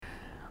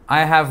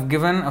I have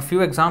given a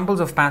few examples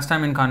of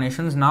pastime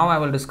incarnations. Now I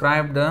will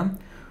describe the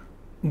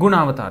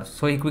Gunavatars.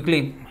 So he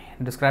quickly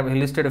he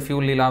listed a few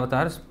Leela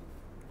avatars,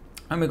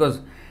 and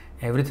because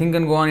everything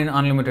can go on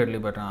unlimitedly,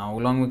 but how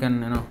long we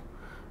can,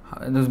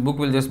 this book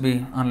will just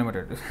be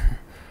unlimited.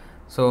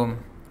 So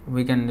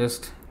we can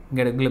just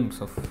get a glimpse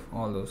of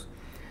all those.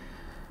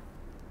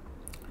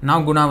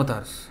 Now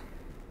Gunavatars.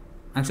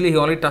 Actually, he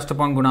already touched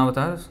upon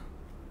Gunavatars,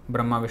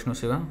 Brahma, Vishnu,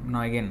 Shiva.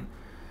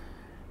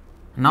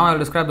 Now I will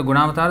describe the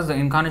Gunavatars, the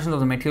incarnations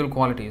of the material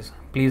qualities.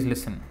 Please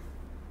listen.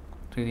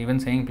 So he's even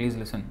saying, please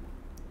listen.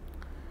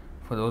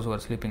 For those who are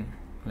sleeping,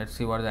 let's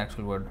see what is the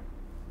actual word.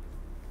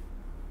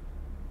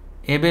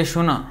 Ebe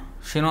Shuna,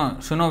 Shuno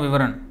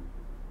Vivaran.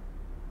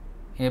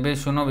 Ebe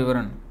Shuno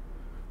Vivaran.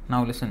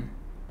 Now listen.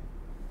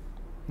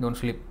 Don't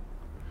sleep.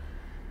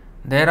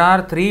 There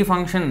are three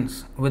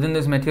functions within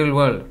this material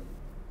world.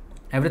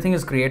 Everything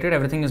is created,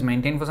 everything is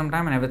maintained for some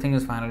time, and everything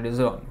is finally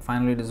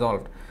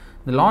dissolved.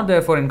 The Lord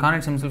therefore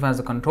incarnates himself as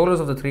the controllers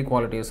of the three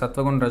qualities,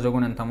 Sattvagun,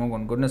 Rajagun and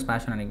Tamogun, goodness,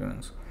 passion and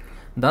ignorance.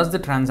 Thus the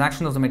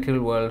transactions of the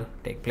material world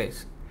take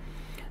place.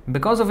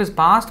 Because of his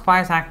past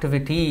pious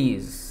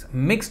activities,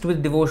 mixed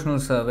with devotional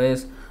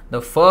service,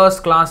 the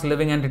first class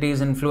living entity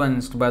is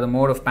influenced by the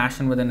mode of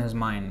passion within his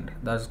mind.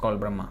 That is called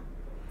Brahma.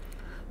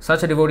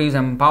 Such a devotee is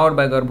empowered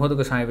by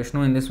Garbhodakashaya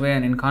Vishnu. In this way,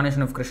 an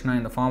incarnation of Krishna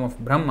in the form of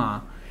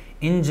Brahma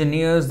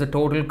engineers the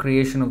total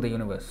creation of the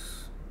universe.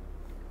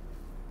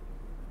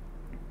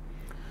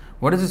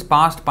 What is this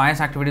past pious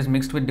activities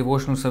mixed with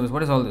devotional service?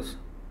 What is all this?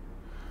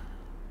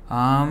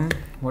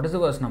 What is the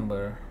verse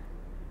number?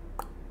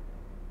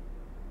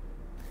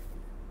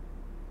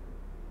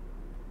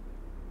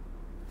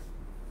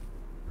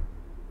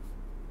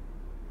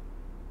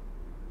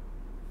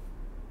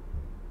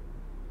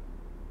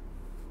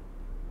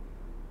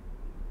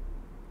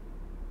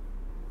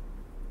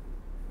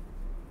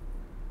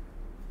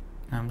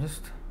 I'm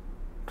just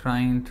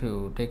trying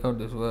to take out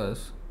this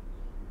verse.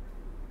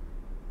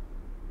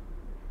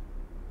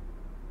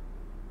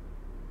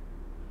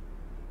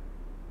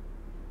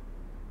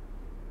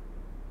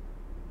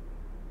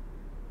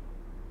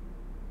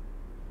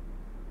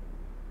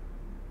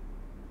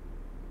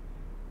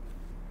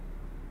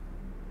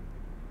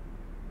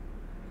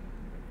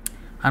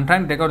 I'm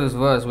trying to take out this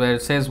verse where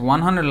it says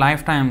 100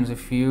 lifetimes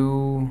if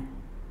you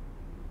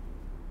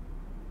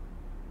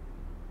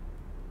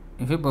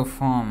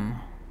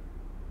perform.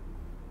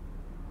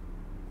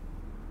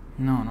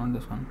 No, not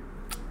this one.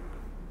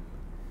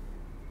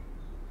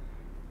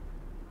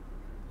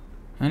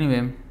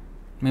 Anyway,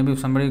 maybe if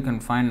somebody can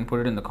find and put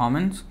it in the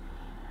comments.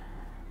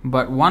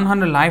 But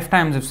 100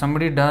 lifetimes, if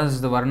somebody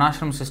does the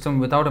Varnashram system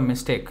without a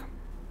mistake,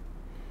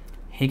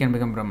 he can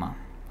become Brahma.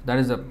 That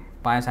is the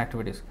pious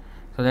activities.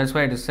 So that's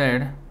why it is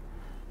said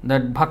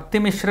that Bhakti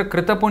Mishra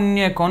Krita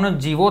Punya Kono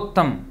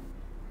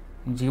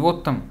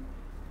Jivottam,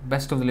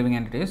 best of the living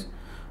entities,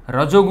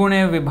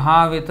 Rajogune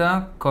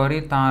Vibhavita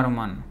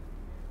Karitarman.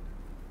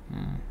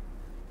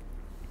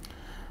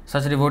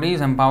 Such a devotee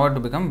is empowered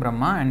to become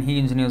Brahma and he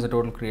engineers the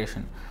total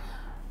creation.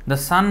 The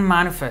sun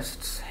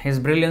manifests his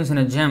brilliance in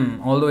a gem,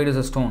 although it is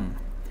a stone.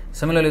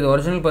 Similarly, the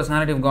original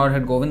personality of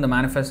Godhead, Govinda,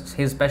 manifests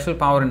his special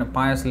power in a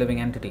pious living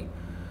entity.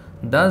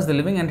 Thus, the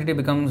living entity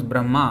becomes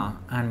Brahma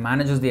and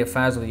manages the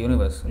affairs of the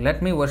universe.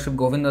 Let me worship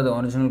Govinda, the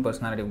original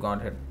personality of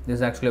Godhead. This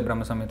is actually a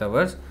Brahma Samhita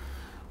verse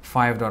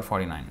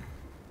 5.49.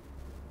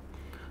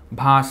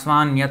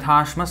 Bhasvan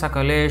yathashma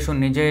sakaleshu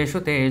nijeshu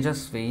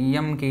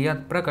tejasviyam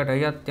kiyat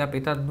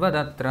prakatayatyapi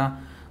tadvadatra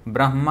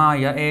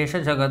brahmaya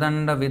esha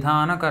jagadanda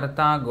vidhana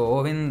karta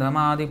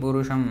govindamadi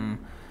purusham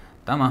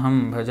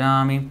tamaham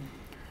bhajami.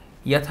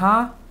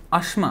 Yatha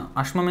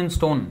ashma means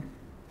stone,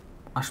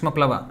 ashma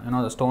plava,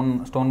 the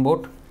stone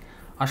boat.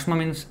 Ashma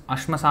means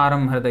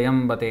ashmasaram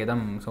hridayam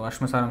batedam, so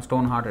ashmasaram,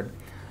 stone hearted.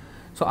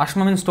 So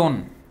ashma means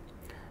stone.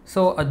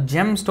 So a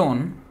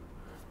gemstone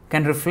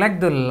can reflect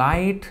the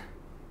light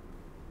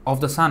of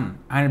the sun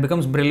and it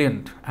becomes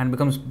brilliant and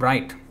becomes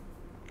bright,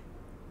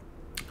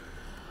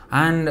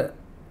 and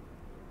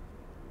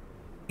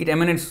it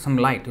emanates some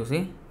light, you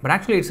see, but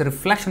actually it's a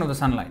reflection of the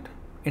sunlight.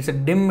 It's a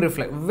dim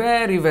reflection,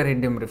 very very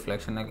dim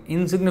reflection, like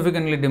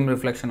insignificantly dim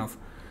reflection of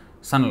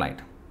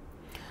sunlight.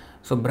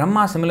 So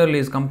Brahma similarly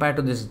is compared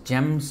to this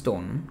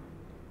gemstone.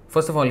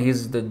 First of all, he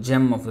is the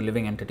gem of the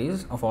living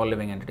entities, of all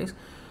living entities,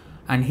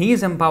 and he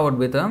is empowered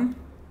with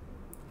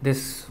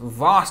this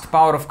vast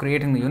power of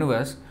creating the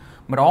universe.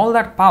 But all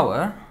that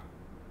power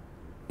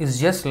is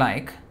just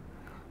like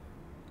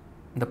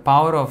the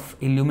power of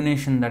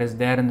illumination that is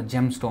there in the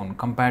gemstone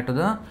compared to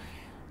the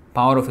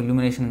power of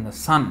illumination in the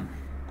sun.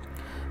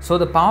 So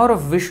the power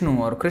of Vishnu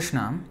or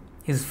Krishna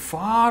is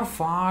far,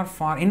 far,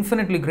 far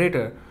infinitely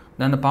greater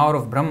than the power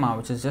of Brahma,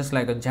 which is just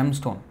like a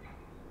gemstone,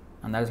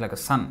 and that is like a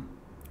sun.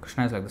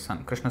 Krishna is like the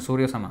sun. Krishna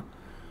Surya Sama.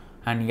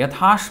 And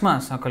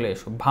yathashma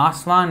sakaleshu,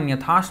 bhasvan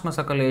yathashma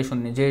sakaleshu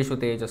nijeshu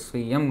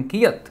tejasviyam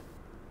kiyat.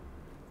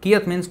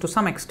 Kiyat means to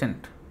some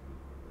extent.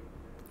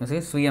 You see,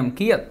 sviyam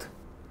kiyat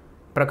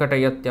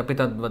prakatayatyapi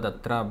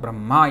tadvadatra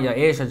brahmaya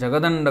esha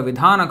jagadanda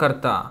vidhana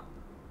karta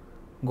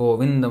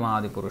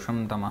govindamadi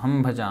purusham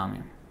tamaham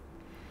bhajami.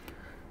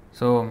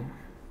 So,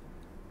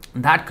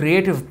 that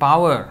creative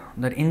power,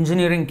 that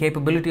engineering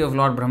capability of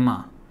Lord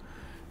Brahma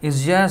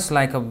is just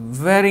like a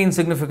very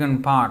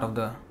insignificant part of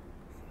the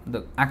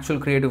actual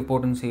creative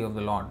potency of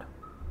the Lord.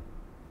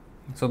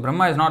 So,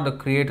 Brahma is not the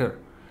creator,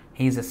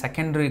 he is a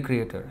secondary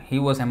creator. He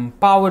was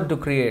empowered to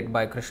create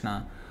by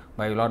Krishna,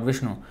 by Lord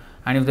Vishnu.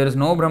 And if there is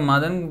no Brahma,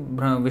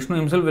 then Vishnu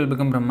himself will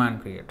become Brahma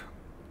and create.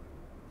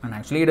 And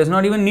actually, he does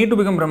not even need to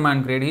become Brahma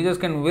and create, he just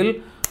can will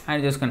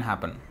and it just can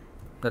happen.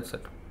 That's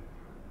it.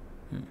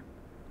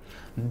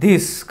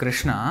 This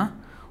Krishna,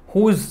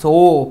 who is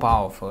so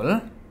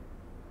powerful,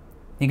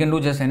 he can do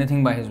just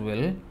anything by his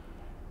will.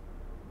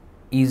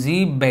 Is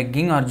he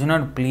begging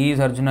Arjuna, please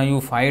Arjuna,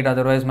 you fight,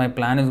 otherwise my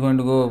plan is going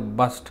to go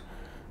bust?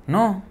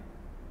 No.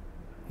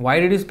 Why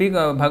did he speak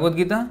Bhagavad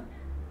Gita?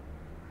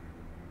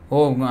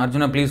 Oh,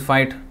 Arjuna, please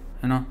fight.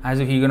 As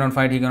if he cannot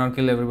fight, he cannot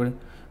kill everybody.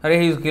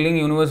 He is killing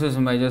universes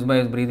just by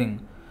his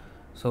breathing.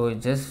 So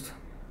it's just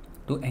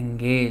to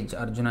engage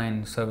Arjuna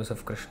in service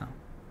of Krishna.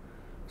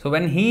 So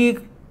when he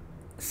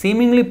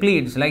seemingly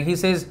pleads, like he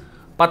says,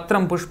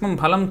 Patram, Pushpam,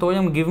 Phalam,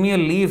 Toyam, give me a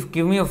leaf,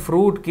 give me a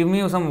fruit, give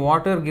me some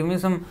water, give me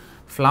some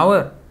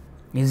flower.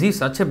 Is he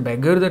such a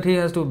beggar that he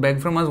has to beg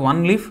from us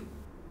one leaf?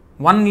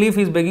 One leaf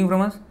he is begging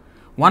from us?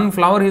 One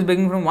flower he is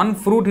begging from? One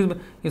fruit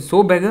he is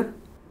so beggar?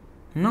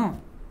 No.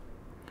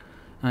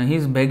 He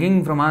is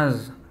begging from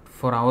us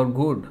for our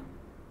good.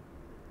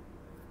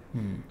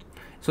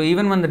 So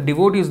even when the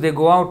devotees, they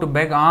go out to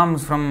beg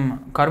alms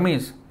from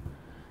karmis,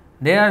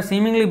 they are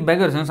seemingly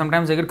beggars.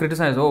 Sometimes they get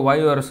criticized. Oh, why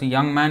you are a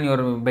young man, you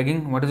are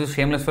begging? What is this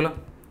shameless fellow?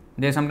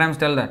 They sometimes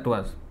tell that to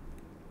us.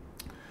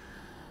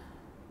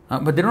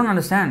 But they don't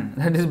understand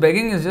that this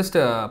begging is just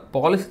a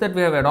policy that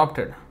we have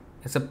adopted.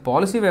 It's a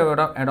policy we have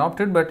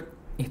adopted, but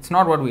it's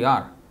not what we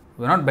are.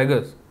 We are not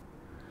beggars.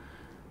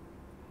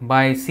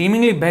 By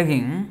seemingly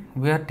begging,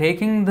 we are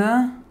taking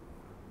the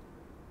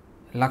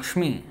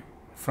Lakshmi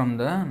from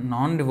the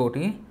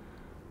non-devotee,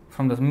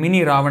 from the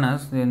mini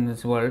Ravanas in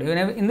this world.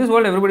 In this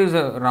world, everybody is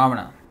a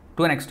Ravana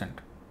to an extent.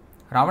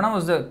 Ravana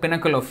was the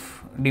pinnacle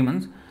of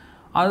demons.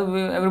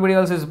 Everybody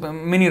else is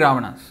mini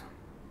Ravanas.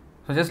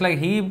 So just like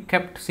he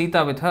kept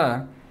Sita with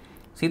her,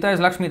 Sita is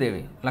Lakshmi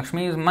Devi.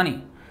 Lakshmi is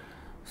money.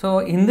 So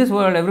in this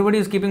world, everybody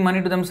is keeping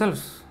money to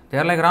themselves. They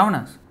are like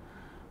Ravanas.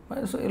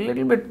 So a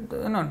little bit,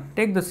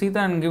 take the Sita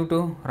and give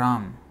to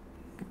Ram.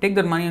 Take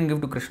that money and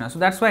give to Krishna. So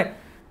that's why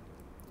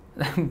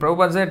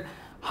Prabhupada said,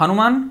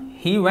 Hanuman,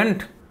 he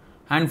went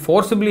and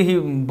forcibly he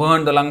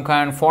burned the Lanka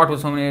and fought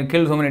with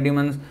killed so many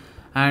demons,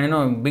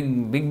 and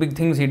big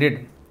things he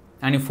did,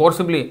 and he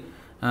forcibly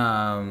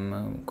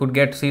could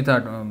get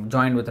Sita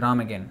joined with Ram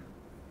again.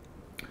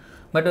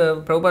 But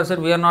Prabhupada said,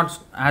 we are not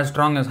as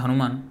strong as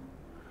Hanuman,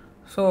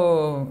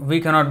 so we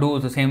cannot do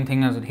the same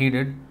thing as he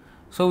did.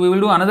 So we will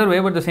do another way,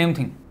 but the same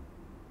thing.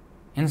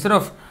 Instead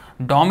of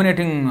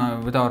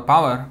dominating with our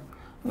power,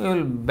 we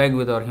will beg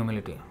with our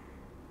humility.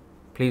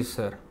 Please,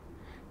 sir,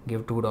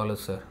 give $2,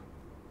 sir.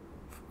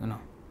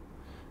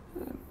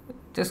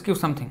 Just give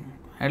something.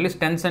 At least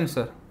 10 cents,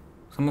 sir.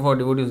 Some of our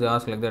devotees, they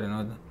ask like that,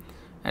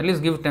 At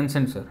least give 10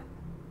 cents, sir.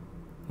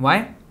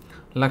 Why?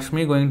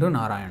 Lakshmi going to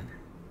Narayan.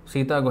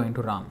 Sita going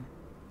to Ram.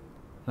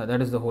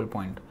 That is the whole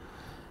point.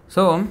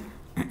 So,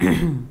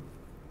 in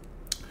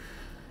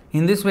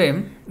this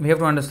way, we have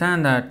to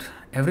understand that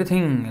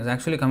everything is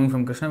actually coming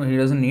from Krishna. He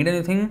doesn't need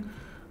anything,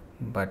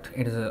 but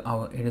it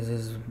is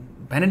his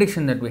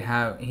benediction that we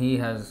have. He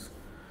has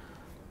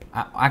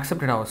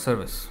accepted our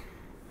service.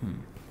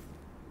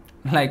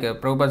 Like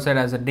Prabhupada said,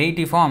 as a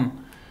deity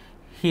form,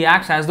 he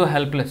acts as though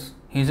helpless.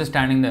 He is just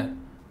standing there,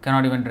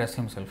 cannot even dress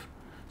himself.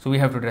 So we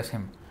have to dress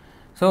him.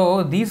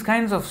 So these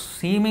kinds of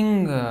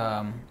seeming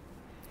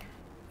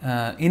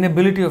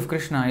inability of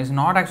Krishna is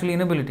not actually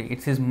inability,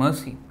 it's his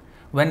mercy.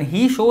 When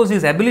he shows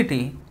his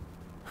ability,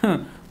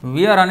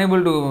 we are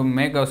unable to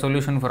make a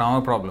solution for our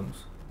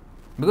problems.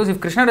 Because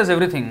if Krishna does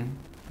everything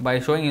by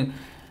showing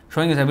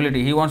his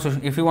ability,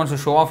 if he wants to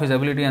show off his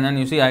ability, and then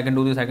you see, I can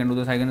do this, I can do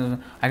this, I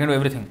can do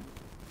everything.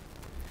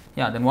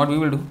 Yeah, then what we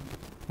will do?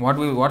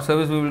 What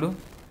service we will do?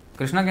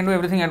 Krishna can do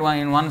everything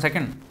in 1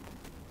 second.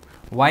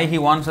 Why he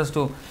wants us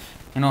to,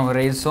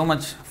 raise so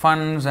much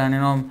funds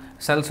and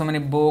sell so many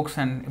books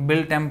and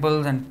build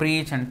temples and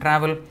preach and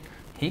travel?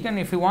 He can,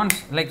 if he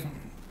wants, like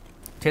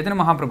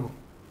Chaitanya Mahaprabhu.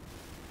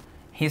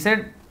 He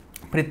said,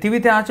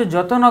 Prithivite acha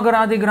jato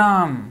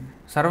nagaradigram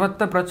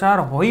sarvatta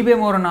prachar hoibe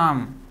mor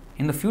naam.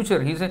 In the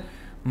future, he said,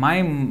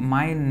 my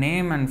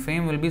name and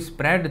fame will be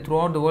spread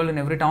throughout the world, in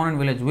every town and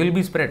village, will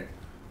be spread.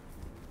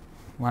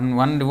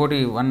 One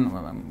devotee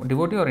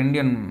or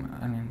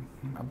Indian,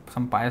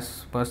 some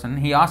pious person,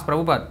 he asked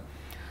Prabhupada,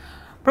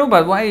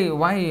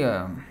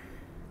 why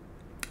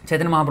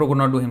Chaitanya Mahaprabhu could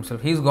not do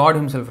himself? He is God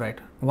himself, right?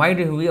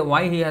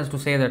 Why he has to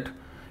say that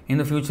in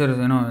the future,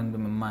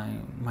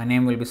 my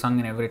name will be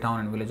sung in every town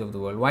and village of the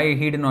world? Why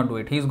he did not do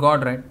it? He is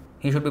God, right?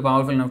 He should be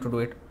powerful enough to do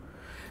it.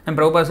 And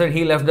Prabhupada said,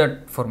 he left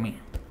that for me.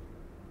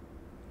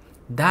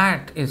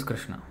 That is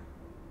Krishna.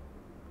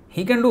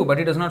 He can do, but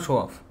he does not show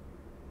off.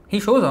 He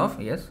shows off,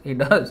 yes, he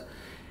does.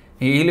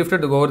 He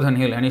lifted the Govardhan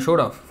hill and he showed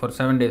off for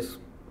 7 days.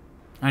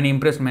 And he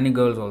impressed many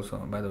girls also,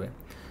 by the way.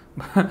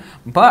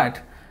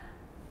 But,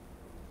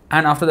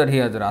 and after that he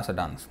had the Rasa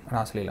dance,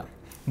 Rasa Leela.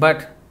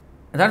 But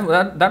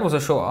that was a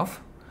show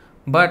off.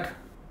 But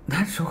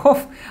that show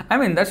off, I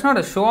mean, that's not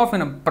a show off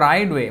in a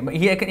pride way, but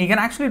he can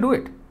actually do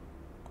it.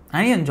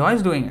 And he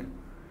enjoys doing it.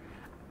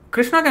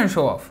 Krishna can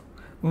show off.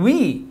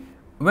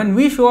 When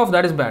we show off,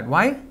 that is bad.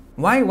 Why?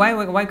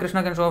 Why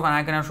Krishna can show off and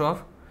I cannot show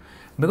off?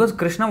 Because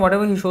Krishna,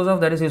 whatever he shows off,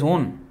 that is his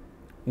own.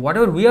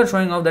 Whatever we are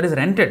showing off, that is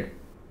rented.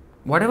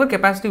 Whatever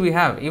capacity we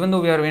have, even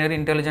though we are very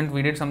intelligent,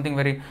 we did something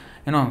very,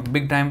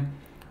 big time.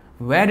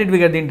 Where did we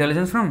get the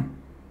intelligence from?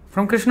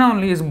 From Krishna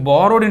only. Is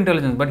borrowed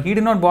intelligence, but he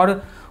did not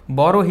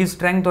borrow his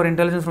strength or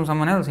intelligence from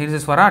someone else. He is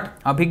his swarat,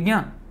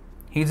 abhigya.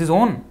 He is his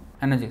own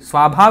energy.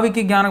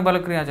 Swabhaviki jnanak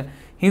balakriya.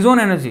 His own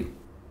energy.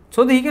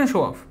 So that he can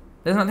show off.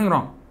 There is nothing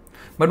wrong.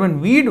 But when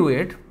we do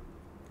it,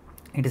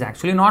 it is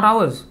actually not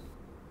ours.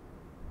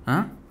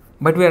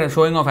 But we are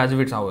showing off as if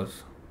it's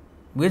ours.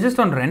 We are just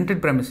on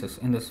rented premises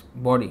in this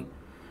body.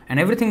 And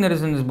everything that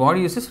is in this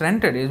body is just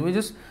rented. We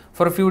just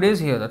for a few days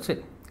here, that's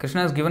it.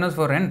 Krishna has given us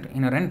for rent,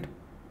 in a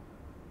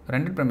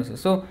rented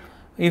premises. So,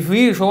 if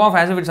we show off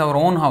as if it's our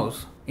own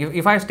house,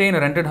 if I stay in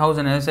a rented house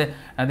and I say,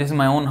 this is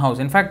my own house.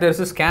 In fact, there is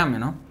a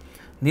scam,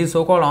 These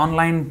so-called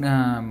online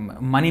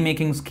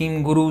money-making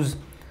scheme gurus.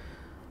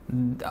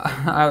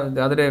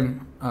 The other day,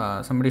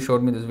 somebody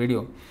showed me this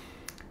video.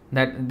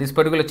 That this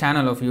particular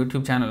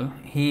YouTube channel,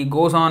 he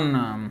goes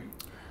on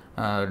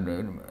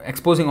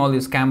exposing all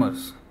these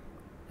scammers,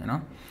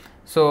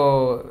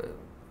 So,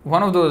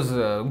 one of those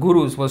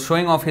gurus was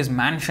showing off his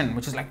mansion,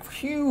 which is like a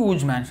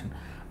huge mansion.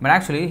 But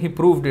actually, he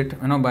proved it,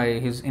 by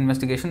his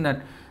investigation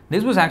that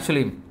this was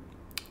actually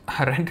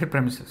a rented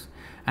premises.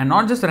 And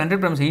not just a rented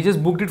premises, he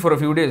just booked it for a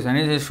few days and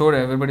he just showed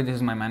everybody, this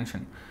is my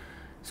mansion.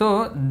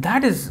 So,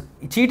 that is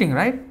cheating,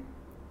 right?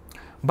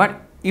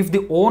 But if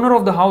the owner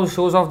of the house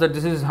shows off that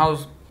this is his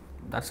house,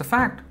 that's a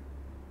fact.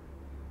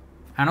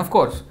 And of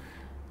course,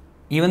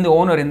 even the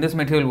owner in this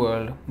material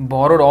world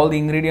borrowed all the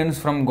ingredients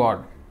from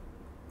God.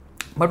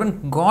 But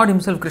when God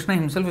himself, Krishna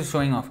himself is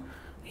showing off,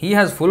 he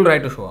has full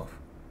right to show off.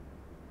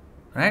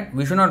 Right?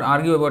 We should not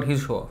argue about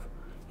his show off.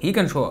 He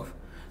can show off.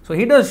 So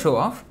he does show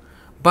off,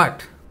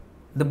 but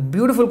the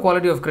beautiful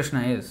quality of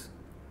Krishna is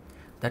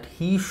that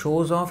he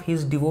shows off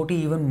his devotee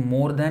even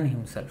more than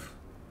himself.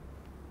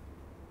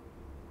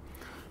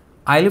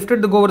 I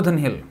lifted the Govardhan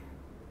hill.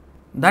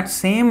 That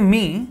same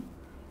me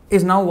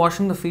is now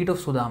washing the feet of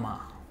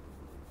Sudama.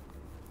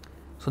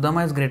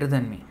 Sudama is greater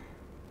than me.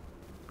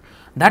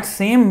 That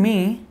same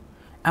me,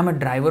 I'm a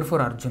driver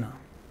for Arjuna.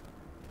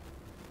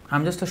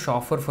 I'm just a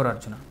chauffeur for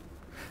Arjuna.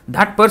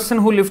 That person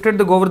who lifted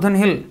the Govardhan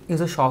hill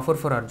is a chauffeur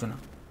for Arjuna.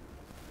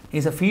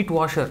 He's a feet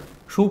washer,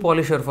 shoe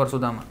polisher for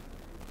Sudama.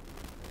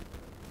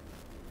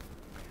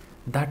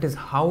 That is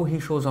how he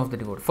shows off the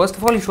devotee. First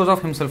of all, he shows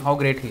off himself, how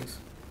great he is.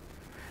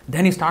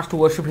 Then he starts to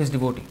worship his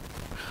devotee.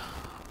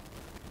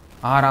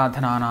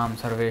 Aradhananam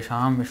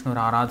sarvesham Vishnur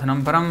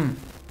aradhanam param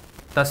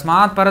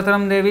tasmat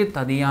parataram devi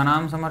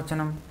tadiyanam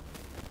samarchanam.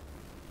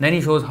 Then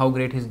he shows how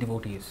great his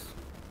devotee is.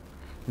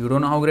 You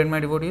don't know how great my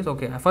devotee is?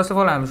 Okay, first of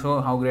all, I will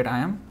show how great I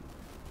am.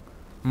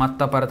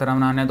 Matta parataram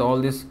nanyat, all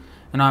this,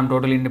 I'm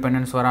totally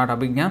independent, swarat,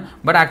 abhigya.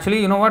 But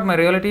actually, you know what my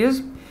reality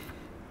is?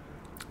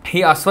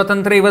 He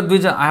asvatantra iva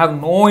dvija. I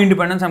have no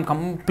independence. I am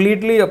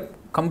completely a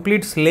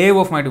complete slave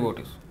of my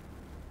devotees.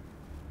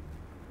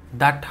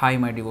 That high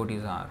my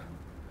devotees are.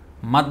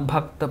 Mad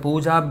bhakta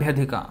puja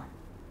abhyadhika.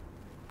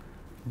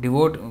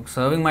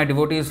 Serving my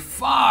devotees is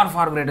far,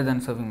 far greater than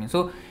serving me.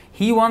 So,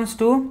 he wants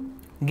to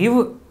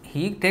give,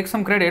 he takes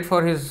some credit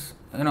for his,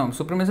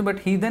 supremacy, but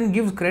he then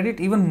gives credit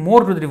even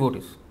more to the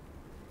devotees.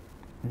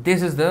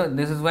 This is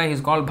why he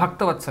is called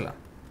Bhakta Vatsala.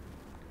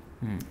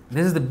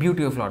 This is the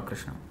beauty of Lord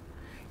Krishna.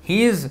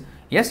 He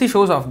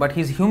shows off, but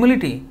his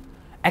humility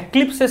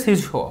eclipses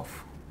his show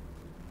off.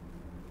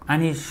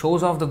 And he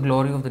shows off the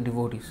glory of the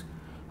devotees.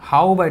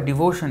 How by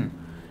devotion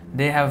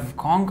they have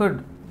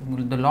conquered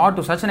the Lord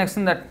to such an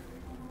extent that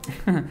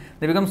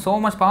they become so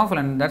much powerful.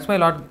 And that's why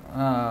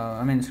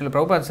Srila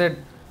Prabhupada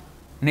said,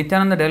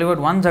 Nityananda delivered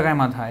one Jagai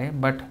Madhai,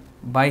 but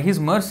by his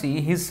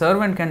mercy, his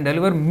servant can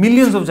deliver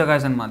millions of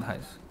Jagais and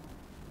Madhais.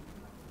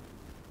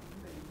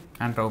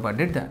 And Prabhupada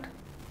did that.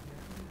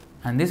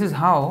 And this is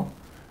how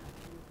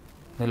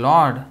the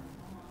Lord,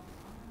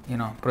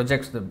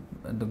 projects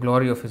the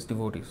glory of his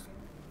devotees.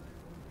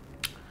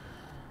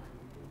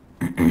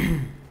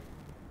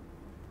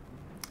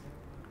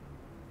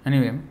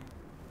 Anyway,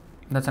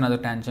 that's another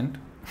tangent.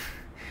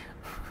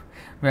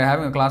 We are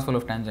having a class full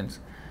of tangents.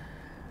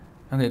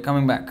 Okay,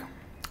 coming back.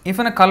 If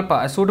in a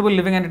kalpa, a suitable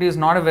living entity is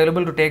not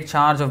available to take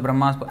charge of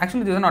Brahma's...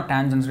 Actually, these are not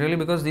tangents really,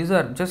 because these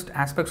are just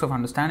aspects of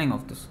understanding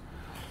of this.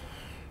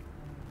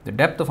 The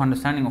depth of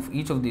understanding of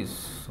each of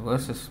these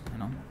verses,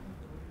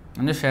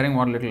 I'm just sharing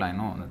what little I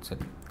know, that's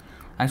it.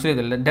 Actually,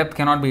 the depth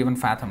cannot be even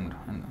fathomed,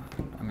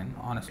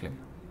 honestly.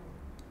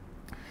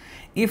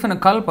 If in a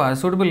kalpa, a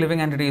suitable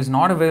living entity is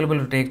not available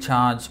to take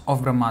charge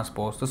of Brahma's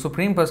post, the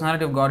Supreme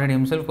Personality of Godhead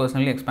himself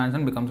personally expands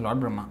and becomes Lord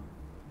Brahma.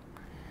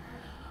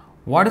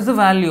 What is the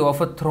value of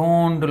a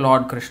throne to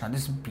Lord Krishna?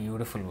 This is a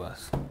beautiful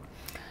verse.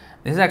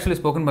 This is actually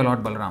spoken by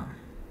Lord Balaram.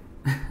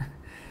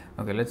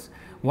 Okay,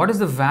 what is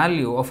the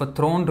value of a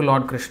throne to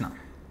Lord Krishna?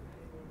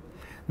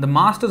 The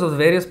masters of the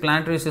various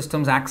planetary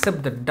systems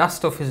accept the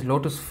dust of his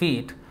lotus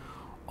feet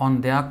on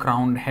their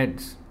crowned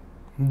heads.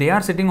 They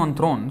are sitting on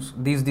thrones,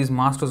 these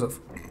masters of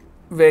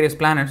various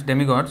planets,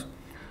 demigods.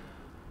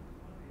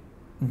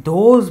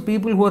 Those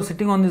people who are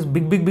sitting on these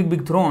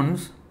big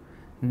thrones,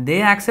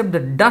 they accept the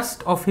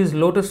dust of his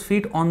lotus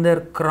feet on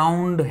their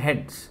crowned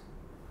heads.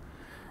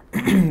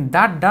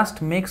 That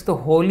dust makes the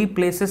holy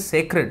places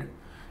sacred,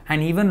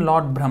 and even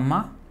Lord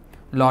Brahma,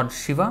 Lord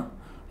Shiva,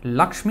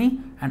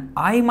 Lakshmi, and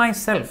I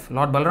myself,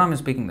 Lord Balaram is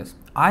speaking this,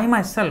 I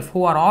myself,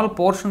 who are all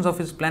portions of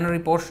his plenary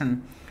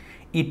portion,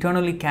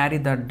 eternally carry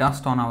that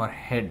dust on our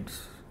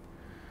heads.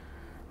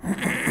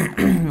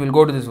 We'll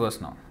go to this verse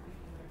now.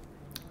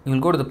 You will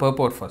go to the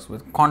purport first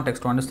with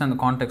context to understand the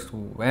context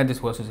where this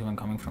verse is even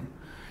coming from.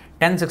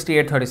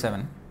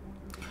 10:68:37.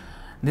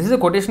 This is a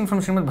quotation from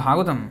Srimad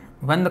Bhagavatam.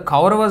 When the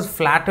Kauravas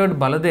flattered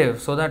Baladev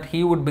so that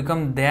he would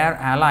become their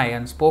ally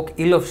and spoke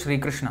ill of Sri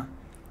Krishna,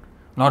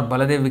 Lord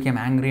Baladev became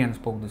angry and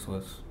spoke this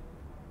verse.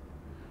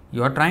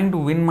 You are trying to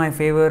win my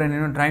favor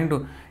and trying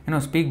to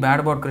speak bad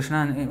about Krishna.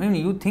 And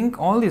you think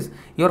all this,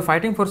 you are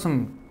fighting for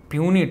some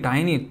puny,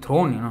 tiny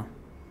throne,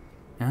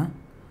 Yeah?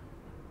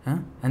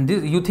 And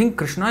this, you think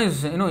Krishna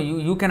is,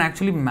 you can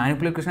actually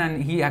manipulate Krishna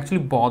and he actually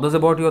bothers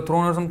about your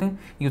throne or something?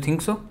 You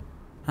think so?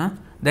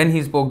 Then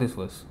he spoke this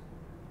verse.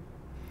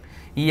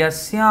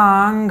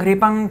 Yasyang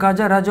hripankaj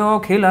rajo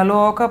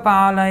khilaloka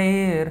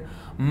palair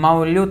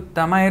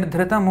maulyuttamair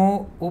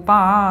dhritamu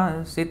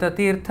upasita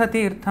tirtha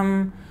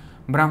tirtham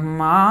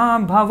brahma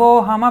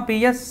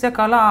bhavohamapi yasya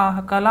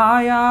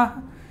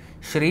kalaya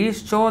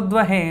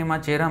shrishchodvahema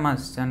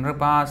chiramasya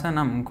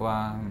nripasanam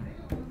kva.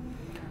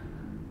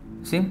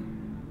 See?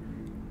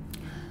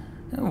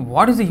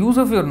 What is the use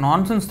of your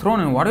nonsense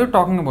throne and what are you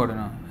talking about?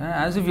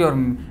 As if your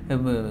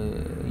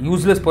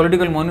useless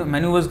political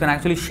maneuvers can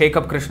actually shake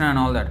up Krishna and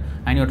all that,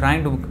 and you're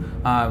trying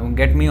to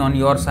get me on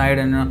your side,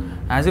 and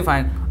as if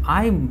I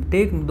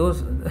take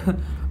those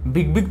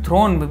big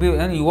throne.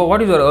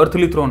 What is your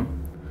earthly throne?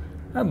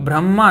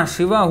 Brahma,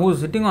 Shiva, who is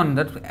sitting on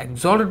that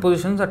exalted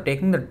positions, are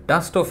taking the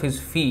dust of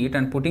his feet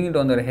and putting it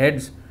on their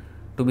heads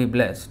to be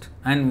blessed,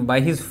 and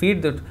by his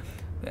feet that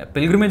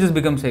pilgrimages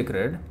become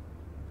sacred.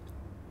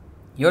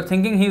 You're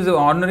thinking he is an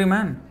ordinary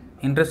man,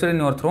 interested in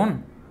your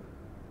throne.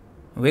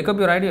 Wake up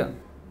your idea.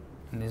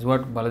 And this is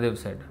what Baladev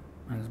said.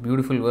 And this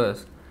beautiful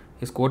verse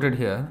is quoted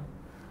here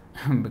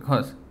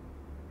because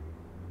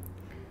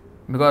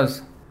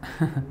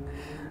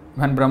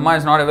when Brahma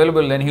is not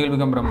available, then he will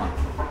become Brahma.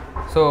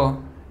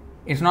 So,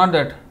 it's not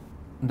that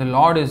the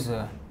Lord is,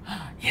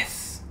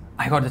 yes,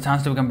 I got the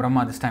chance to become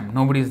Brahma this time.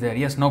 Nobody is there.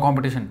 Yes, no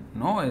competition.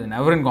 No, he is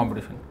never in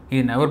competition.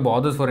 He never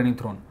bothers for any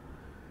throne.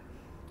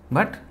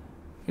 But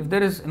if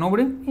there is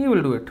nobody, he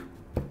will do it.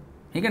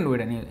 He can do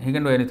it. He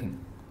can do anything,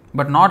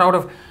 but not out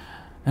of,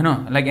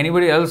 like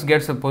anybody else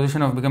gets a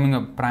position of becoming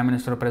a prime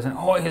minister or president.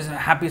 Oh, he's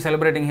happy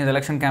celebrating his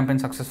election campaign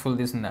successful,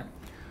 this and that.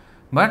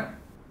 But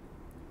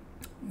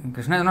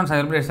Krishna is not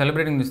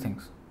celebrating these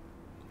things.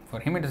 For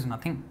him, it is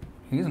nothing.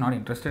 He is not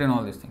interested in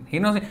all these things. He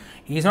knows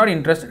he is not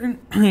interested in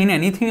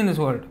anything in this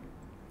world.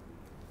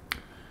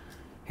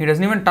 He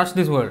doesn't even touch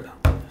this world.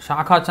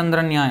 Shakha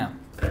Chandra Nyaya.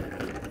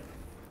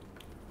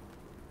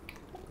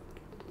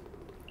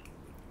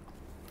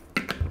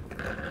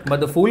 But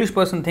the foolish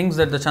person thinks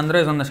that the Chandra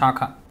is on the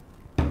Shakha,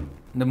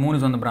 the moon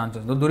is on the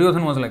branches. The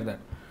Duryodhana was like that.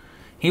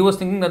 He was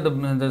thinking that the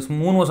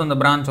moon was on the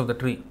branch of the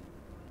tree.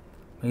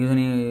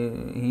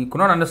 He could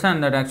not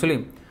understand that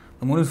actually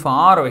the moon is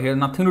far away. He has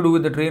nothing to do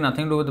with the tree,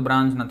 nothing to do with the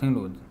branch, nothing to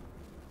do with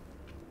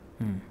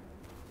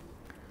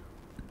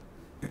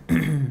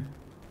it.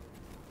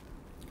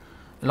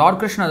 Lord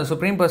Krishna, the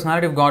Supreme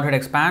Personality of Godhead,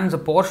 expands a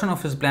portion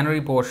of his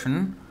plenary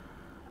portion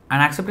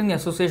and accepting the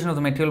association of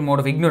the material mode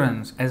of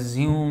ignorance,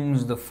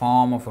 assumes the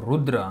form of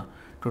Rudra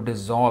to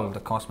dissolve the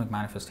cosmic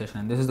manifestation.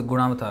 And this is the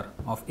Gunavatar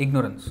of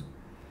ignorance.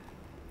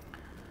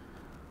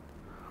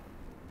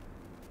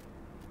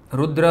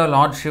 Rudra,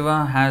 Lord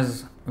Shiva,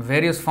 has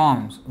various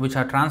forms which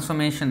are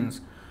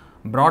transformations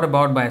brought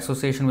about by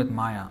association with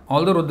Maya.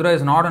 Although Rudra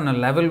is not on a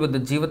level with the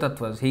Jiva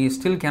Tattvas, he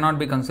still cannot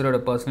be considered a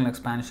personal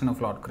expansion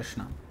of Lord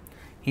Krishna.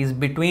 He is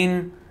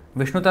between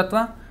Vishnu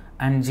Tattva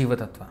and Jiva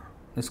Tattva.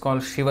 This is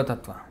called Shiva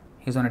Tattva.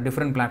 He is on a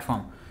different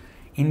platform,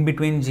 in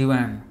between Jiva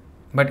and,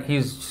 but he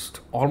is just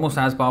almost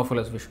as powerful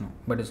as Vishnu.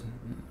 But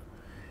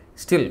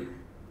still,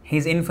 he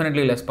is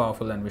infinitely less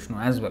powerful than Vishnu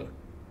as well.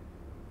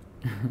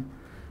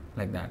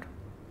 Like that.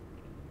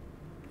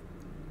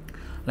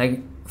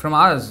 Like from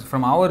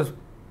our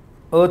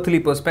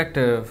earthly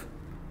perspective,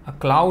 a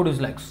cloud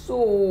is like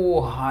so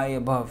high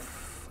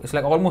above. It's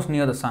like almost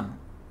near the sun.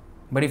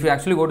 But if you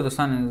actually go to the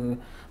sun,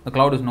 the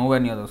cloud is nowhere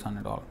near the sun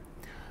at all.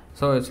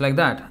 So it's like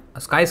that.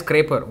 A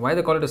skyscraper. Why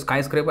they call it a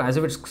skyscraper? As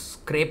if it's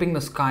scraping the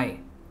sky.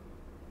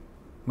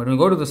 But when you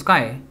go to the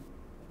sky,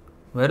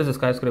 where is the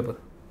skyscraper?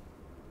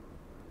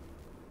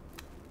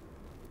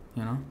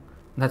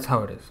 That's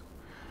how it is.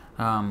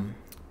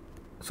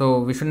 So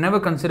we should never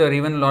consider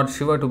even Lord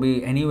Shiva to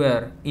be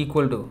anywhere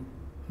equal to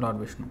Lord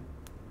Vishnu.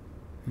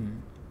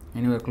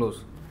 Anywhere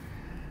close.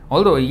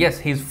 Although, yes,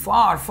 he is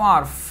far,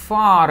 far,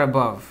 far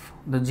above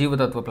the Jiva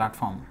Tattva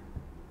platform.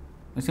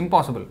 It's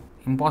impossible.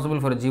 Impossible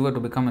for a Jiva to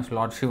become a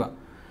Lord Shiva.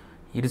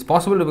 It is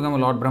possible to become a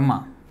Lord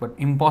Brahma, but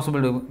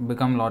impossible to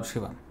become Lord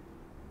Shiva.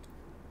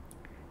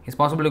 It's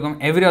possible to become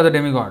every other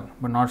demigod,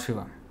 but not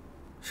Shiva.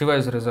 Shiva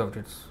is reserved.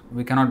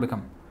 We cannot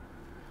become.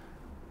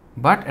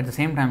 But at the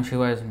same time,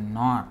 Shiva is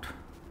not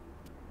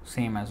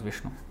same as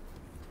Vishnu.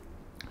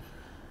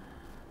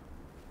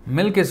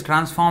 Milk is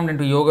transformed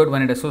into yogurt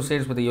when it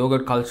associates with the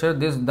yogurt culture.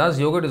 Thus,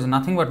 yogurt is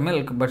nothing but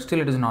milk, but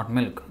still it is not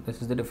milk.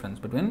 This is the difference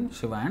between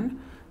Shiva and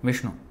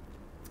Vishnu.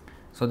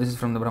 So this is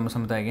from the Brahma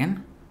Samhita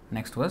again.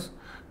 Next verse.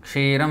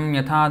 Kshiram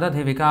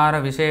yathadadhi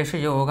vikara vishesha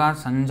yoga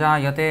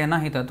sanjayate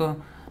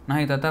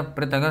nahi tata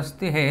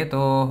pritagasti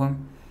hetoh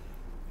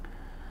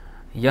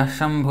yah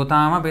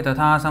shambhutamapi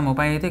tatha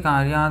samupaiti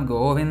karyat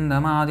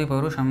govindamadi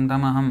purusham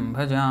tamaham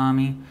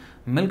bhajami.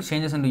 Milk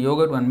changes into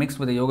yogurt when mixed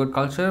with the yogurt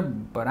culture,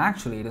 but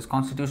actually it is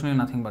constitutionally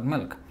nothing but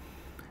milk.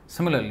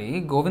 Similarly,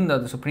 Govinda,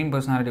 the Supreme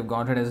Personality of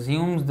Godhead,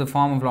 assumes the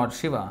form of Lord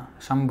Shiva,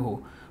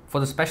 Shambhu, for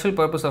the special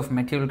purpose of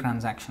material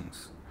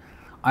transactions.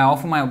 I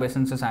offer my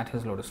obeisances at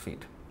his lotus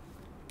feet.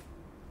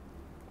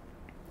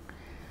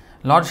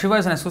 Lord Shiva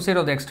is an associate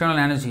of the external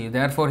energy,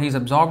 therefore he is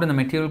absorbed in the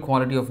material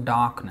quality of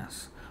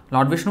darkness.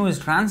 Lord Vishnu is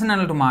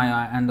transcendental to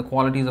Maya and the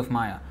qualities of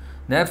Maya,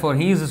 therefore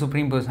he is the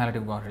Supreme Personality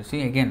of Godhead.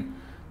 See, again,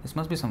 this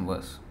must be some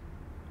verse.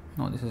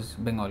 No, this is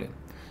Bengali.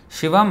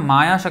 Shiva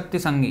Maya Shakti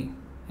Sangi.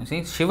 You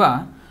see,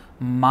 Shiva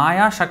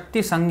Maya Shakti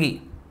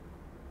Sangi.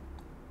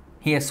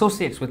 He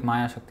associates with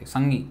Maya Shakti,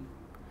 Sangi.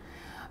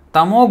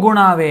 Tamo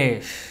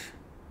Gunavesh.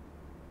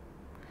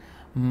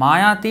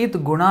 Mayatit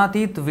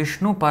Gunatit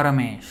Vishnu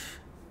Paramesh.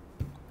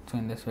 So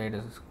in this way it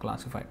is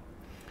classified.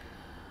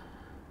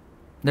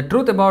 The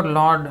truth about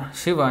Lord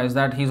Shiva is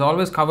that he is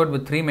always covered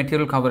with three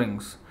material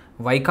coverings: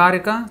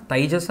 Vaikarika,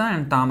 Taijasa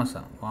and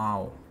Tamasa.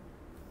 Wow.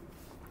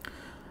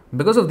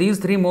 Because of these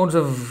three modes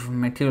of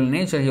material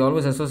nature, he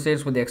always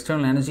associates with the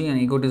external energy and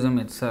egotism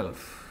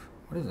itself.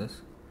 What is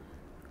this?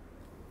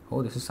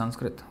 Oh, this is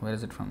Sanskrit. Where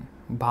is it from?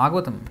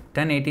 Bhagavatam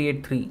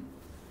 10.88.3.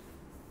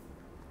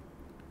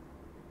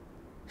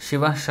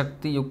 Shiva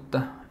Shakti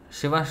Yukta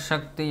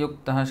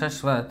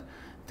Shashvat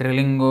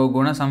Trilingo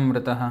Guna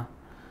Samvritaha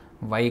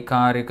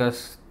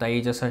Vaikarikas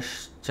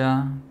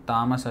Taijasascha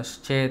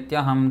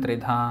Tamasaschetyaham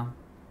Tridha.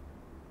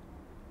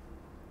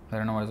 I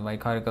don't know what is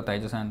Vaikarika,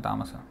 Taijasa and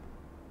Tamasa.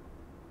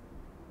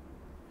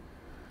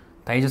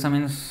 Taijasa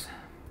means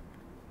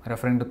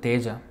referring to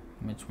Teja,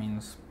 which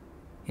means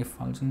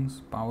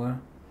effulgence, power.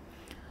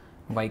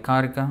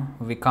 Vaikarika,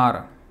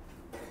 Vikara,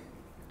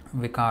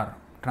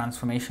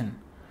 transformation.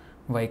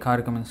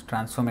 Vaikarika means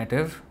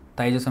transformative.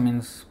 Taijasa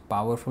means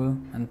powerful,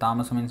 and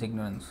Tamasa means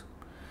ignorance.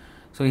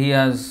 So he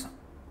has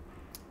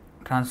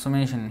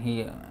transformation.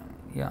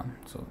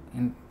 So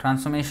in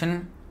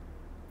transformation,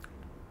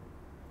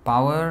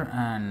 power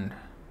and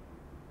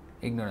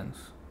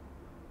ignorance.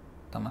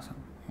 Tamasa.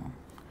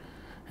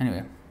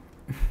 Anyway,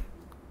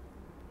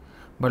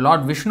 but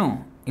Lord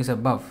Vishnu is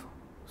above.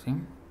 See?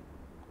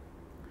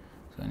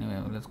 So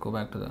anyway, let's go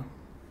back to the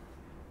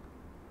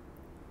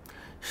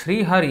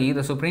Sri Hari,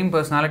 the Supreme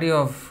Personality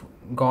of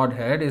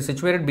Godhead, is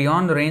situated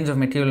beyond the range of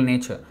material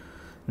nature.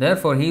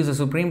 Therefore, he is a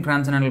supreme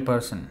transcendental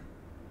person.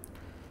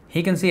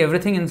 He can see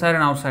everything inside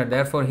and outside.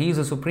 Therefore, he is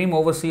the supreme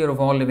overseer of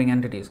all living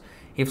entities.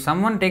 If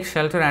someone takes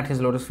shelter at his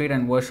lotus feet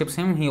and worships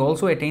him, he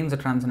also attains a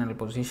transcendental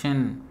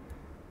position.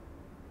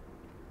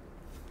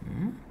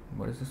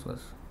 What is this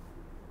verse?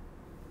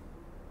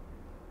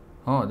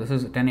 Oh, this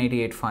is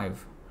 1088.5.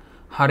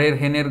 Harir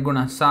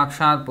hinirguna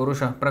sakshat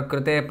purusha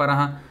prakrite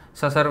paraha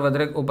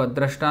sasarvadrik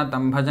upadrashta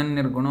tam bhajan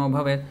nirguno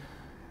bhavet.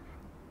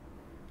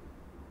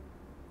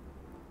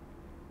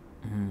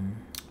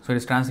 So it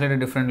is translated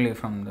differently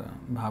from the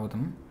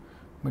Bhagavatam,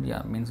 but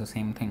yeah, means the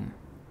same thing.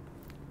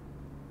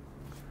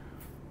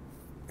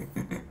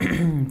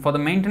 For the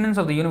maintenance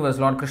of the universe,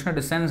 Lord Krishna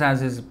descends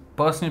as his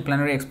personal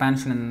plenary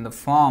expansion in the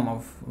form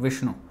of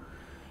Vishnu.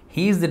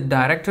 He is the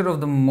director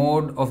of the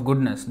mode of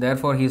goodness,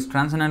 therefore he is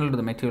transcendental to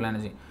the material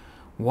energy.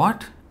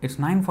 What? It's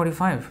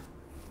 9:45.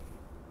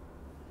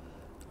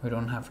 We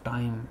don't have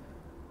time.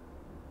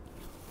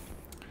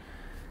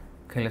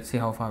 Okay, let's see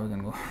how far we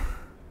can go.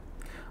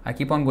 I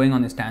keep on going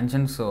on this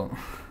tangent, so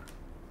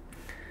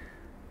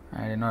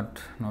I did not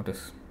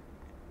notice.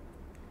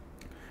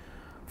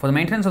 For the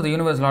maintenance of the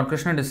universe, Lord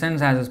Krishna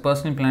descends as his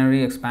personal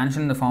plenary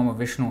expansion in the form of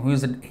Vishnu.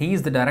 He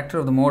is the director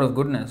of the mode of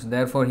goodness,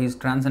 therefore he is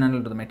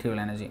transcendental to the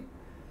material energy.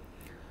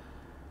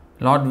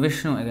 Lord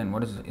Vishnu, again,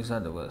 what is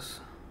that the verse?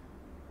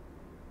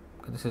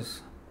 Okay, this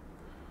is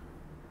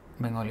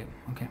Bengali,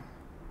 okay.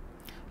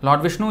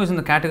 Lord Vishnu is in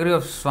the category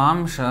of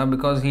Swamsha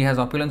because he has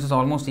opulences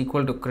almost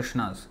equal to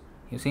Krishna's.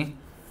 You see?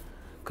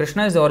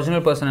 Krishna is the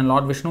original person and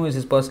Lord Vishnu is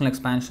his personal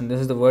expansion.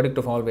 This is the verdict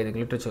of all Vedic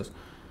literatures.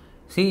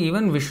 See,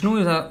 even Vishnu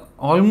is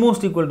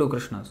almost equal to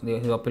Krishna's,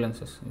 his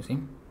opulences, you see.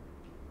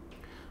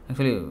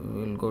 Actually,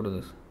 we will go to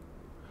this.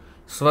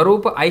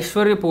 Swarupa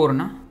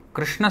Aishwaryapurna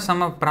Krishna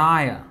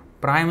Samapraya.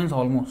 Praya means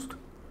almost.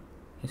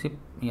 You see,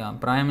 yeah,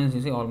 Praya means,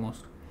 you see,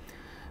 almost.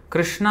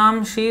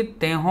 Krishnamshi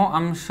Teho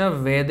Amsha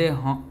Vede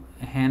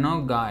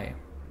Heno Gai.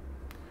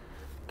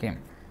 Okay.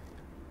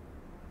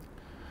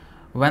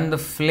 When the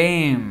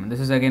flame, this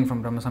is again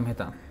from Brahma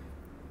Samhita.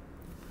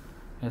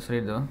 Let's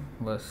read the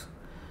verse.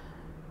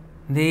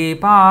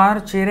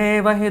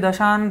 Deeparchire vahi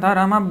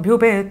dashantaram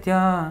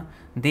abhyupetya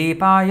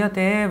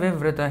Deepayate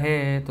vivrita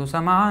hetu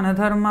samana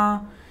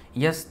dharma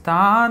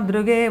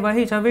Yastadruge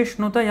vahi cha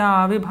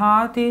vishnutaya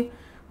vibhati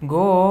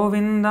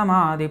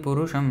Govindamadi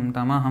purusham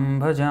tamaham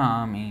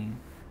bhajami.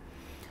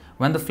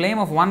 When the flame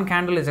of one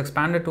candle is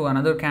expanded to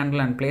another candle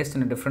and placed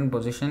in a different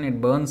position,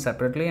 it burns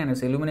separately and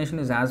its illumination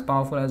is as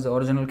powerful as the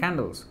original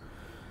candles.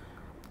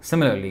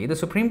 Similarly, the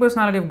Supreme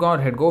Personality of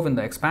Godhead,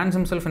 Govinda, expands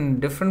himself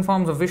in different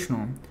forms of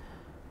Vishnu,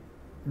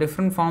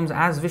 different forms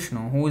as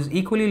Vishnu, who is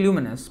equally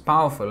luminous,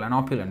 powerful and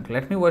opulent.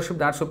 Let me worship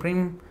that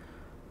Supreme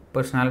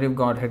Personality of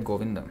Godhead,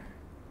 Govinda.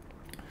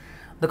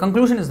 The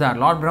conclusion is that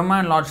Lord Brahma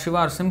and Lord Shiva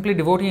are simply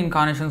devotee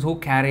incarnations who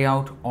carry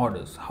out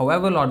orders.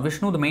 However, Lord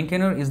Vishnu, the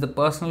maintainer, is the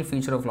personal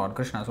feature of Lord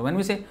Krishna. So when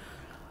we say,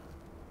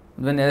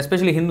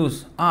 especially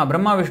Hindus,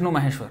 Brahma, Vishnu,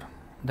 Maheshwar,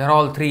 they're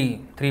all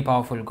three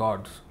powerful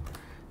gods,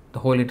 the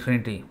Holy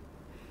Trinity.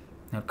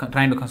 They're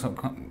trying to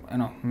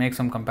make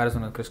some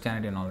comparison with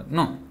Christianity and all that.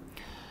 No.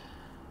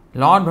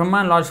 Lord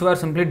Brahma and Lord Shiva are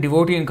simply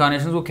devotee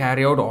incarnations who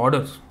carry out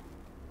orders.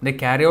 They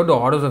carry out the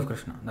orders of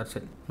Krishna. That's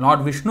it.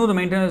 Lord Vishnu, the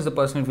maintainer, is the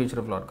personal feature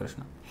of Lord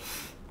Krishna.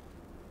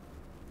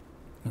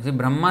 You see,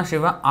 Brahma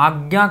Shiva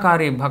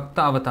Agyakari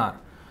Bhakta Avatar.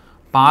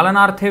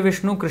 Palanarthe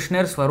Vishnu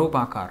Krishner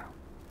Swarupakar.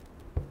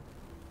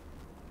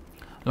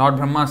 Lord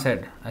Brahma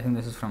said, I think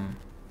this is from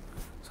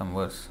some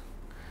verse.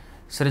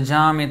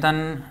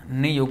 Srijamitan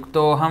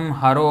niyuktoham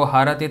haro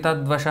harati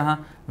tadvashah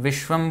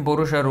vishvam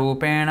purusha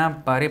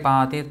rupena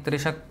paripati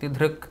trishakti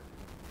dhrik.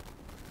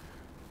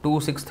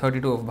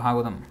 2.632 of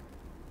Bhagavatam.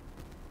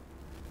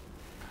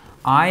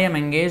 I am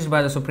engaged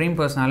by the Supreme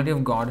Personality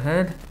of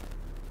Godhead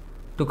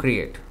to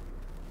create.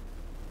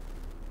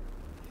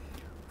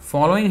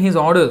 Following his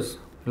orders,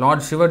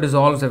 Lord Shiva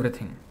dissolves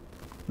everything.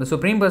 The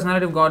Supreme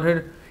Personality of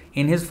Godhead,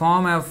 in his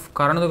form of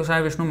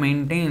Karanodakashaya Vishnu,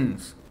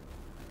 maintains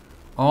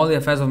all the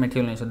affairs of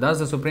material nature. Thus,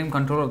 the supreme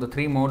controller of the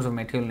three modes of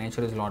material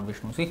nature is Lord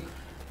Vishnu. See,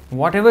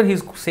 whatever he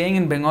is saying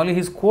in Bengali, he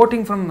is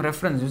quoting from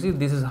reference. You see,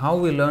 this is how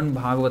we learn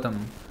Bhagavatam.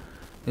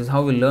 This is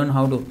how we learn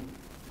how to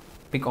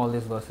pick all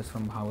these verses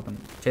from Bhagavatam.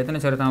 Chaitanya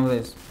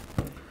Charitamrita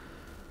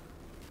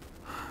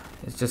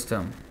is just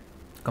a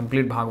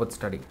complete Bhagavat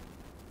study.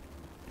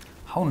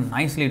 How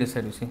nicely it is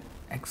said, you see.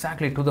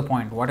 Exactly to the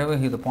point. Whatever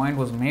the point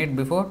was made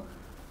before,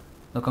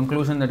 the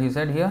conclusion that he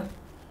said here,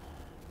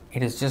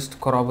 it is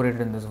just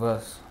corroborated in this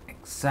verse.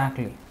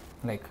 Exactly.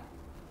 Like,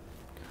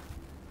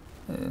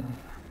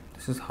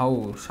 this is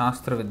how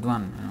Shastra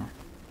Vidwan,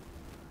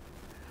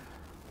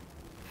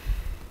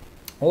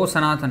 O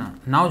Sanatana,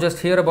 now just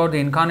hear about the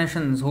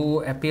incarnations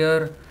who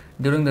appear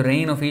during the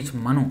reign of each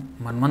Manu,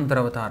 Manvantara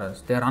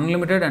avatars. They are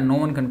unlimited and no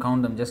one can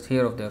count them. Just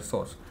hear of their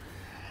source.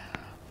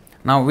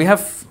 Now we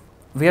have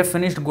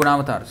finished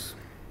Gunavatars,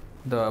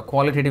 the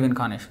qualitative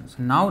incarnations.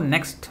 Now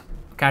next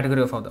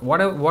category of avatars.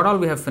 What all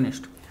we have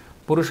finished?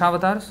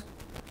 Purushavatars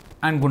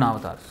and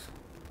Gunavatars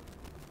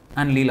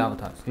and Leela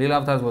avatars. Leela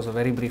avatars was a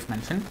very brief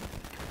mention.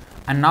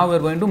 And now we are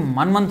going to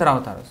Manvantara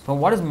avatars. So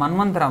what is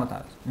Manvantara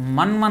avatars?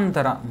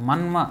 Manvantara,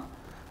 Manu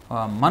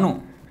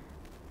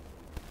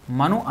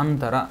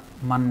Antara,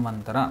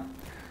 Manvantara.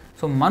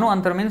 So Manu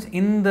Antara means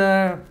in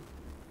the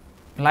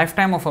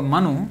lifetime of a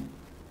Manu,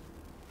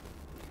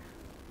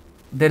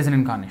 there is an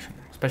incarnation,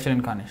 special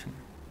incarnation.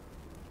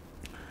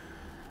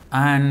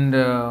 And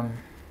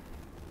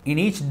in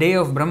each day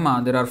of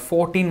Brahma, there are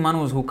 14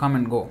 Manus who come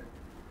and go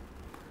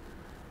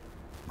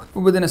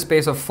within a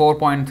space of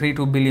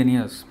 4.32 billion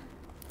years.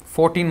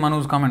 14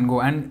 Manus come and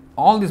go, and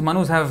all these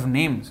Manus have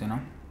names,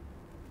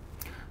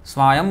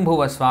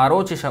 Swayambhuva,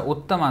 Swarochisha,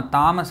 Uttama,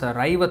 Tamasa,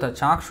 Raivata,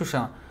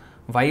 Chakshusha,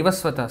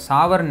 Vaivasvata,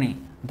 Savarni,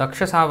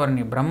 Daksha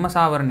Savarni, Brahma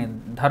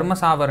Savarni, Dharma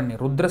Savarni,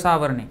 Rudra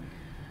Savarni,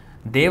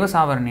 Deva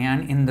Savarni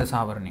and Indra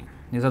Savarni.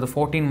 These are the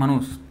 14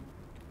 Manus.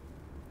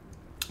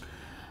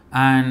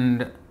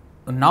 And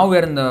now we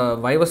are in the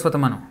Vaivasvata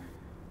Manu,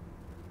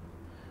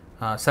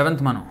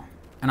 7th Manu.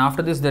 And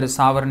after this there is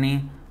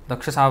Savarni,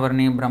 Daksha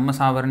Savarni, Brahma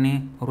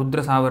Savarni,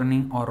 Rudra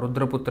Savarni or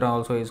Rudraputra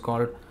also is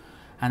called.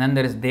 And then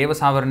there is Deva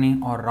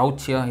Savarni or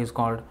Rauchya he is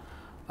called.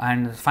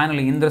 And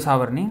finally Indra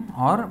Savarni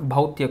or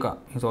Bhautyaka,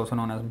 he is also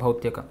known as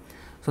Bhautyaka.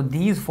 So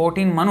these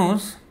 14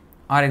 Manus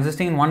are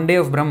existing in one day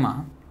of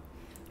Brahma,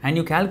 and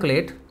you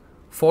calculate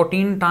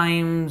 14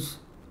 times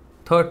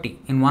 30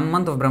 in 1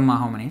 month of Brahma,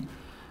 how many,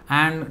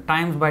 and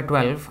times by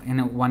 12 in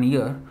 1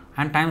 year,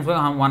 and times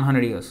by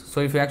 100 years. So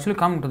if you actually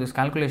come to this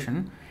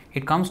calculation,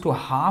 it comes to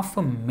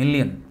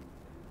 500,000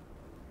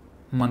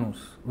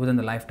 Manus within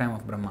the lifetime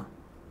of Brahma.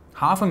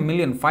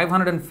 500,000,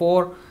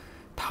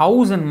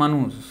 504,000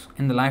 Manus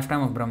in the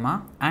lifetime of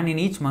Brahma, and in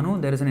each Manu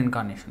there is an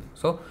incarnation.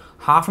 So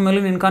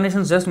 500,000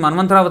 incarnations just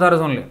Manvantara avatars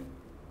only.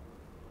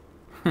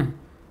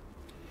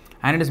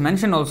 And it is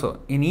mentioned also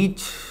in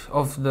each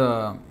of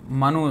the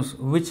Manus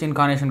which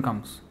incarnation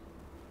comes.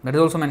 That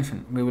is also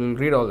mentioned. We will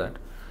read all that.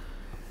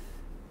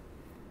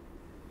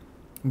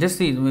 Just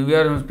see, we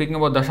are speaking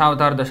about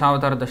Dashavatar,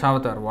 Dashavatar,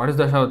 Dashavatar. What is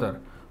Dashavatar?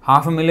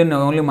 500,000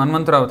 only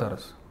Manvantara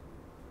avatars.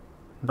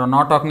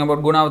 Not talking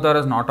about Guna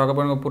avatars, not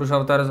talking about Purusha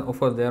avatars. Of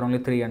course, they are only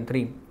 3 and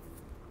 3.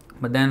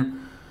 But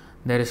then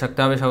there is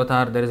Shaktavesh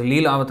avatar, there is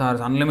Leela avatars,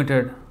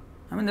 unlimited.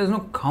 I mean, there is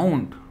no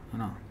count.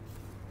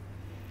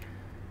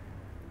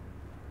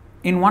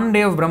 In one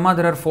day of Brahma,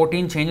 there are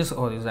 14 changes.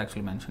 Oh, this is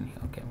actually mentioned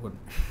here. Okay, good.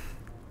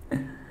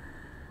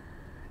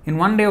 In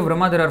one day of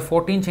Brahma, there are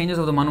 14 changes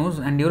of the Manus,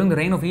 and during the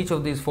reign of each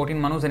of these 14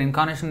 Manus, an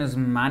incarnation is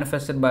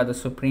manifested by the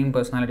Supreme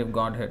Personality of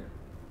Godhead.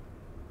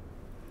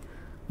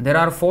 There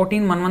are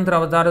 14 Manvantara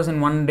avatars in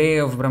one day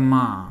of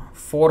Brahma,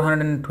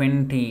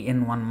 420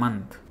 in 1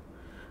 month,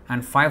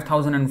 and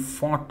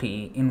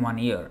 5040 in 1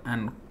 year.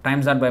 And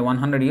times that by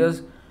 100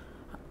 years,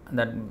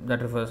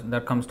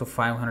 that comes to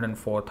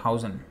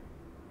 504,000.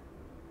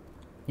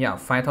 Yeah,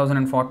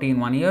 5040 in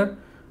 1 year,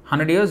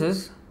 100 years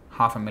is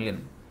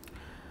 500,000.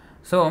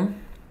 So,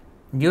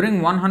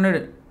 during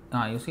 100,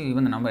 you see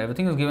even the number,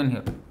 everything is given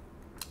here.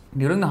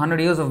 During the 100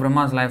 years of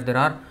Brahma's life, there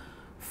are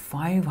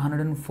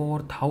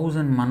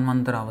 504,000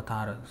 Manvantara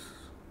avatars.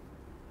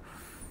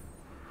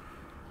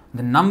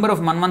 The number of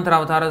Manvantara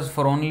avatars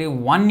for only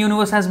one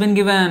universe has been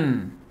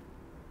given.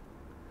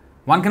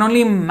 One can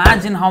only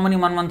imagine how many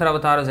Manvantara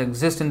avatars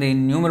exist in the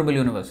innumerable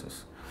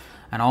universes.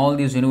 And all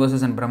these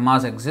universes and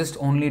Brahmas exist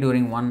only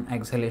during one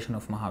exhalation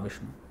of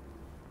Mahavishnu.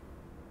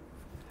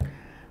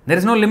 There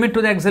is no limit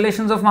to the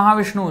exhalations of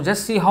Mahavishnu.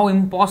 Just see how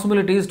impossible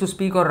it is to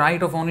speak or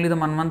write of only the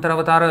Manvantara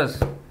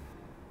avatars.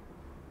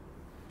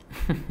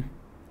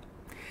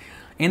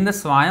 In the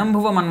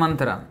Swayambhuva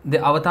Manvantara, the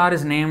avatar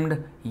is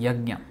named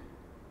Yajna.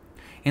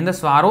 In the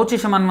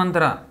Swarochisha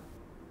Manvantara,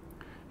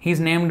 he is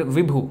named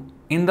Vibhu.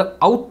 In the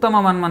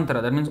Auttama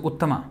Manvantara, that means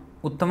Uttama.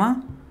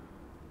 Uttama,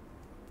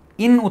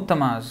 in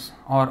Uttamas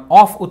or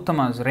of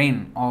Uttama's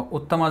reign or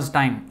Uttama's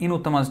time, in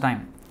Uttama's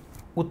time.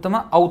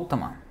 Uttama,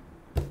 Auttama.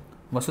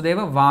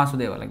 Vasudeva,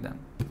 Vasudeva, like that.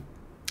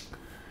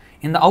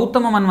 In the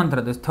Auttama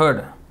Manvantara, this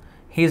third,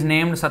 he is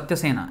named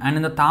Satyasena, and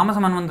in the Tamasa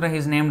Manvantara, he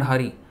is named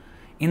Hari.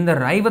 In the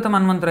Raivata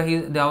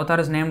Manvantara, the avatar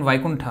is named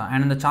Vaikuntha,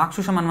 and in the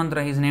Chakshusha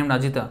Manvantara, he is named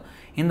Ajita.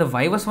 In the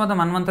Vaivasvata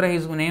Manvantara, he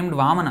is named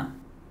Vamana.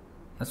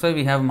 That's why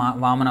we have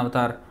Vamana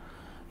avatar,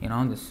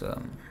 this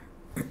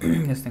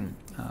this thing,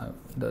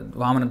 the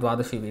Vamana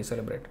Dwadashi we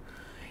celebrate.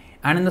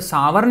 And in the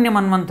Savarnya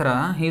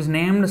Manvantara, he is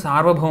named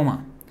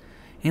Sarvabhauma.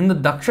 In the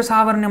Daksha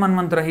Savarnya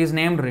Manvantara, he is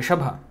named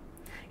Rishabha.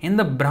 In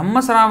the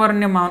Brahma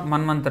Savarnya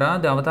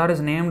Manvantara, the avatar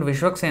is named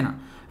Vishwaksena.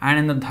 And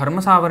in the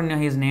Dharma Savarnya,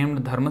 he is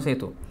named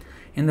Dharmasetu.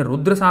 In the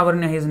Rudra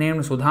Savarnya, he is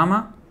named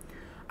Sudhama.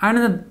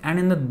 And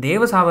in the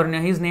Deva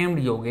Savarnya, he is named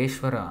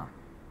Yogeshwara.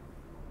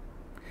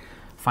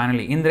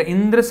 Finally, in the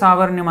Indra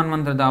Savarnya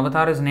Manvantara, the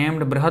avatar is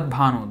named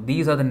Brihadbhanu.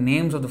 These are the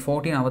names of the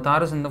 14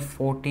 avatars in the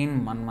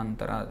 14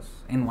 Manvantaras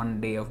in one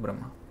day of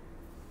Brahma.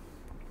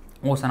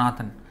 O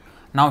Sanatan.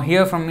 Now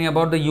hear from me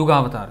about the Yuga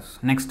avatars.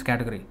 Next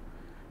category.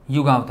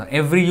 Yuga avatar.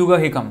 Every Yuga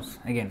he comes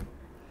again.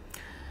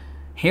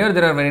 Here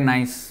there are very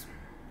nice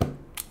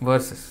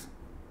verses.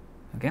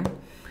 Okay.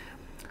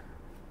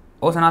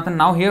 O Sanatan,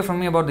 now hear from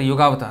me about the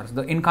Yuga avatars,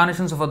 the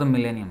incarnations of the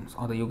millenniums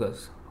or the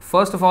Yugas.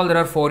 First of all, there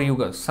are 4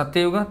 Yugas: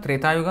 Satya Yuga,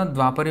 Treta Yuga,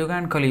 Dwapar Yuga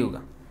and Kali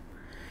Yuga.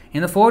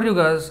 In the 4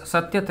 Yugas,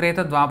 Satya,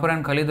 Treta, Dwapar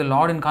and Kali, the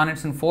Lord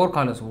incarnates in 4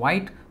 colors: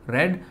 white,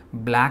 red,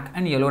 black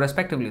and yellow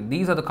respectively.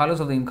 These are the colors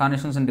of the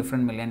incarnations in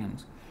different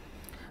millenniums.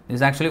 This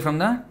is actually from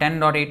the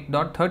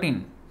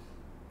 10.8.13.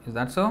 Is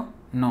that so?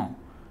 No,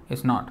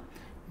 it's not.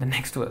 The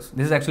next verse.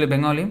 This is actually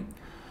Bengali.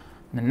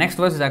 The next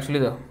verse is actually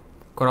the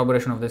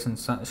corroboration of this in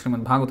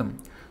Srimad Bhagavatam.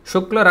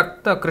 Shukla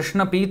Rakta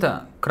Krishna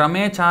Pita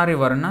Krame Chari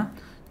Varna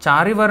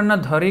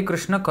Dhari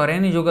Krishna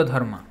Kareni Yuga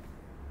Dharma.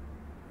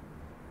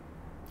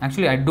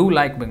 Actually, I do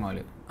like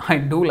Bengali. I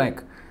do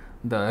like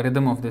the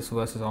rhythm of this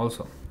verses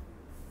also.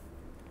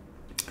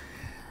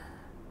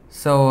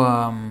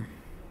 So,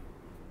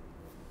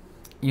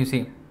 you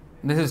see,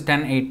 this is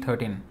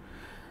 10.8.13.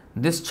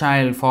 This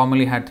child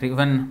formerly had 3.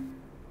 When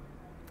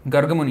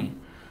Gargamuni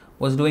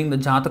was doing the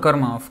Jata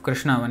Karma of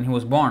Krishna when he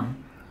was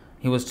born,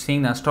 he was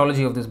seeing the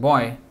astrology of this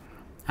boy,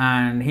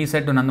 and he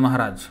said to Nanda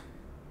Maharaj,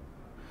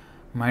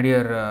 "My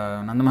dear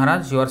Nanda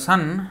Maharaj, your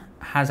son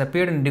has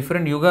appeared in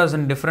different yugas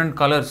and different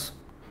colors.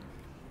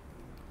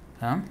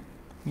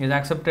 He has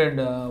accepted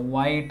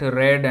white,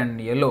 red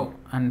and yellow,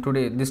 and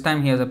this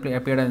time he has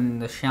appeared in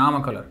the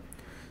Shyama color."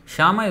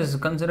 Shyama is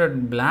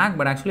considered black,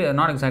 but actually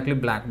not exactly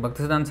black.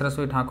 Bhaktisiddhanta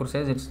Saraswati Thakur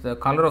says it's the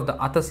color of the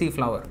Atasi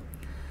flower,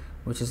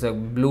 which is a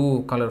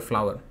blue color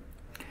flower.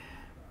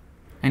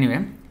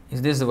 Anyway,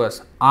 is this the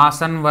verse?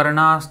 Asan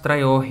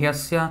varnastrayo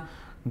hyasya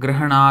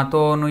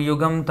grihanato nu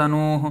yugam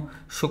tanuh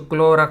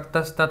shuklo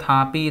raktas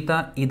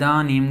tathapita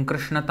idanim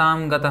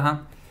krishnatam gatah.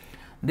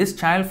 This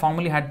child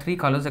formerly had 3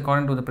 colors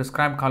according to the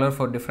prescribed color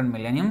for different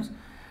millenniums.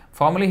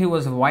 Formerly he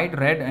was white,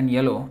 red and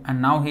yellow,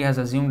 and now he has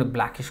assumed a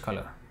blackish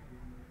color.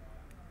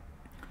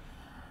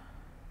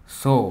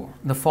 So,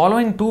 the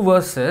following two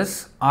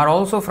verses are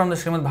also from the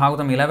Srimad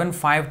Bhagavatam 11,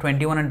 5,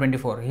 21 and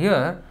 24.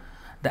 Here,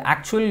 the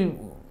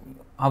actual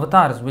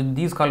avatars with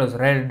these colors,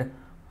 red,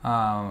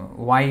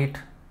 white,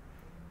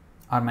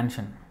 are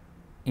mentioned.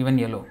 Even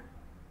yellow.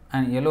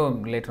 And yellow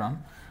later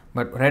on.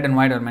 But red and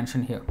white are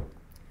mentioned here.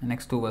 The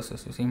next two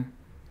verses, you see.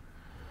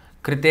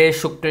 Krite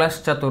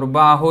shuklas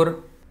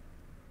chaturbahur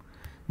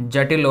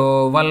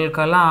jatilo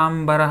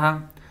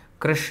valkalambarah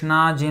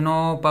krishna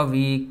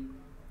jinopavi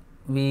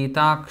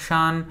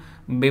Vitakshan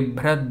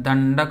Bibhrad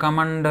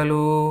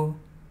Dandakamandalu.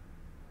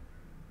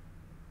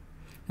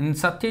 In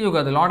Satya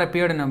Yuga, the Lord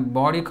appeared in a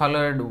body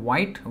colored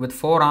white with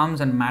 4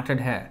 arms and matted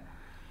hair.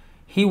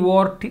 He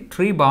wore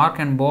tree bark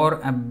and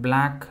bore a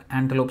black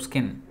antelope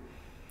skin.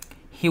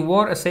 He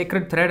wore a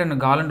sacred thread and a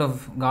garland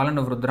of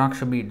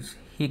Rudraksha beads.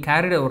 He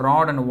carried a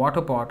rod and a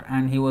water pot,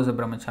 and he was a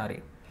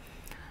brahmachari.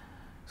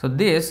 So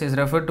this is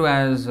referred to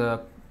as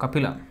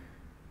Kapila.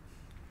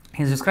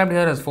 He is described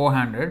here as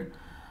 4-handed.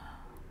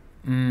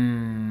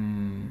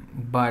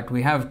 But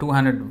we have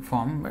 200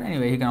 form. But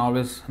anyway, he can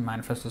always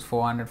manifest his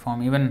 400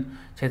 form. Even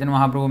Chaitanya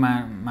Mahaprabhu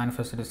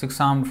manifested his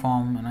 6-armed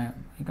form. And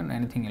he can do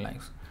anything he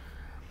likes.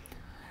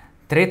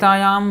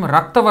 Tretayam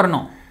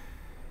Raktavarno.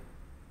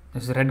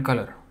 This is red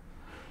color.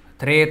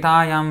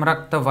 Tretayam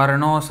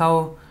Raktavarno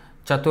Sau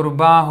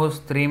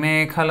Chaturbahus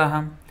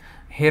Trimekhalah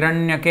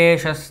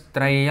Hiranyakeshas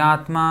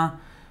Trayatma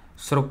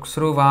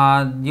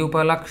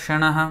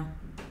Sruksruvadyupalakshanaha.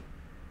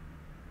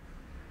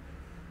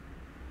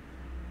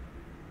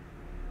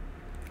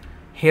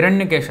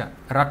 Hiranyakesha.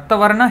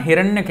 Raktavarna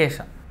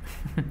Hiranyakesha.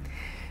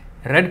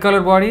 Red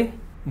colored body,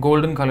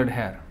 golden colored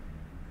hair.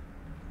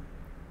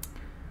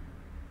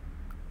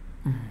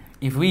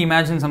 If we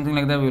imagine something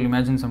like that, we will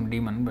imagine some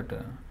demon, but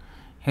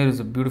here is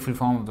a beautiful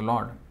form of the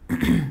Lord.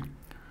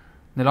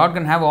 The Lord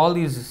can have all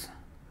these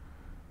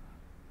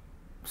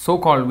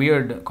so-called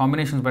weird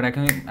combinations, but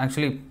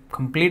actually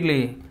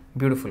completely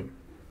beautiful.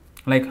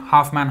 Like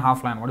half man,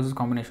 half lion. What is this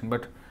combination?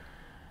 But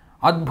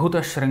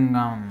Adbhuta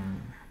Shringam.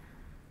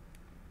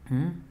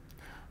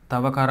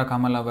 Tavakara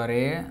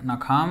Kamalavare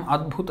Nakham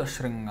Adbhuta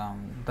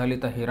Shringam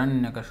Dalita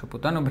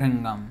Hiranyakashiputan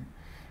Bhringam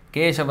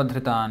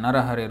Keshavadhrita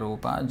Narahare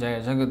Rupa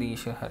Jaya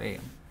Jagadisha Hare.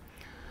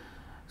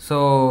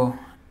 So,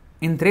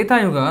 in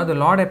Treta Yuga, the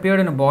Lord appeared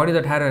in a body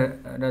that had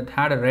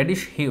a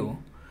reddish hue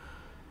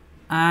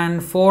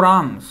and 4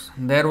 arms.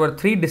 There were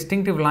 3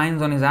 distinctive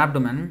lines on his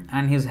abdomen,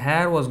 and his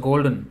hair was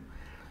golden.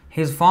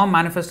 His form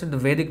manifested the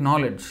Vedic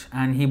knowledge,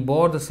 and he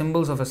bore the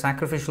symbols of a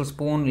sacrificial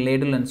spoon,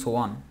 ladle, and so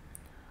on.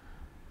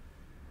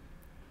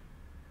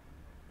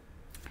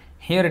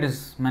 Here it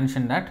is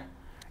mentioned that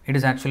it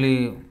is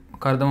actually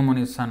Kardama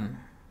Muni's son.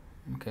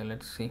 Okay,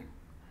 let's see.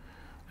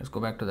 Let's go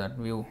back to that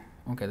view.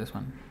 Okay, this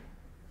one.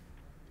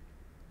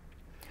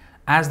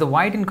 As the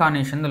white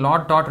incarnation, the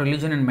Lord taught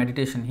religion and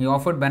meditation. He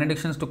offered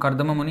benedictions to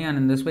Kardama Muni, and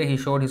in this way he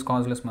showed his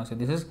causeless mercy.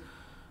 This is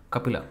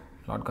Kapila,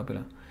 Lord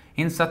Kapila.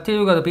 In Satya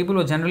Yuga, the people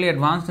were generally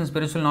advanced in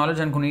spiritual knowledge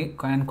and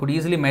could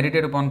easily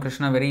meditate upon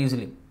Krishna very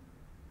easily.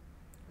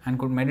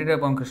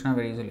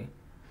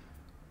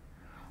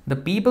 The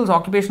people's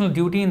occupational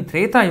duty in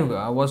Treta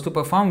Yuga was to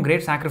perform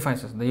great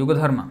sacrifices, the Yuga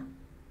Dharma.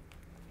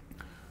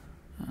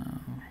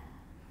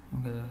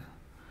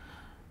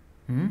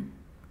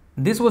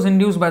 This was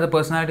induced by the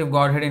personality of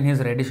Godhead in his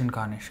reddish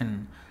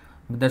incarnation.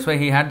 That's why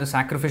he had the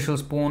sacrificial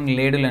spoon,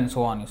 ladle, and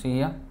so on. You see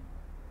here?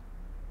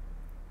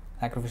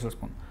 Sacrificial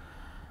spoon.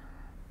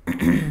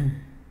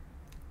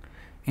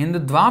 In the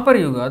Dwapar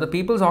Yuga, the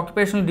people's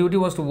occupational duty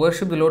was to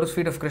worship the lotus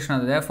feet of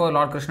Krishna. Therefore,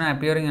 Lord Krishna,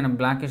 appearing in a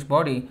blackish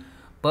body,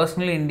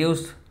 personally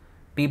induced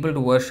people to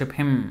worship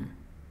him.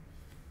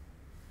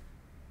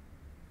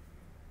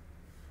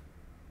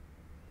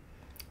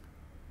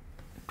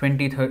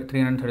 This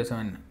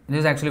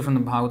is actually from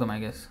the Bhagavatam, I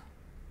guess.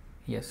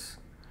 Yes.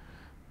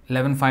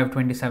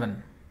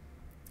 11.5.27.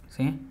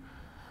 See?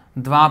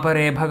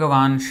 Dvapare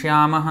Bhagavan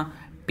Shyamah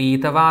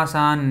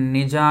Pitavasa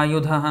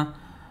Nijayudhah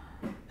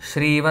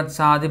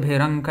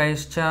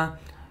Srivatsadibhirankaischa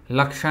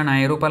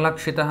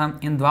Lakshanairupa.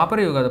 In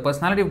Dwapara Yuga, the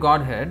personality of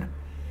Godhead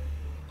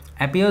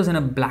appears in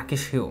a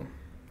blackish hue.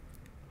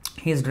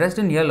 He is dressed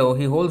in yellow,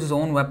 he holds his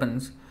own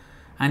weapons,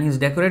 and he is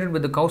decorated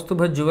with the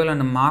Kaustubha jewel and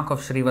a mark of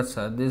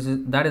Srivatsa.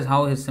 That is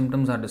how his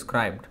symptoms are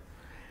described.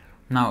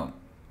 Now,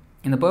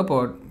 in the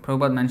purport,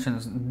 Prabhupada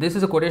mentions, this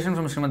is a quotation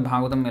from Srimad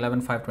Bhagavatam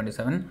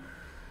 11.5.27.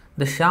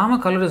 The Shyama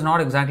color is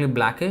not exactly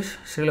blackish.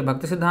 Srila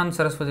Bhaktisiddhanta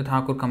Saraswati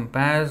Thakur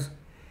compares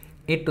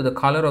it to the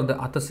color of the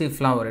Atasi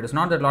flower. It is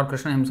not that Lord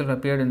Krishna himself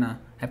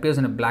appears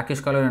in a blackish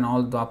color in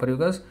all Dwapar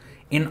Yugas.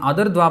 In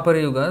other Dwapar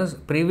Yugas,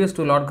 previous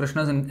to Lord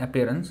Krishna's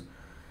appearance,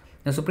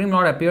 the Supreme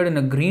Lord appeared in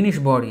a greenish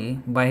body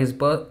by his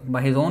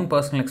own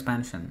personal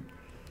expansion.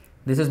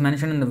 This is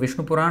mentioned in the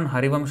Vishnu Puran,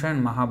 Harivamsha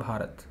and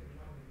Mahabharat.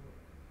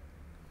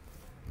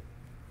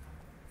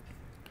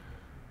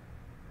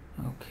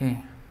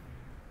 Okay.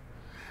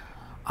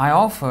 I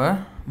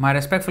offer my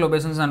respectful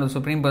obeisances unto the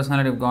Supreme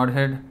Personality of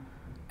Godhead,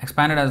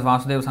 expanded as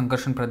Vasudeva,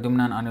 Sankarshan,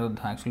 Pradyumna and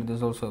Aniruddha. Actually, this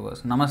is also a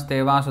verse. Namaste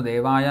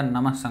Vasudevaya,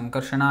 Namah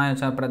Sankarshanaya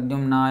cha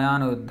Pradyumnaya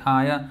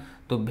Aniruddhaya,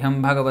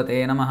 Tubhyam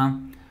Bhagavate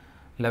Namaha.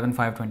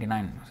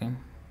 11.5.29. See?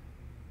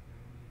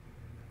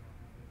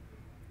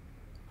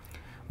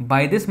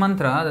 By this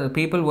mantra, the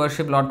people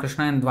worship Lord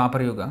Krishna in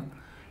Dwapar Yuga.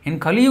 In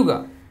Kali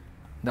Yuga,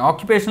 the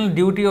occupational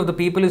duty of the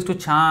people is to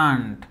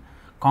chant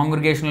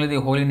congregationally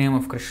the holy name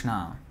of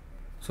Krishna.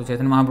 So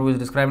Chaitanya Mahaprabhu is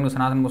describing to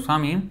Sanatana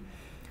Goswami,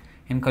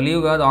 in Kali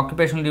Yuga, the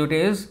occupational duty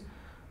is,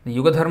 the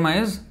Yuga Dharma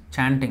is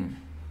chanting.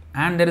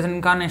 And there is an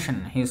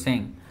incarnation, he is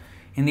saying.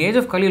 In the age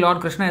of Kali,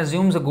 Lord Krishna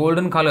assumes a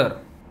golden color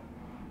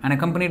and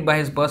accompanied by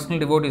his personal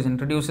devotees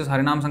introduces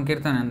Harinam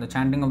Sankirtan and the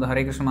chanting of the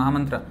Hare Krishna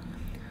Mahamantra.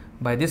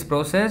 By this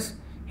process,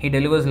 he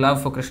delivers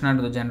love for Krishna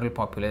to the general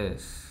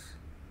populace.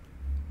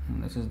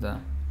 And this is the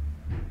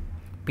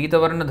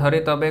Pitavarna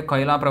Dhari Tabe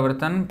Kaila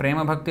Pravartan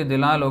Prema Bhakti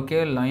Dila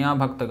Loke Laya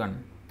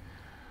Bhaktagan.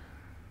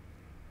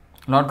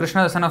 Lord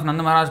Krishna, the son of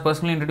Nanda Maharaj,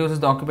 personally introduces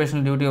the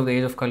occupational duty of the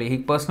age of Kali. He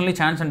personally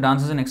chants and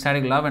dances in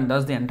ecstatic love, and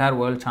thus the entire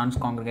world chants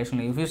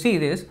congregationally. If you see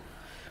this,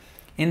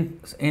 in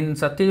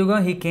Satya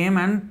Yuga, he came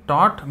and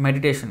taught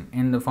meditation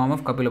in the form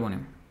of Kapila Muni.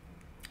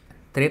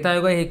 Treta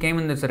Yuga, he came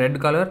in this red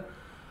color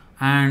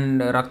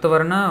and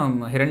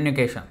Raktavarna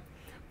Hiranyakesha,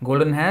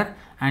 golden hair,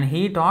 and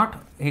he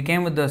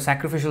came with the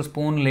sacrificial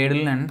spoon,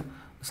 ladle and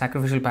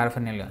sacrificial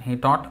paraphernalia. He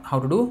taught how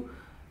to do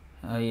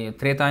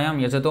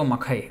Tretayam Yajato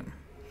Makhai.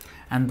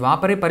 And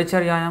Dwapare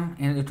Paricharyayam,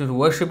 to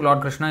worship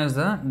Lord Krishna, is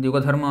the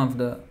Yuga Dharma of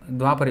the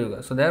Dwapara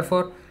Yuga. So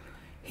therefore,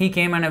 he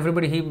came and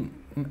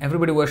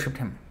everybody worshipped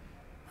him.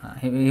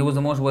 He was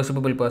the most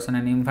worshipable person,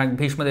 and in fact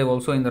Bhishma Dev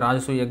also in the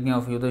Rajasuya Yajna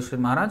of Yudhishthira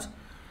Maharaj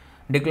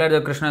declared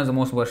that Krishna is the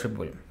most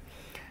worshipable.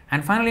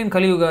 And finally in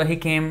Kali Yuga he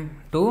came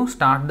to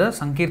start the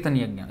Sankirtan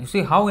Yajna. You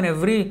see how in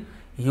every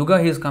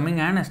Yuga he is coming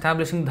and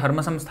establishing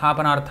Dharma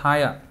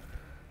Samsthapanarthaya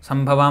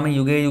Sambhavami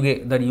Yuge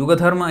Yuge. That Yuga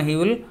Dharma he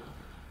will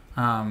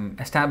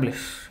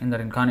establish in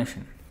that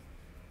incarnation.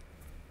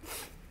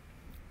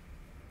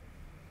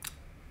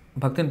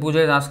 Bhaktin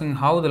Puja is asking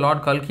how the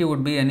Lord Kalki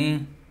would be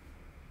any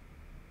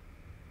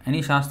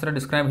Shastra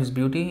describe his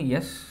beauty?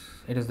 Yes,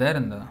 it is there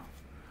in the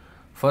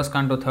first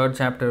canto, 3rd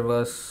chapter,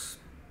 verse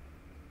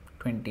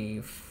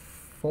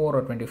 24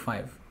 or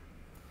 25.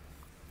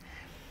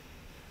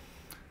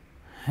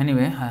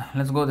 Anyway,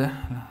 let's go there.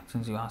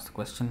 Since you asked the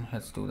question,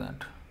 let's do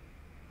that.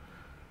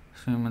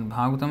 Srimad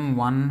Bhagavatam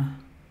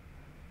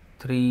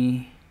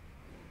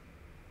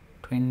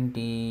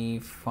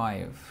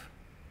 1:3:25.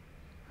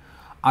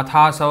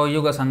 Athasau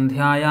yuga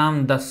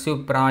sandhyayam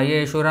dasyu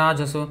prayeshu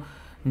rajasu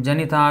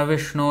Janita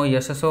Vishnu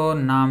Yashaso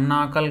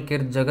Namna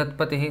Kalkir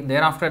Jagatpati.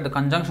 Thereafter, at the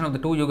conjunction of the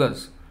two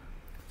yugas,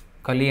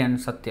 Kali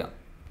and Satya,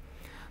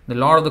 the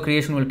Lord of the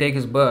creation will take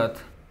his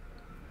birth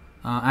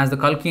as the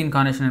Kalki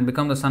incarnation and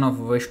become the son of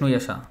Vishnu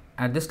Yasha.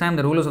 At this time,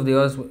 the rulers of the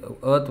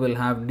earth will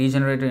have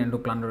degenerated into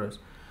plunderers.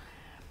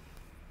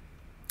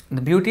 The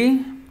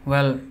beauty,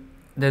 well,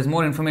 there's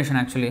more information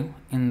actually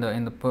in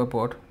the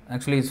purport.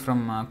 Actually, it's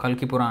from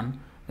Kalki Puran.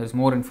 There's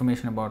more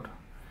information about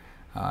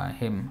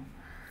him.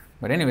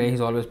 But anyway, he's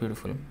always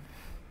beautiful.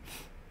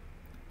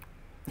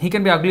 He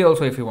can be ugly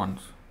also if he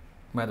wants,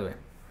 by the way.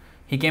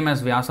 He came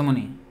as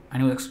Vyasamuni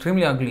and he was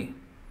extremely ugly.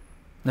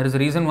 That is the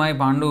reason why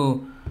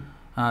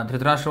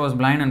Dhritarashtra was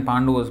blind and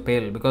Pandu was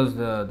pale, because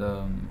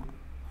the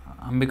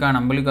Ambika and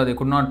Ambalika, they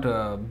could not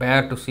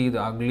bear to see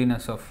the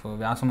ugliness of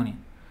Vyasamuni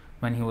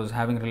when he was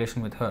having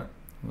relation with her,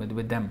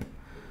 with them.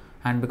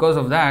 And because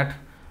of that,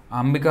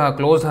 Ambika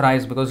closed her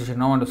eyes because she did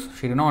not want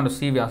to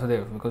see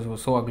Vyasadeva because he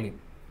was so ugly.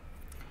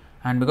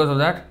 And because of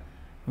that,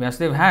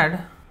 Vyasadeva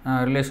had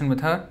a relation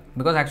with her,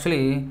 because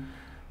actually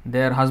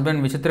their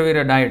husband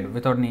Vichitravirya died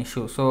without any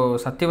issue. So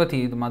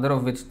Satyavati, the mother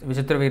of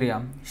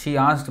Vichitravirya, she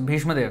asked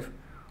Bhishmadev,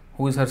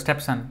 who is her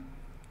stepson,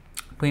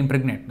 to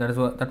impregnate.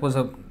 That was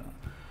a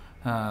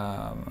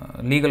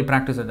legal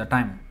practice at the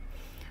time.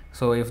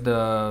 So if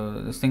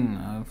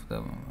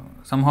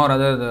somehow or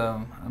other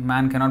the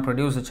man cannot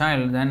produce a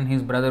child, then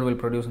his brother will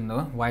produce in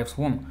the wife's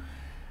womb,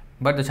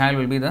 but the child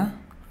will be the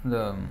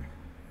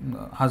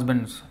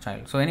husband's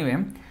child. So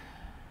anyway,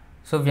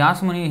 so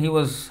Vyasamuni, he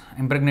was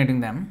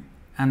impregnating them,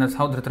 and that's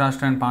how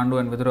Dhritarashtra and Pandu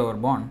and Vidura were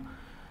born.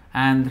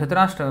 And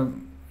Dhritarashtra,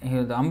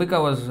 the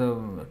Ambika was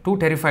too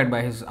terrified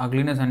by his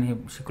ugliness,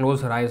 and she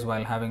closed her eyes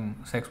while having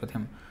sex with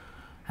him.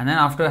 And then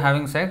after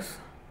having sex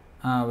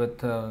with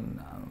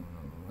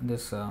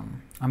this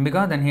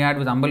Ambika, then he had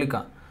with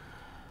Ambalika,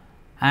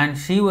 and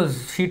she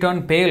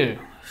turned pale.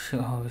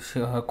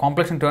 Her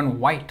complexion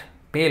turned white,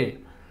 pale,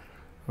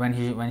 when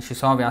she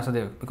saw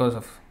Vyasadeva because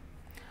of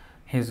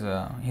his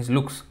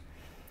looks.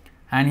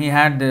 And she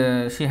had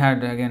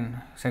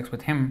again sex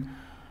with him,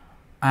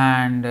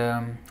 and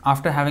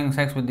after having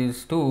sex with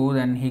these two,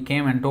 then he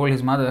came and told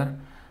his mother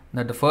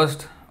that the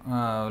first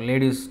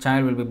lady's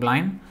child will be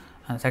blind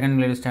and the second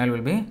lady's child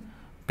will be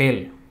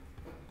pale,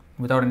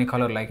 without any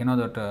color, like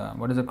that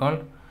what is it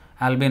called,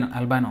 albino.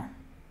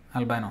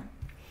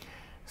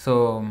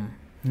 So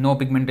no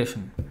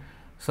pigmentation.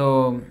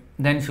 So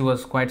then she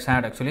was quite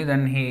sad actually.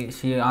 Then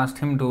she asked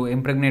him to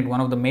impregnate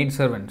one of the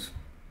maidservants.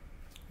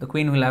 The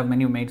queen will have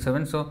many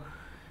maidservants, so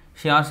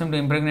she asked him to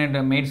impregnate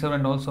a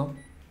maidservant also.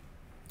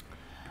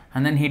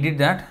 And then he did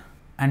that,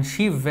 and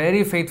she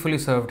very faithfully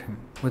served him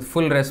with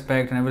full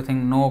respect and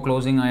everything, no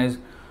closing eyes,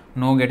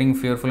 no getting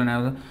fearful and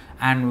everything.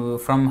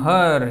 And from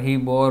her he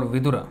bore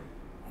Vidura,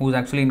 who is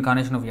actually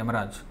incarnation of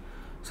Yamaraj,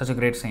 such a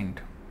great saint,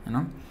 you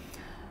know.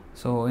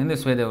 So in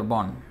this way they were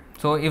born.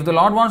 So if the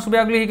Lord wants to be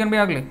ugly, he can be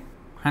ugly,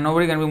 and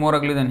nobody can be more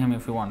ugly than him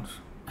if he wants.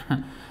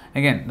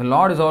 Again, the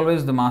Lord is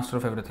always the master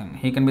of everything.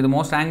 He can be the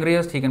most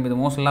angriest, he can be the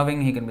most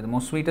loving, he can be the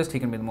most sweetest, he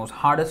can be the most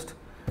hardest,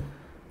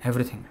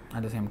 everything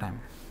at the same time.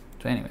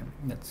 So anyway,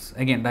 that's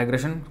again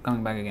digression,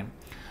 coming back again.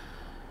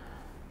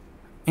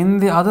 In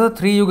the other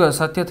three yugas,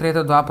 Satya,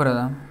 Treta,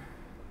 Dwapara,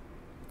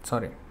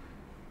 sorry,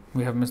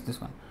 we have missed this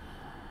one.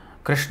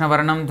 Krishna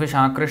Varnam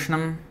Dvisha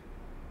Krishnam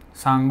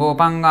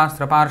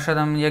Sangopangastra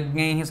Parshadam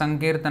Yajnehi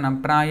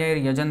Sankirtana Prayar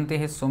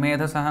Yajantihi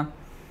Sumedhasaha.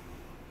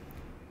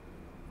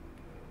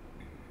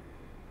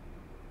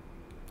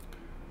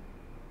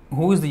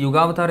 Who is the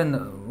Yugavatar in the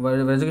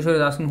Vrajageshwar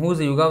is asking who is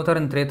the Yugavatar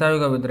in Treta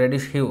Yuga with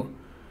reddish hue?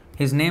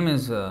 His name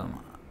is I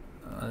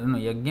don't know,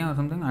 Yajna or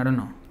something? I don't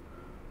know.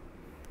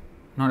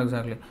 Not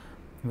exactly.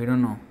 We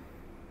don't know.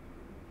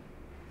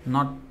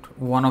 Not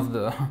one of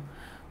the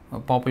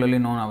popularly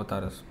known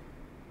avatars.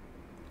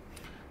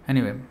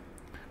 Anyway,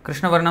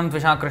 Krishna Varnam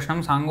Tvisha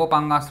Krishnam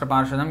Sangopangastra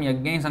Parshadam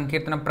Yajna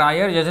Sankirtana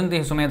Prayar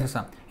Yajanti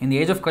Sumedhasa. In the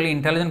age of Kali,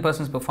 intelligent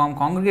persons perform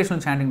congregational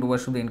chanting to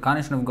worship the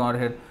incarnation of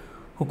Godhead,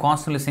 who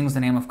constantly sings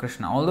the name of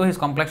Krishna. Although his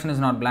complexion is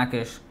not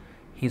blackish,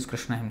 he is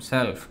Krishna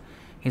himself.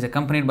 He is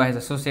accompanied by his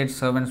associates,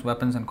 servants,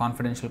 weapons, and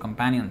confidential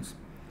companions.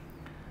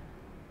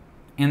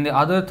 In the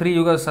other three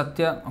yugas,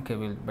 Satya, okay,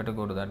 we'll better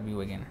go to that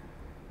view again.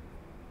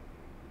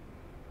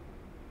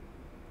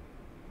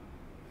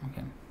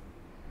 Okay.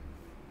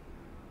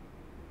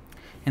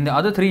 In the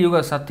other three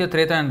yugas, Satya,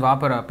 Treta, and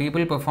Dwapara,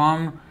 people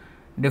perform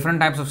different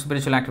types of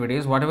spiritual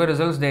activities. Whatever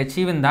results they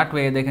achieve in that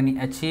way, they can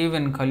achieve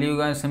in Kali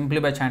Yuga simply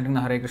by chanting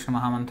the Hare Krishna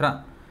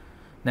Mahamantra.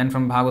 Then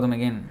from Bhagavatam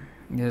again,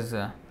 this is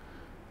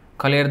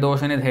Kalir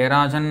Doshani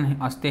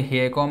Dherajan Asti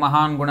Hyeko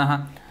Mahan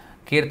Gunaha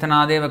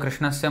Kirtanadeva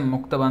Krishnasya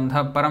Mukta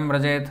Bandha Param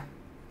Vrajet.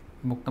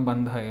 Mukta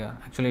Bandha here.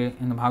 Actually,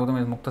 in the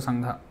Bhagavatam is Mukta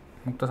Sangha.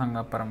 Mukta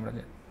Sangha Param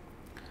Vrajet.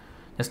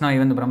 Just now,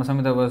 even the Brahma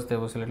Samhita verse, there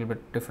was a little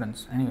bit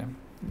difference. Anyway,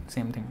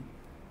 same thing.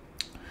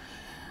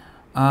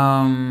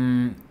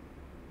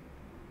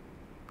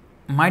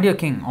 My dear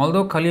king,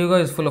 although Kali Yuga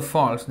is full of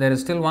faults, there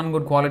is still one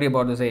good quality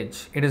about this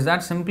age. It is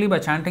that simply by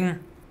chanting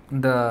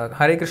the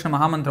Hare Krishna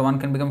Mahamantra, one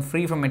can become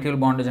free from material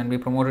bondage and be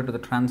promoted to the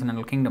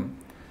transcendental kingdom.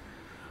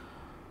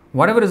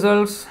 Whatever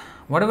result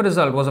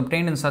was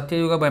obtained in Satya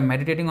Yuga by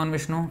meditating on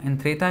Vishnu, in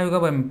Treta Yuga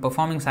by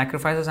performing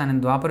sacrifices, and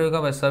in Dwapara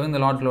Yuga by serving the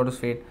Lord's lotus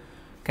feet,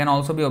 can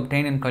also be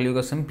obtained in Kali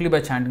Yuga simply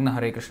by chanting the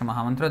Hare Krishna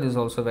Mahamantra. This is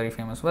also a very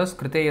famous verse.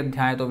 Krite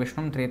yadhyayato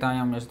Vishnum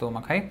Tretayam yajto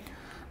makhai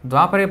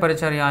Dwapare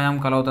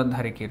paricharyayam kalautad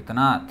Hare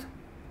Kirtanat.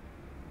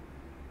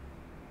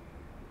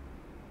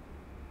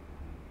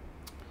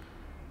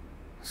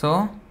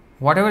 So,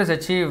 whatever is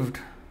achieved,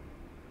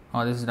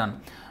 this is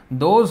done.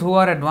 Those who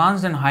are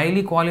advanced and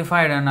highly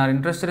qualified and are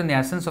interested in the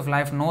essence of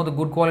life know the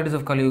good qualities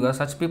of Kali Yuga.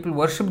 Such people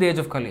worship the age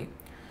of Kali,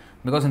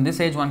 because in this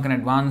age one can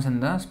advance in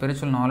the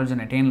spiritual knowledge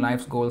and attain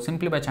life's goal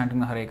simply by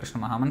chanting the Hare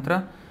Krishna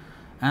Mahamantra.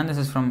 And this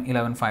is from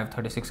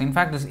 11.5.36. In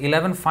fact, this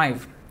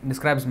 11.5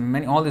 describes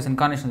all these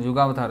incarnations, Yuga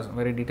avatars,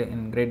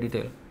 in great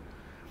detail.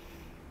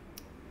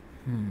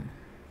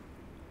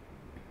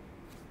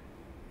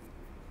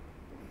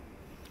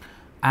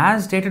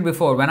 As stated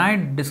before, when I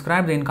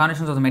describe the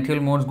incarnations of the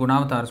material modes,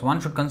 Gunavatars, one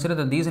should consider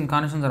that these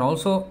incarnations are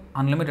also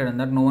unlimited and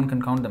that no one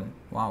can count them.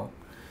 Wow.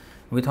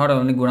 We thought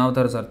only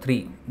Gunavatars are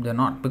 3. They are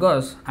not.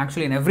 Because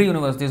actually in every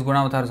universe these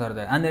Gunavatars are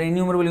there. And there are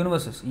innumerable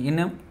universes.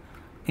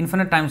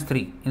 Infinite times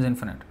 3 is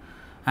infinite.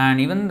 And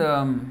even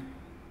the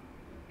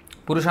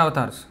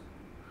Purushavatars.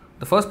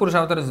 The first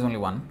Purushaavatar is only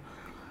 1.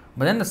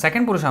 But then the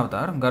second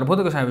Purushaavatar,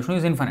 Garbhodakashaya Vishnu,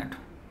 is infinite.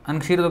 And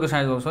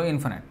Kshirodakashaya is also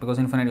infinite, because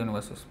infinite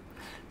universes.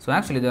 So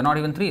actually they are not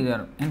even 3, they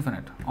are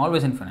infinite.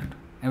 Always infinite.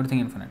 Everything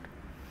infinite.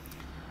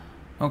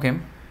 Okay.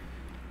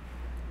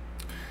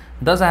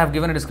 Thus I have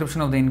given a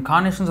description of the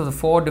incarnations of the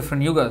 4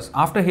 different yugas.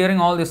 After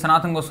hearing all this,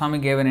 Sanatana Goswami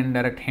gave an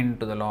indirect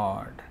hint to the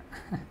Lord.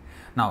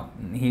 Now,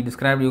 he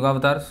described Yuga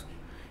avatars.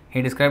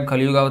 He described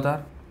Kali Yuga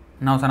avatar.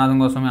 Now Sanatana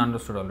Goswami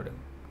understood already.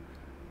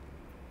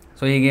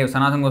 So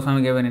Sanatana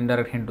Goswami gave an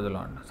indirect hint to the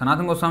Lord.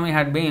 Sanatana Goswami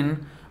had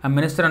been a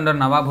minister under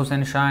Nawab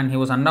Hussain Shah, and he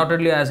was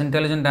undoubtedly as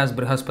intelligent as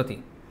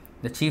Brihaspati,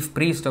 the chief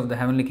priest of the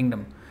heavenly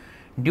kingdom.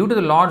 Due to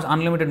the Lord's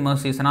unlimited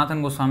mercy,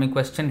 Sanatana Goswami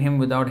questioned him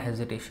without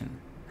hesitation.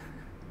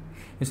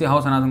 You see how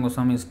Sanatana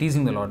Goswami is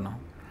teasing the Lord now.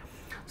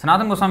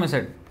 Sanatana Goswami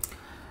said,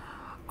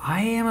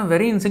 I am a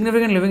very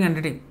insignificant living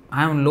entity.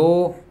 I am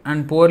low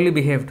and poorly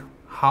behaved.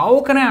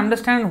 How can I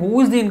understand who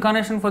is the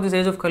incarnation for this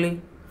age of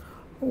Kali?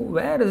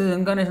 Where is this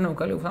incarnation of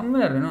Kali?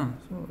 Somewhere,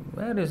 So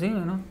where is he,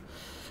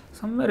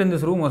 Somewhere in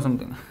this room or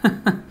something.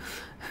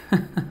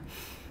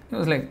 He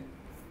was like,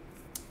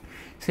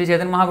 Sri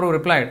Chaitanya Mahaprabhu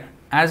replied,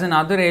 as in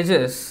other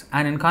ages,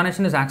 an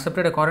incarnation is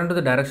accepted according to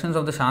the directions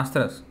of the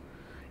Shastras.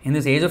 In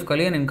this age of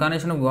Kali, an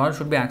incarnation of God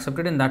should be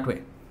accepted in that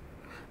way.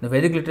 The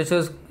Vedic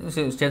literatures,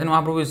 Chaitanya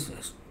Mahaprabhu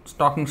is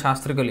talking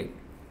Shastrically.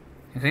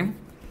 You see?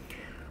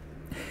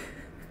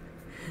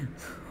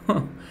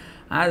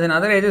 as in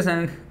other ages,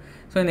 and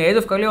so in the age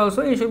of Kali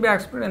also he should be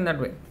accepted in that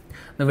way.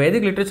 The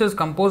Vedic literatures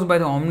composed by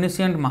the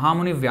omniscient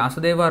Mahamuni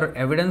Vyasadeva are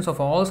evidence of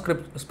all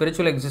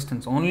spiritual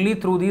existence. Only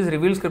through these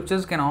revealed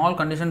scriptures can all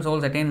conditioned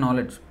souls attain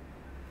knowledge.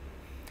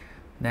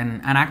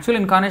 Then, an actual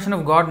incarnation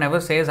of God never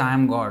says, I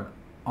am God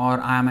or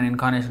I am an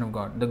incarnation of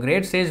God. The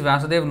great sage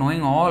Vyasadeva,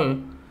 knowing all,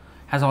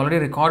 has already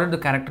recorded the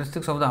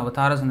characteristics of the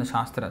avatars in the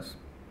Shastras.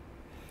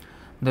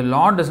 The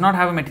Lord does not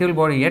have a material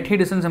body, yet he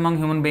descends among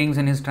human beings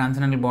in his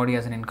transcendental body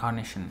as an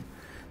incarnation.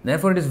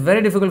 Therefore, it is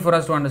very difficult for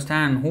us to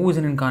understand who is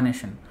an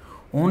incarnation.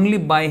 Only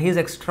by his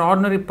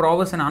extraordinary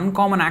prowess and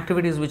uncommon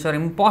activities, which are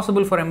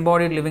impossible for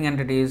embodied living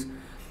entities,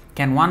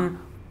 can one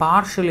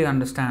partially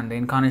understand the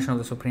incarnation of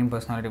the Supreme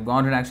Personality of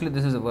Godhead. Actually,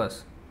 this is a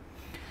verse.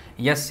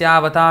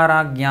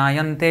 Yasyavatara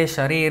jnayante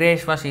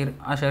sharireshva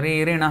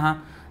asharirinih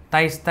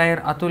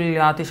taistair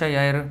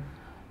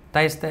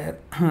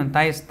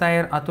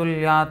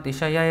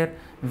atulyatishayair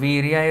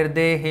viryair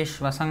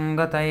dehishva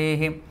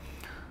sangataihi.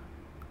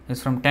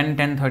 It's from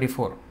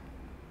 10:34.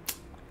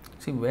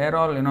 See where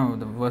all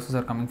the verses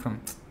are coming from.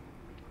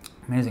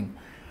 Amazing.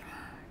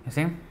 You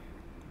see,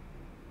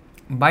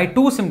 by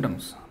two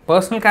symptoms,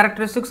 personal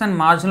characteristics and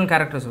marginal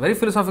characteristics. Very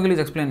philosophically is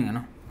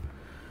explaining.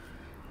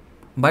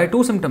 By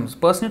two symptoms,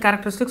 personal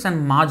characteristics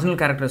and marginal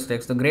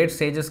characteristics, the great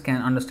sages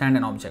can understand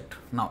an object.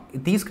 Now,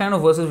 these kind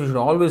of verses we should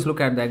always look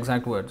at the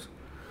exact words.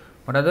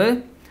 What are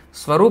they?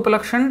 Swarupa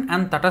Lakshan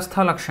and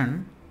Tatastha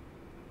Lakshan.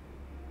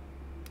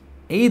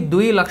 E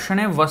dui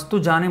lakshane vastu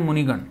jane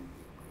munigan.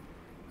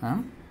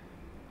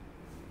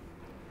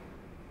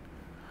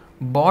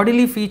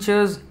 Bodily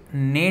features,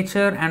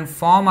 nature and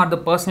form are the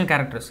personal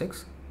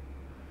characteristics.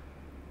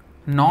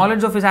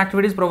 Knowledge of his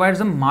activities provides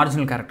the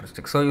marginal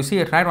characteristics. So you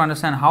see, try to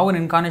understand how an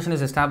incarnation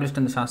is established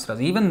in the Shastras.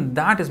 Even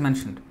that is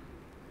mentioned.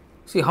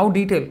 See how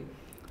detailed.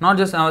 Not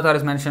just avatar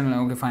is mentioned,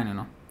 okay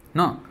fine,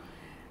 No.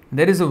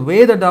 There is a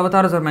way that the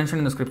avatars are mentioned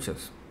in the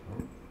scriptures.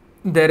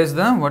 There is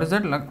the, what is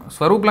that?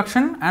 Swarup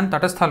Lakshan and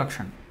Tatastha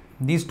Lakshan.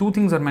 These two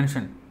things are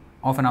mentioned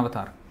of an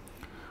avatar.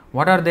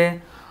 What are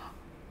they?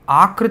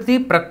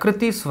 Akriti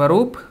Prakriti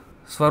Swarup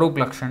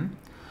Lakshan.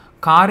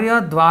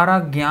 Karya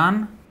Dwara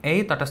Gyan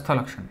A Tatastha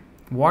Lakshan.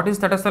 What is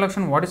Tatastha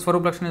Lakshan? What is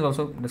Swarup Lakshan is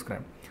also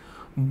described.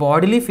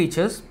 Bodily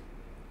features,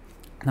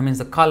 that means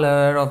the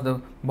color of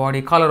the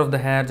body, color of the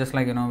hair, just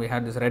like we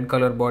had this red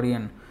color body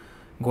and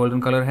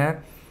golden color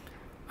hair.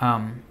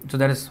 So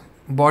that is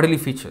bodily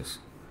features.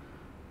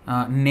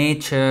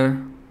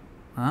 Nature,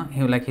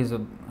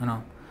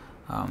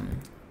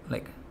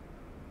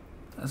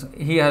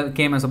 he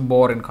came as a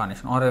boar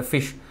incarnation or a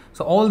fish.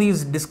 So all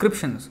these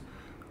descriptions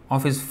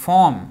of his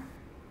form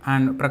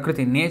and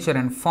prakriti, nature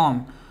and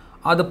form,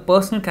 are the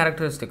personal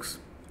characteristics.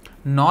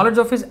 Knowledge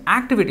of his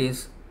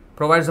activities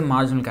provides the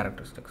marginal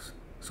characteristics.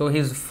 So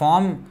his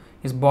form,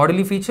 his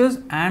bodily features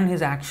and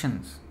his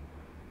actions.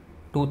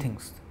 Two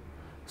things.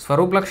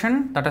 Swarup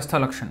Lakshan, Tatastha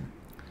Lakshan.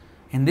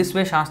 In this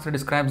way, Shastra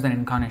describes the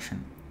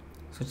incarnation.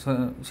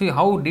 So see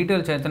how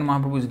detailed Chaitanya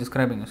Mahaprabhu is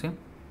describing, you see.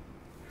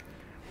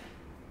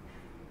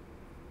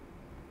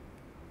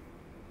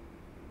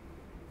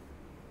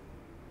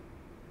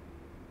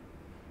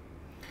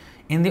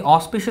 In the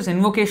auspicious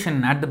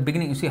invocation at the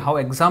beginning, you see how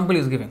example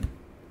is giving.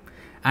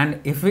 And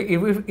if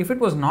it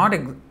was not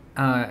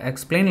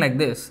explained like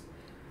this,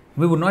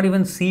 we would not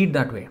even see it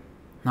that way.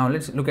 Now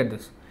let's look at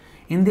this.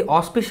 In the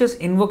auspicious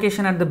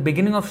invocation at the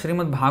beginning of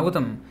Srimad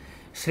Bhagavatam,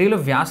 Srila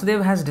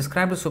Vyasadeva has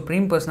described the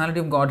Supreme Personality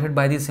of Godhead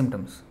by these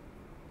symptoms.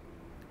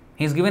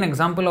 He has given an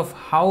example of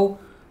how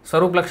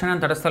Swarup Lakshan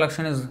and Tatastha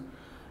Lakshan is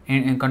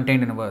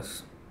contained in a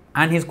verse.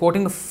 And he is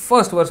quoting the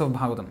first verse of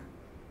Bhagavatam.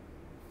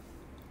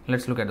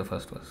 Let's look at the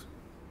first verse.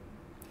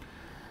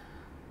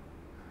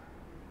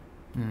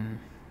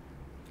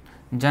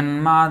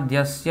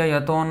 Janmadyasya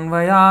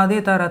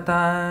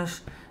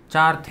yatonvayaditaratas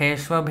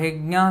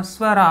chartheshvabhignya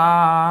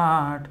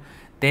swarat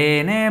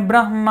tene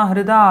brahma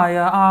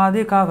hridaya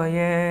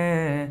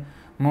adikavaye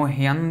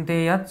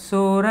muhyanti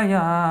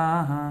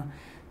yatsuraya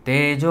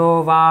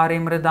tejo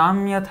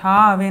varimridam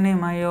yatha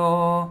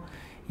vinimayo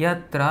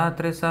yatra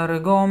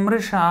trisargo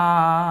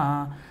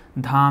mrisha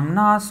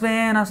dhamna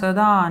svena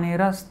sada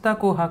nirasta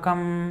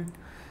kuhakam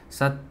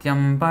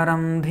satyam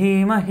param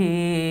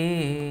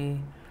dhimahi.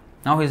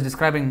 Now he is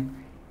describing,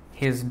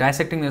 he is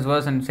dissecting this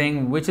verse and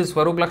saying which is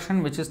Swarup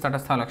Lakshan, which is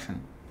Tatastha Lakshan.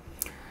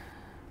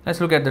 Let's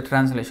look at the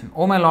translation.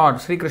 O my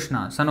Lord, Sri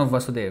Krishna, son of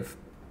Vasudeva,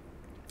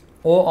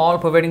 O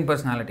all-pervading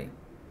personality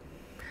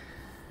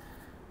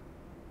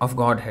of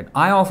Godhead,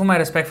 I offer my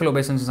respectful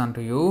obeisances unto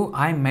you.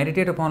 I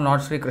meditate upon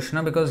Lord Sri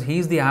Krishna because he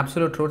is the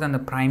absolute truth and the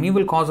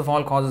primeval cause of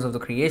all causes of the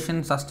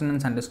creation,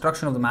 sustenance and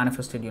destruction of the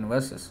manifested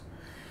universes.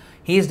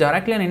 He is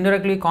directly and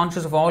indirectly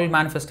conscious of all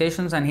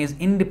manifestations and he is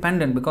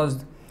independent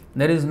because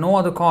there is no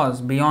other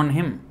cause beyond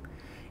him.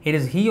 It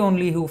is he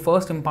only who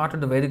first imparted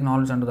the Vedic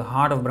knowledge unto the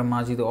heart of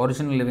Brahmaji, the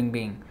original living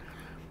being.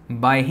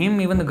 By him,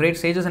 even the great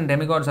sages and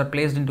demigods are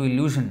placed into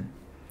illusion,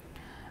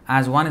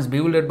 as one is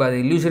bewildered by the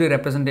illusory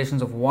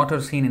representations of water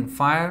seen in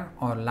fire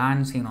or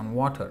land seen on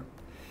water.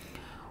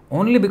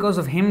 Only because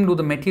of him do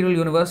the material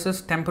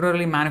universes,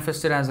 temporarily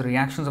manifested as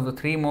reactions of the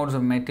three modes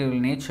of material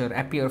nature,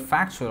 appear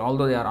factual,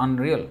 although they are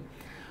unreal.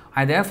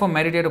 I therefore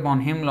meditate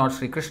upon him, Lord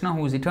Sri Krishna,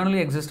 who is eternally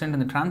existent in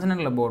the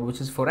transcendental abode, which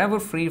is forever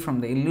free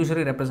from the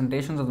illusory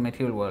representations of the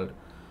material world.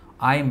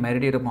 I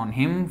meditate upon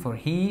him, for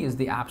he is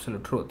the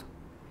absolute truth.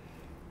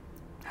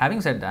 Having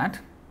said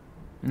that,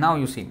 now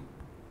you see,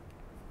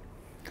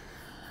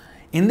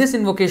 in this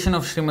invocation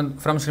of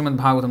from Srimad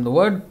Bhagavatam, the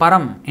word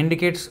Param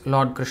indicates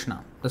Lord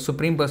Krishna, the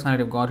Supreme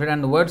Personality of Godhead,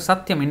 and the word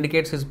Satyam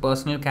indicates his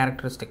personal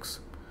characteristics.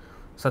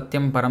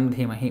 Satyam Param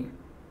Dhimahi.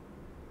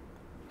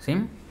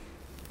 See?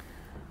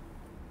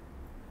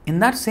 In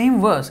that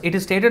same verse, it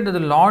is stated that the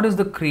Lord is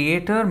the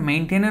creator,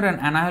 maintainer, and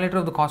annihilator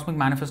of the cosmic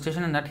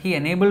manifestation, and that he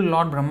enabled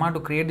Lord Brahma to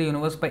create the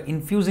universe by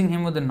infusing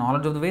him with the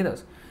knowledge of the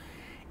Vedas.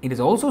 It is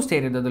also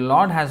stated that the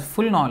Lord has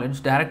full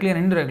knowledge, directly and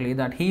indirectly,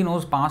 that he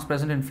knows past,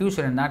 present, and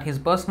future, and that his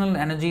personal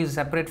energy is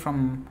separate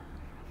from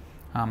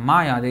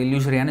Maya, the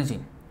illusory energy.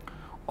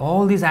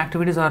 All these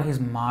activities are his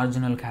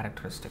marginal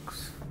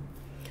characteristics.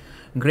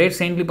 Great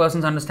saintly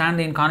persons understand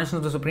the incarnation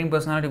of the Supreme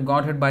Personality of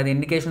Godhead by the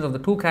indications of the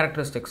two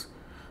characteristics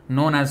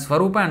known as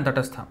Svarupa and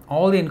Tatastha.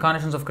 All the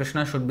incarnations of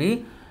Krishna should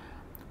be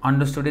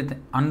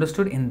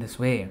understood in this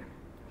way.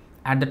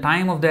 At the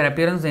time of their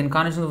appearance, the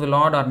incarnations of the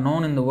Lord are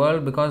known in the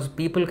world because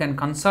people can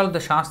consult the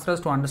Shastras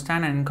to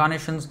understand an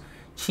incarnation's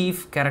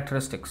chief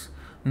characteristics,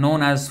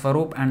 known as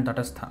Svarup and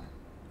Tatastha.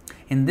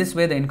 In this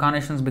way, the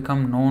incarnations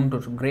become known to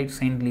great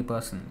saintly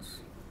persons.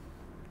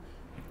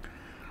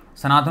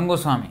 Sanatana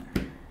Goswami,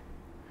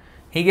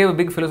 he gave a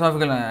big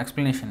philosophical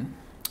explanation,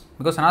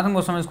 because Sanatana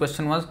Goswami's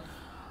question was,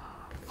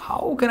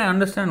 how can I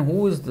understand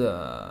who is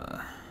the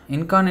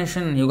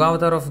incarnation,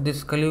 Yugavatar of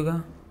this Kali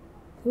Yuga?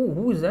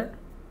 Who is that?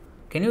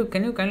 Can you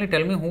kindly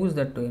tell me who is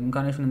that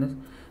incarnation in this?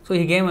 So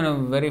he came in a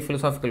very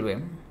philosophical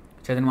way.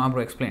 Chaitanya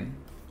Mahaprabhu explained.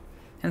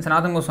 And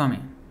Sanatana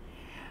Goswami,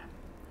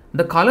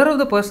 the color of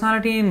the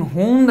personality in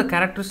whom the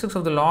characteristics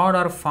of the Lord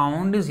are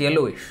found is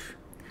yellowish.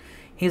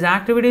 His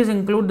activities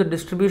include the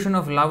distribution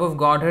of love of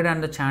Godhead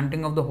and the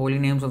chanting of the holy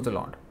names of the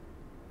Lord.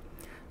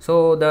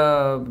 So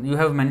you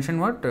have mentioned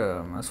what?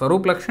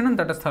 Swarup Lakshan and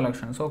Tatastha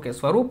Lakshan. So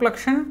Swarup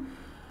Lakshan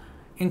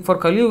for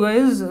Kali Yuga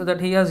is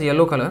that he has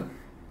yellow color.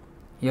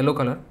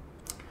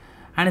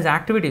 And his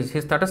activities,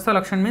 his Tatastha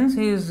Lakshan means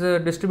he is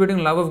distributing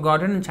love of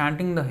Godhead and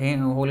chanting the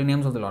holy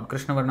names of the Lord.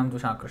 Krishna Varnam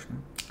Tusha Krishna.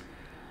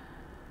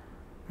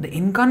 The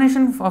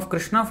incarnation of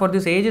Krishna for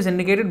this age is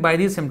indicated by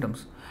these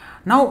symptoms.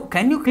 Now,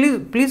 can you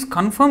please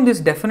confirm this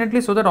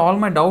definitely so that all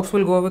my doubts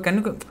will go away?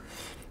 Can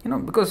you,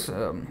 because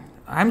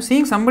I am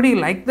seeing somebody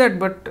like that,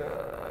 but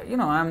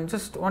I am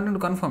just wanting to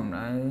confirm.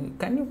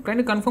 Can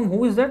you confirm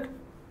who is that?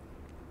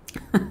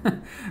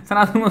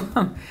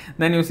 Sanatana.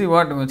 Then you see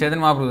what Chaitanya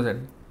Mahaprabhu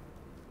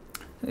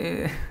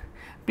said.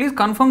 Please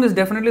confirm this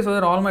definitely so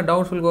that all my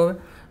doubts will go away.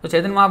 So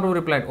Chaitanya Mahaprabhu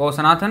replied, "Oh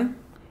Sanatan,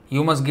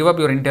 you must give up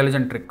your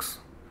intelligent tricks.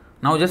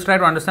 Now just try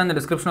to understand the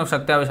description of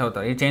Shakti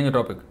Avatar." He changed the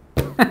topic.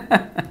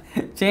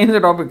 Change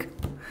the topic.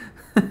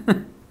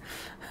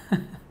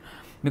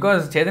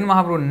 Because Chaitanya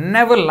Mahaprabhu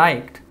never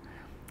liked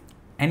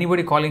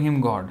anybody calling him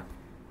God.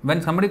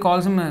 When somebody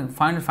calls him,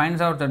 finds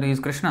out that he is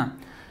Krishna,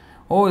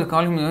 they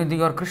call him,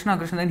 you are Krishna,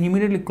 then he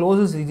immediately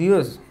closes his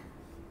ears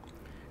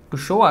to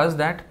show us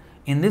that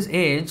in this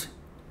age,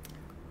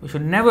 we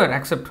should never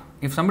accept.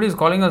 If somebody is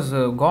calling us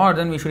God,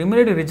 then we should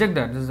immediately reject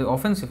that. This is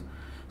offensive.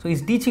 So he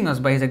is teaching us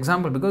by his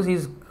example, because he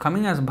is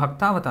coming as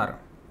Bhakta Avatar.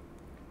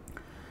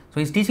 So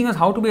he is teaching us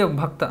how to be a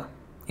Bhakta.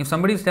 If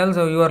somebody tells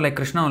you are like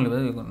Krishna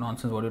only,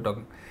 nonsense, what are you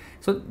talking?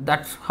 So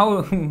that's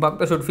how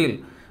Bhakta should feel.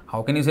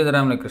 How can you say that I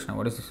am like Krishna?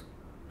 What is this?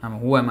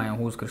 Who am I?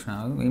 Who is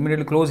Krishna?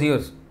 Immediately close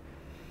ears.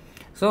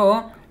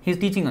 So he is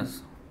teaching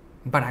us,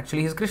 but actually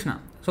he is Krishna.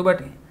 So,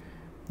 but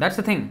that's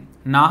the thing.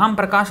 Naham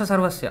Prakasha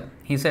Sarvasya,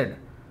 he said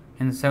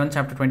in 7th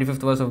chapter 25th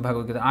verse of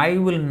Bhagavad Gita, I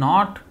will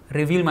not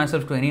reveal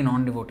myself to any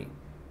non-devotee.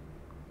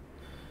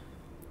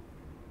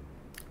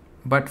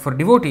 But for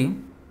devotee,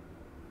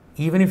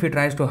 even if he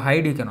tries to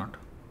hide, he cannot.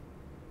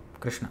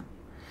 Krishna.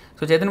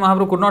 So Chaitanya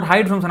Mahaprabhu could not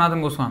hide from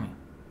Sanatana Goswami.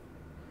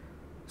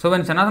 So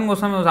when Sanatana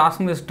Goswami was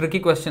asking these tricky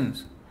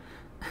questions,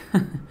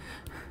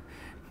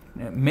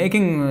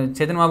 making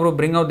Chaitanya Mahaprabhu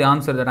bring out the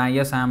answer that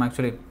yes, I am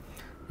actually,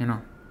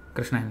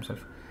 Krishna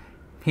himself.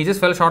 He just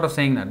fell short of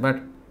saying that, but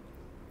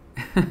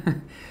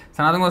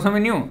Sanatana Goswami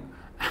knew,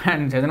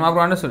 and Chaitanya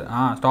Mahaprabhu understood.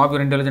 Stop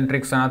your intelligent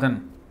tricks,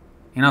 Sanatana.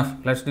 Enough.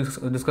 Let's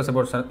discuss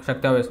about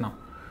Shakti now.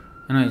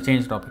 He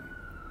changed topic.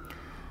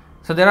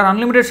 So there are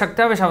unlimited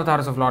Shakti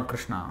avatars of Lord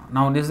Krishna.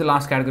 Now this is the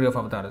last category of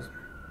avatars.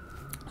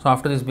 So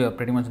after this we are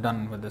pretty much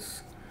done with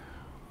this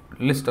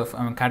list of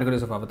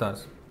categories of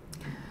avatars.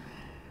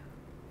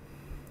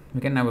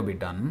 We can never be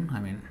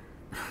done.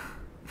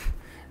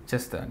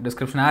 Just the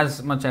description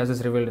as much as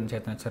is revealed in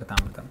Chaitanya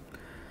Charitamrita.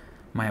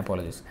 My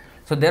apologies.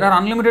 So there are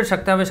unlimited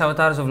Shakti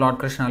avatars of Lord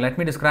Krishna. Let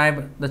me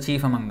describe the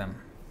chief among them.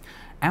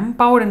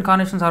 Empowered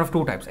incarnations are of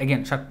two types.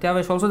 Again, Shakti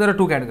also there are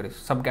two categories,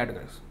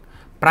 subcategories.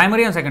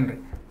 Primary and secondary.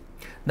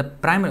 The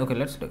primary,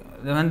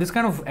 when this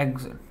kind of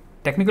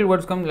technical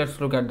words come, let's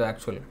look at the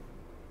actual.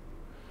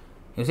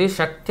 You see,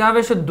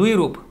 Shaktyavesh Dui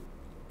Roop,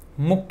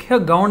 Mukhya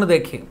Gaun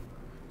Dekhe.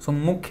 So,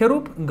 Mukhya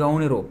Roop,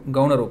 Gauna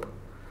Roop.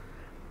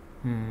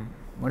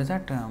 What is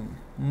that?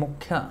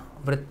 Mukhya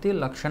Vritti,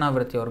 Lakshana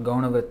Vritti or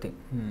Gauna Vritti.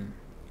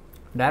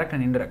 Direct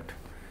and indirect,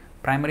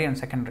 primary and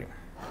secondary.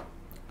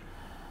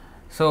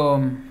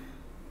 So,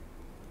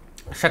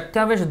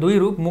 Shaktyavesh Dui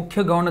Roop,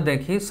 Mukhya Gauna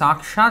Dekhi,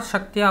 Sakshat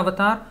Shakti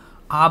Avatar,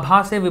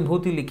 Abhase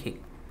Vibhuti Likhi.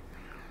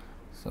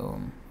 So,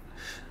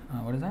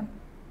 what is that?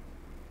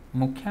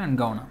 Mukhya and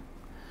Gauna.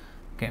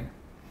 Okay.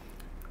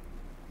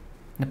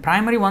 The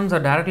primary ones are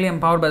directly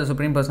empowered by the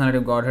Supreme Personality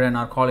of Godhead and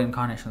are called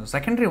incarnations. The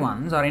secondary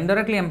ones are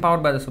indirectly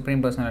empowered by the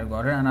Supreme Personality of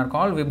Godhead and are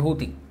called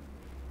Vibhuti.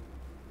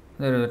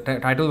 There are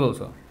titles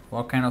also.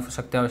 What kind of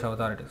Shaktyavesh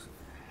avatar it is.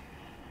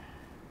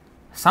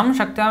 Some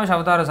Shaktyavesh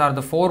avatars are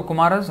the four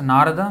Kumaras,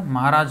 Narada,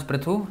 Maharaj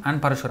Prithu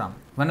and Parshuram.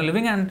 When a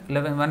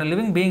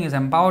living being is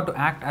empowered to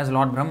act as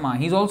Lord Brahma,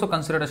 he is also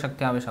considered a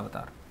Shaktyavesh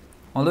avatar.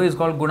 Although he is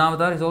called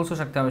Gunavatar, he is also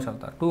Shaktyavesh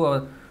avatar.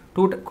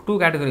 Two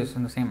categories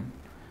in the same.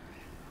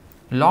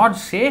 Lord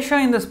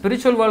Shesha in the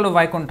spiritual world of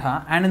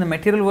Vaikuntha and in the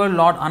material world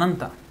Lord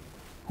Ananta,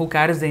 who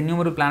carries the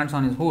innumerable planets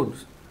on his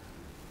hoods,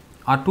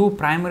 are two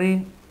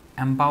primary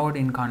empowered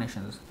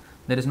incarnations.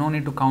 There is no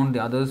need to count the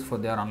others, for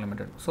they are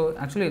unlimited. So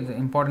actually it's an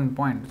important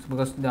point,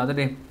 because the other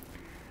day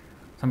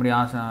somebody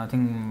asked, I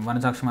think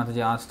Vanachakshi Mataji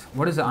asked,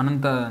 what is the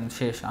Ananta and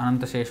Shesh?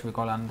 Ananta Shesh, we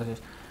call Ananta Shesh.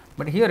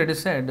 But here it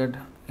is said that,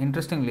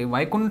 interestingly,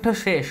 Vaikuntha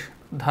Shesh,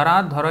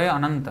 Dhara Dharaya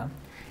Ananta,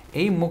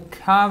 Ei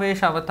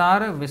Mukhyavesh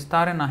Avatar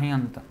Vistare Nahi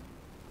Anta.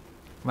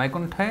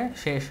 Vaikuntha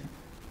Shesh,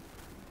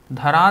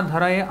 Dhara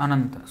Dharaya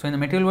Ananta. So in the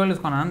material world is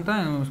called Ananta,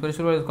 and in the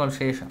spiritual world is called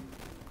Shesha.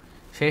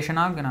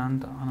 Sheshanag and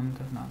Ananta.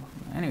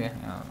 Anyway,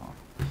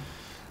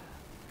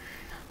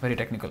 very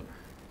technical.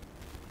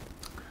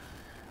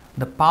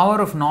 The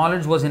power of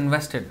knowledge was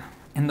invested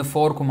in the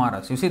four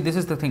Kumaras. You see, this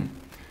is the thing.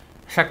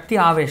 Shakti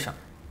Avesha,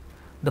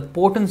 the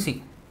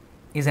potency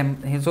is,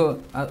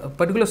 so a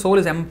particular soul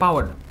is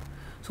empowered.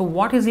 So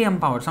what is he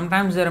empowered?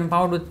 Sometimes they are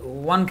empowered with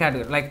one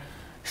category, like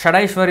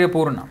Shadaishwarya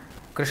Purna.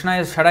 Krishna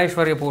is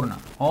Shadaishwarya Purna.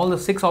 All the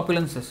six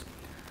opulences.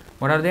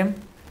 What are they?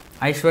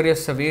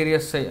 Aishwaryasya,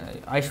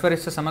 Viryasya,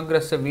 Aishwaryasya,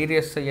 Samagrasya,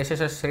 Viryasya,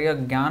 Yashasya,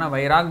 Shriya, Jnana,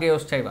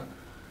 Vairagyayoschaiva.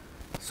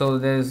 So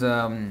there is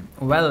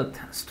wealth,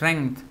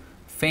 strength,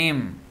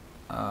 fame,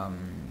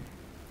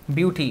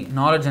 beauty,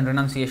 knowledge and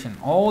renunciation.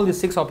 All these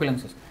six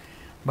opulences.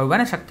 But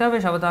when a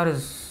Shaktyavesh avatar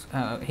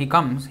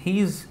he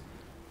is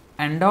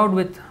endowed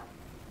with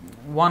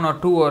one or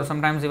two or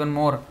sometimes even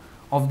more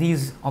of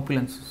these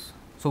opulences.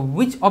 So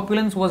which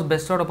opulence was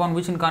bestowed upon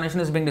which incarnation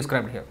is being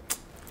described here?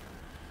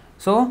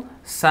 So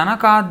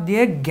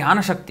Sanakadye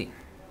Jnana Shakti,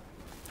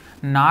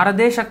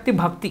 Narade Shakti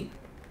Bhakti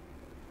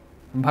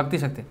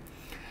Shakti,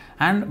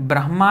 and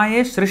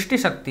Brahmaye Srishti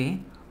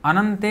Shakti,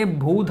 Anante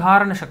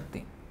Bhudharana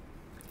Shakti.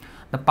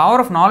 The power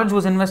of knowledge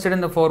was invested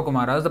in the four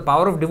Kumaras, the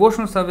power of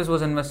devotional service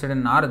was invested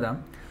in Narada,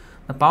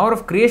 the power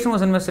of creation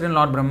was invested in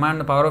Lord Brahma,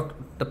 and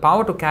the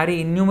power to carry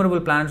innumerable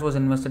planets was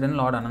invested in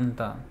Lord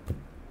Ananta.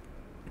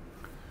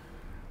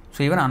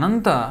 So even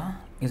Ananta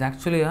is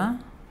actually a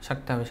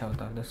Shaktyavesh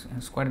avatar. This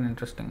is quite an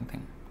interesting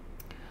thing.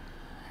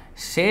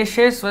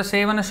 Sheshe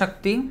Svasevana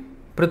Shakti,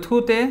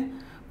 Prithute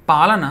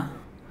Palana,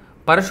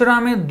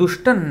 Parashurame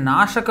Dushta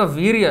Nashaka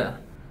Virya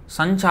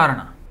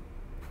Sancharana.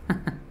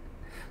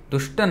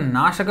 Dushta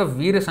Nashaka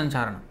Virya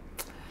Sancharana.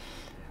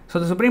 So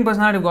the Supreme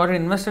Personality of Godhead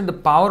invested the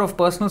power of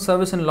personal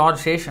service in Lord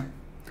Shesha,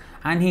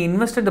 and he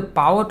invested the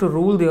power to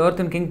rule the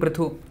earth in King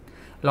Prithu.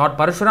 Lord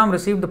Parashuram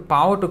received the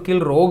power to kill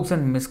rogues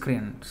and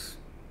miscreants.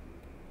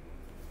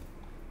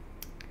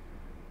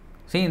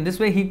 See, in this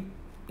way he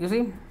is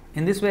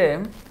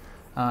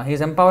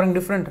empowering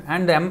different,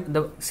 and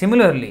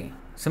similarly,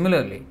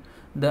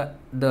 the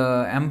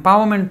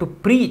empowerment to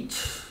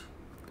preach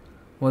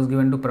was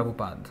given to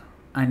Prabhupada,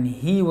 and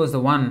he was the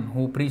one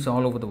who preached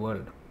all over the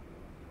world.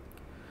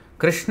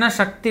 Krishna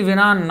Shakti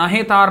Vina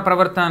Nahetar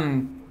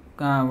Pravartan.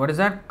 What is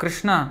that?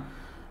 Krishna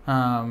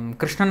Naam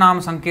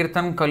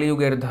Sankirtan Kali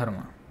Yuger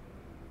Dharma.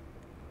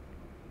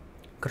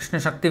 Krishna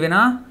Shakti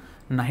Vina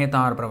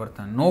Nahetar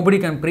Pravartan. Nobody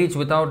can preach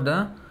without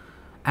the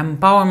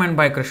empowerment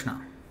by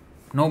Krishna.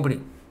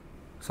 Nobody.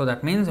 So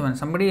that means when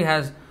somebody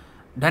has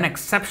done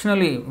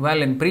exceptionally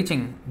well in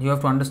preaching, you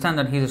have to understand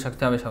that he is a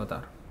Shaktyavesh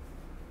avatar.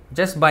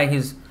 Just by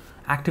his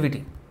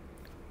activity,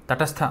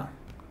 Tatastha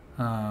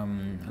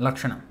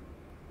Lakshana.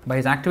 By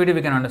his activity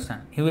we can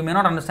understand. We may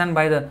not understand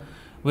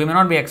we may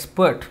not be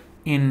expert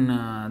in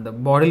the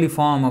bodily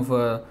form of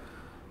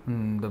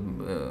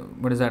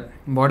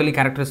bodily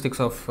characteristics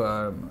of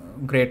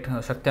great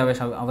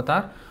Shaktyavesh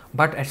avatar,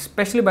 but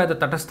especially by the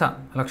Tatastha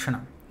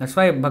Lakshana. That's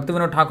why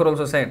Bhaktivinoda Thakur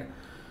also said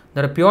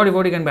that a pure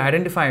devotee can be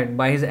identified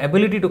by his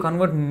ability to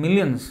convert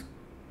millions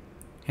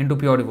into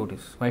pure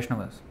devotees,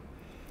 Vaishnavas.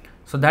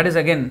 So that is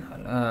again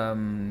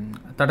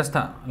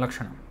Tatastha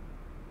Lakshana,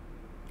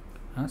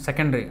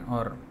 secondary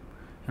or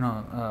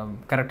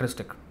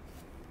characteristic.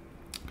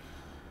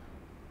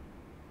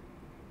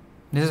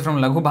 This is from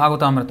Laghu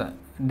Bhagavatamrita,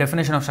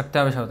 definition of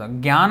Shaktyavesh avatar.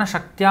 Jnana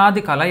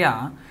Shaktyadi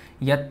Kalaya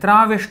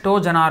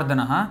Yatravishto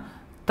Janardanaha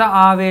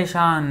ta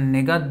aveshan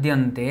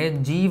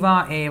nigadyante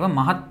jiva eva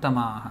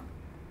mahattamaha.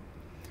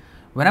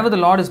 Whenever the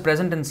Lord is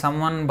present in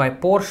someone by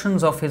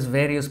portions of his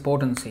various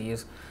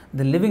potencies,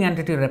 the living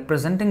entity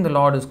representing the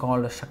Lord is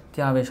called a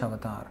Shaktyavesh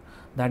avatar.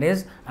 That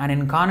is, an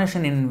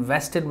incarnation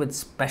invested with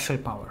special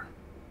power.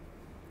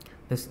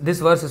 This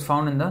verse is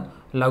found in the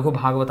Laghu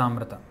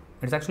Bhagavatamrita.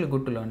 It's actually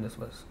good to learn this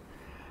verse.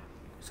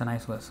 It's a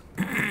nice verse.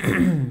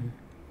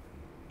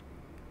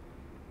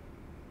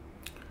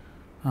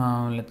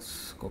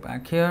 Let's go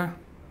back here.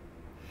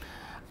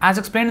 As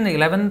explained in the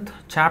 11th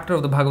chapter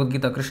of the Bhagavad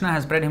Gita, Krishna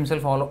has spread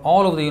himself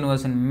all over the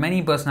universe in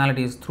many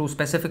personalities through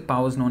specific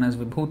powers known as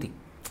Vibhuti.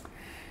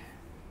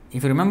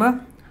 If you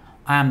remember,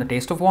 I am the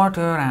taste of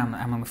water, I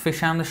am the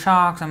fish, I am the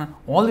sharks,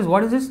 all this.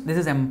 What is this? This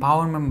is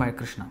empowerment by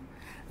Krishna.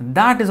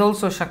 That is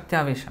also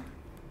Shaktyavesha.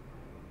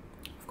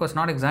 Of course,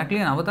 not exactly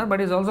an avatar, but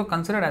is also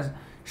considered as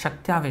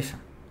Shaktyavesha.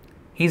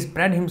 He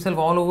spread himself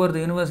all over the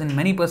universe in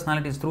many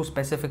personalities through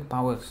specific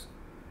powers.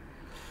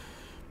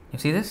 You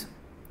see this?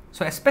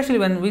 So especially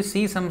when we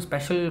see some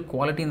special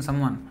quality in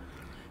someone,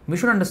 we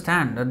should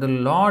understand that the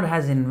Lord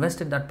has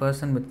invested that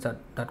person with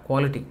that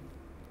quality.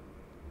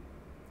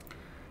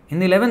 In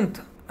the 11th,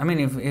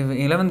 if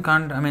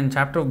 11th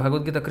chapter of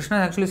Bhagavad Gita, Krishna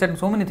actually said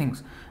so many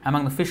things.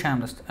 Among the fish I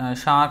am the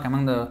shark,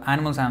 among the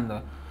animals I am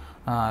the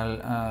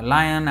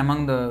lion,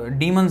 among the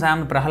demons I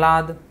am the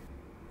Prahlad.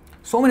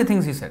 So many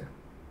things he said.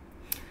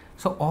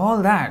 So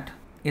all that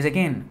is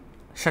again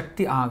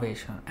Shakti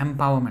Avesha,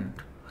 empowerment.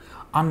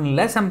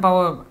 Unless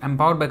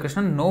empowered by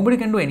Krishna, nobody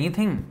can do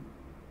anything.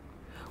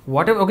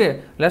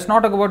 Let's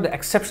not talk about the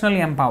exceptionally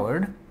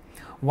empowered.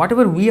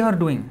 Whatever we are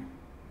doing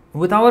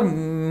with our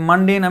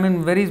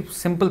mundane, very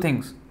simple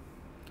things.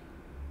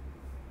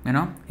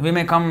 We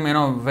may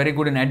come, very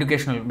good in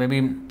educational,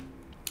 maybe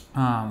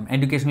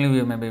educationally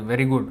we may be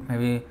very good,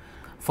 maybe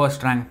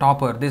first rank,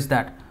 topper, this,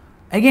 that.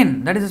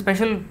 Again, that is a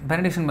special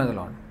benediction by the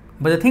Lord.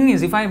 But the thing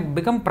is, if I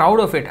become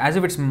proud of it as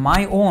if it's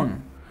my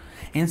own,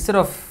 instead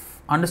of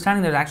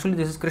understanding that actually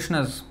this is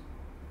Krishna's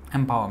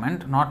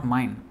empowerment, not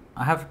mine.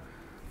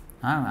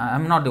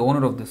 I'm not the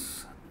owner of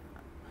this.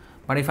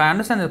 But if I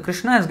understand that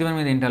Krishna has given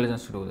me the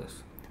intelligence to do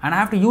this, and I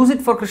have to use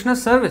it for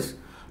Krishna's service,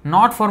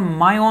 not for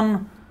my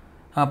own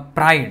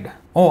pride.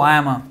 Oh, I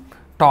am a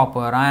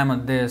topper, I am a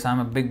this, I am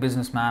a big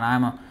businessman, I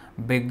am a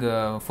big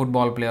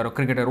football player or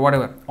cricketer,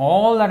 whatever.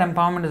 All that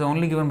empowerment is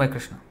only given by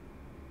Krishna.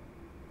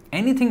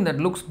 Anything that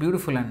looks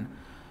beautiful and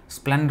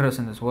splendorous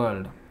in this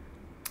world,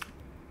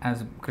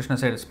 as Krishna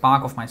said,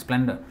 spark of my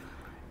splendor,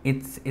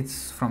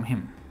 it's from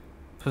him.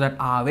 So that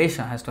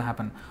avesha has to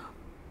happen.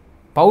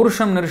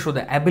 Paurusham Nirishu,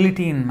 the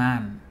ability in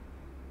man.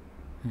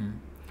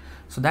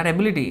 So that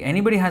ability,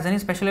 anybody has any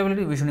special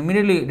ability, we should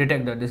immediately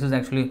detect that this is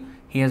actually,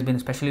 he has been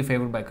specially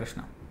favored by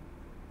Krishna.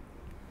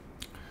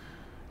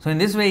 So in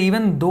this way,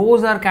 even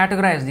those are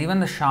categorized,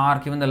 even the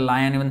shark, even the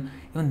lion,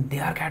 even they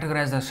are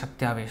categorized as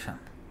Shaktyaveša.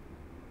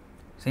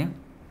 See?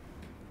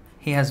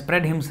 He has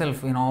spread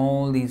himself in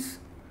all these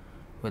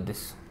with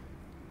this,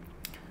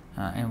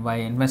 and by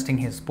investing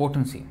his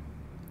potency.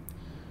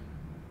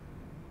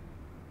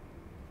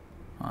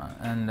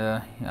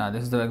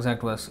 This is the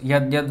exact verse.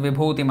 Yad yad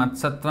vibhuti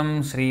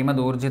matsattvam srimad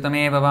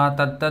urjitameva va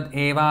tad tad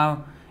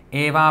eva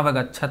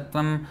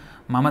evavagachatvam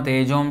mama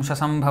tejom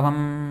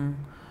shasambhavam.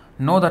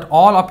 Know that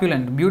all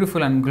opulent,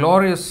 beautiful and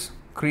glorious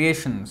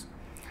creations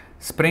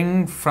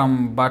spring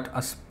from but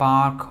a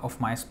spark of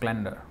my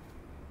splendor.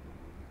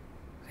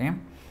 See?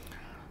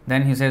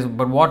 Then he says,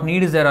 but what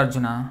need is there,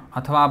 Arjuna?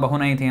 Athava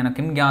bahunaitena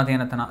kim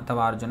gyatena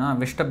tava Arjuna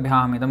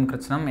vishtabhyam idam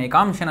kritsnam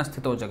ekamshena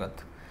sthito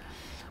jagat.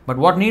 But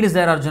what need is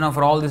there, Arjuna,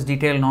 for all this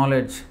detailed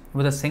knowledge?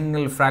 With a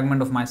single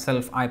fragment of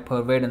myself, I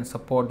pervade and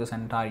support this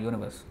entire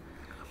universe.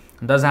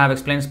 Thus I have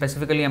explained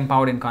specifically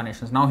empowered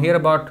incarnations. Now hear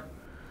about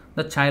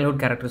the childhood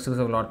characteristics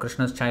of Lord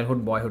Krishna's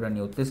childhood, boyhood and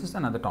youth. This is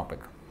another topic.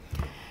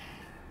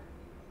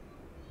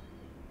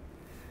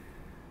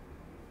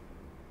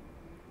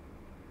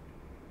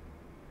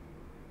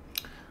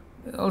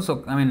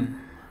 Also,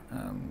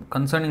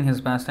 concerning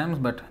his pastimes,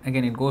 but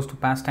again it goes to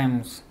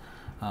pastimes,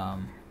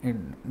 it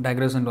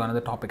digresses into another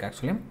topic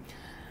actually.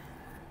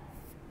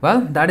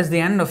 Well, that is the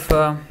end of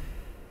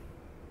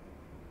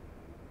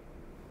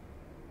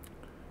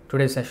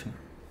today's session.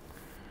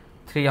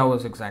 3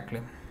 hours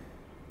exactly.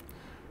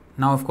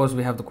 Now of course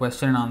we have the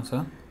question and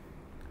answer.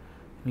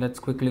 Let's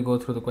quickly go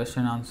through the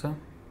question and answer.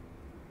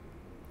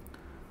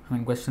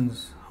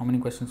 Questions, how many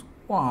questions?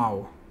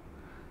 Wow!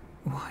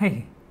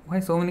 Why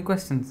so many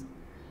questions?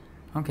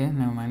 Okay,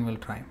 never mind, we'll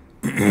try.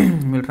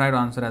 We'll try to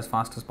answer as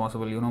fast as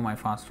possible. You know my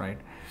fast, right?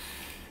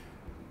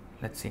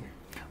 Let's see.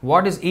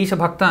 What is Isha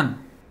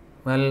Bhaktan?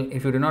 Well,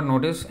 if you did not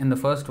notice, in the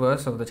first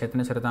verse of the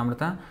Chaitanya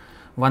Charitamrita,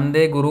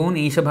 Vande Gurun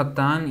Isha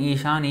Bhaktan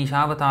Ishan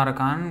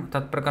Ishavatarakan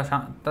Tat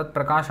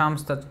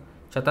Prakasham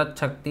Chatat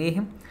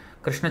Shakti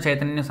Krishna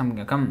Chaitanya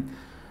Samgyakam.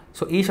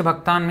 So Isha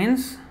Bhaktan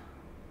means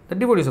the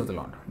devotees of the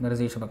Lord. That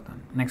is Isha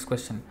Bhaktan. Next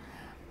question.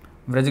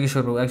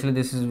 Vrajagishwaru,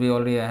 actually we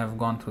already have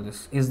gone through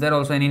this. Is there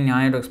also any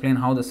nyaya to explain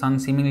how the sun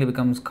seemingly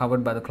becomes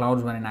covered by the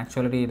clouds when in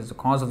actuality it is the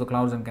cause of the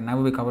clouds and can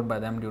never be covered by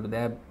them due to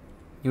their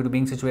due to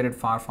being situated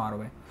far, far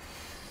away.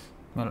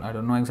 Well, I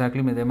don't know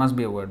exactly, but there must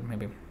be a word,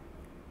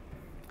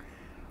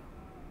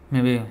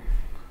 maybe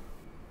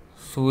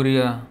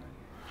Surya,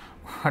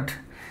 what?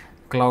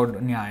 Cloud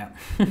Nyaya.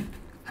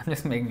 I'm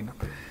just making it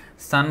up.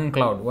 Sun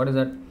cloud, what is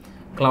that?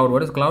 Cloud,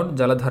 what is cloud?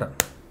 Jaladhara.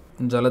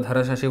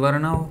 Jaladhara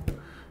Shashivarnau,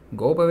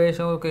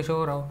 Gopavesho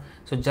Kishorao.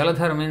 So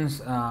Jaladhar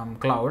means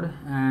cloud,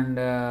 and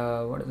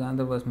what is the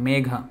other verse?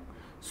 Megha.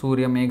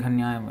 Surya Megha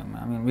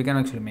Nyaya. I mean, we can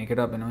actually make it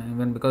up,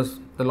 even because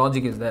the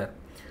logic is there.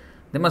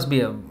 There must be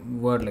a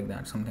word like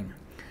that, something.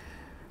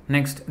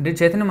 Next, did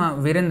Chaitanya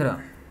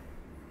Virendra,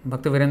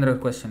 Bhakta Virendra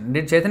question,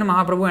 did Chaitanya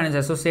Mahaprabhu and his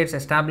associates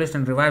establish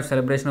and revive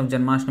celebration of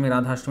Janmashtami,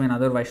 Radhashtami and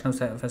other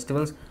Vaishnava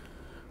festivals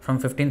from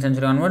 15th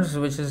century onwards,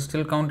 which is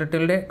still continued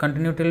till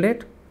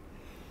date?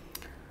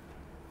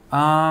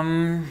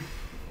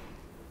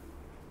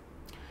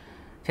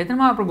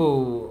 Chaitanya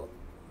Mahaprabhu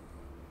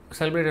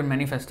celebrated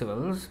many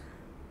festivals,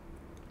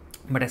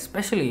 but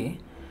especially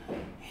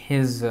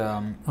his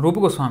Rupa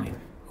Goswami.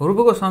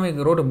 Rupa Goswami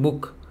wrote a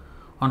book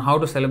on how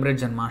to celebrate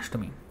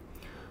Janmashtami.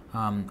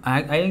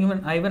 I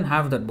even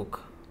have that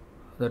book,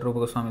 that Rupa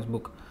Goswami's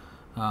book.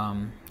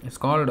 It's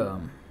called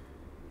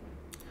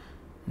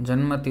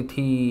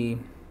Janmatithi.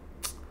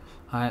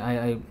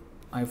 I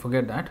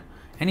forget that.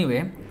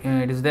 Anyway,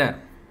 it is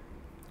there.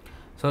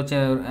 So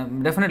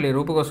definitely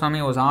Rupa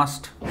Goswami was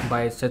asked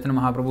by Chaitanya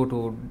Mahaprabhu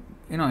to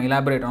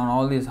elaborate on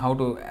all these, how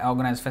to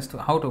organize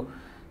festival, how to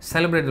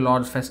celebrate the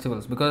Lord's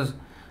festivals, because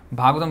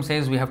Bhagavatam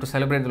says we have to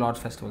celebrate the Lord's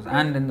festivals,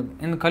 and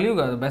in the Kali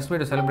Yuga the best way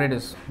to celebrate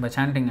is by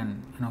chanting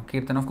and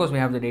kirtan. Of course, we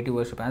have the deity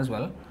worship as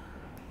well,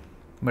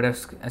 but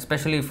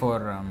especially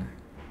for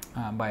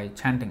by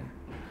chanting.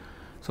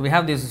 So we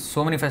have these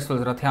so many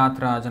festivals, Rath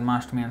Yatra,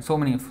 Janmashtami, and so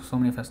many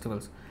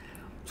festivals.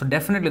 So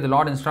definitely the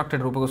Lord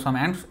instructed Rupa Goswami,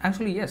 and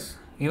actually yes,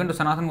 even to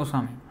Sanatana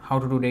Goswami, how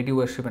to do deity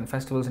worship and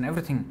festivals and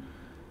everything.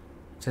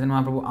 Chaitanya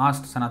Mahaprabhu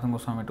asked Sanatana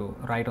Goswami to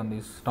write on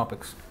these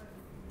topics.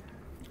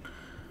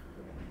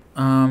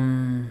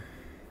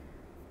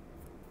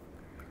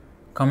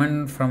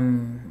 Comment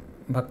from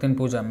Bhaktin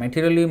Puja.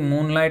 Materially,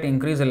 moonlight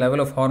increases the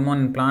level of hormone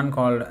in plant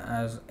called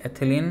as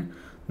ethylene.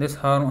 This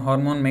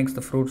hormone makes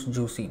the fruits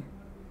juicy.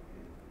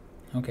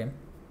 Okay.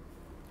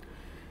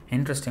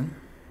 Interesting.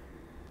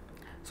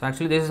 So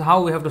actually this is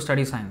how we have to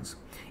study science.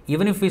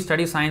 Even if we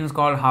study science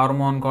called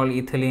hormone, called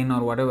ethylene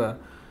or whatever,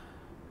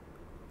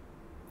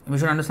 we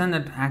should understand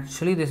that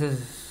actually this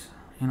is,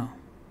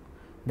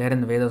 there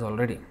in the Vedas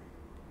already.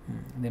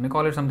 They may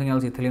call it something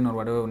else, ethylene or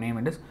whatever name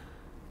it is,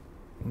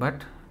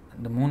 but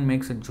the moon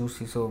makes it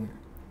juicy. So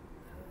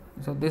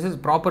this is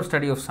proper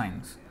study of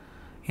science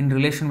in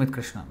relation with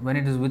Krishna. When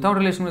it is without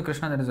relation with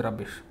Krishna, that is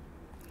rubbish.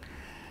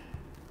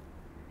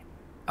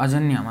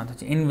 Ajanya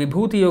Mataji. In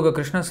Vibhuti Yoga,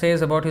 Krishna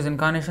says about his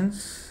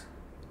incarnations.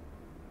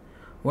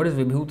 What is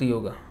Vibhuti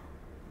Yoga?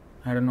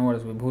 I don't know what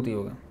is Vibhuti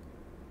Yoga.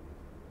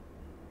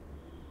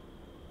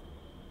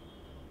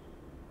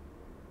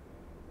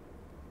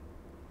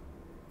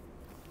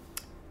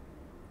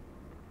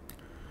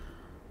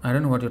 I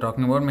don't know what you're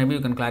talking about. Maybe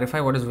you can clarify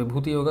what is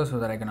Vibhuti Yoga so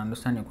that I can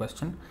understand your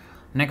question.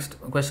 Next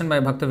question by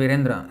Bhakta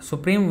Virendra.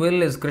 Supreme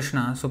will is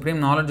Krishna, supreme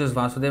knowledge is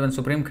Vasudeva, and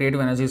supreme creative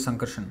energy is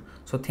Sankarshan.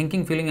 So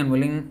thinking, feeling and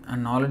willing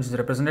and knowledge is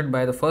represented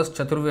by the first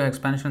Chaturvyuha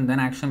expansion, then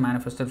action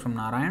manifested from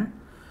Narayan.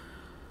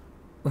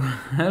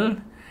 Well,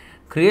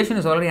 creation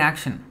is already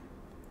action.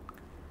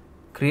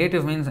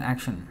 Creative means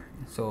action.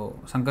 So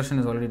Sankarshan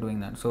is already doing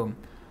that. So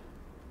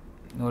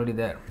already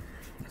there.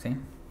 See?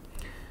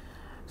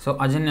 So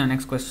Ajanya,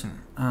 next question.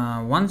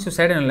 Once you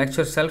said in a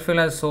lecture,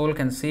 self-realized soul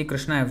can see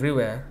Krishna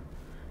everywhere.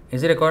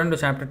 Is it according to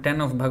chapter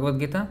 10 of Bhagavad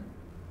Gita?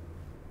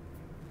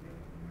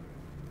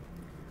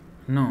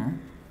 No.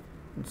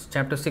 It's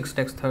chapter 6,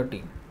 text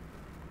 30.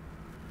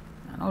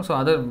 And also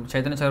other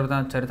Chaitanya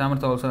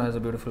Charitamrita also has a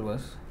beautiful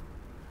verse.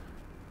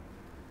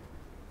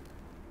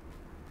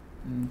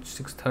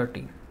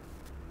 6:30.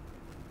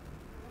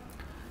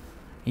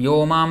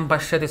 Yo mam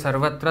pashyati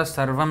sarvatra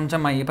sarvam cha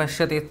mayi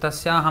pashyati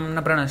tasyaham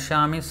na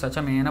pranashyami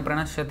sacha me na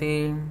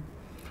pranashyati.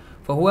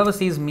 For whoever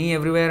sees me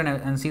everywhere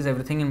and sees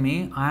everything in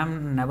me, I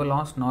am never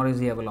lost, nor is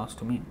he ever lost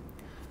to me.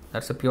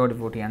 That's a pure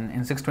devotee. And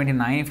in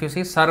 6:29, if you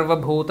see,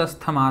 Sarva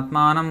bhutastham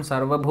atmanam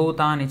sarva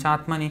bhutani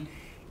chatmani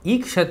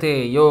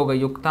ikshate yoga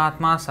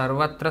yuktatma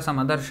sarvatra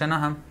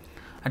samadarshanaha.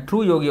 A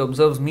true yogi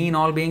observes me in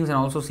all beings and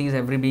also sees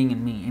every being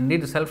in me.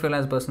 Indeed, the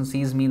self-realized person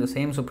sees me, the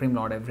same Supreme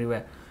Lord,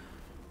 everywhere.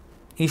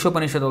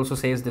 Ishopanishad also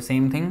says the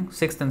same thing,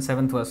 6th and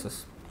 7th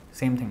verses,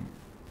 same thing.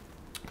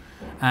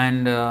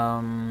 And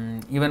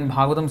even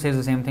Bhagavatam says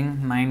the same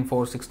thing,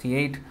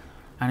 9:468.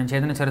 And in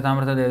Chaitanya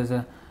Charitamrita there is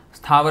a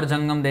Sthavar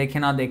Jangam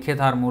Dekhina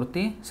Dekhetar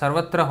Murti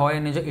Sarvatra Hoy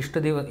Nija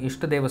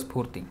Ishtadeva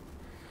Spurti.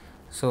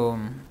 So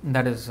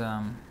that is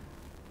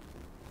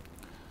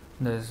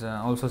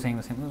also saying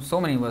the same. So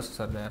many verses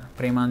are there.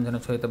 Premanjana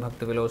Choita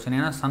Bhakta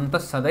Vilochanena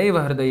Santas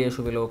Sadaiva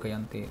Hridayeshu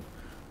Vilokayanti.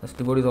 The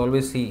devotees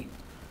always see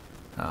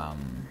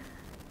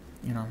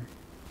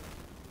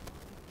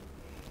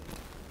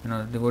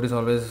devotees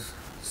always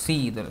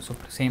see the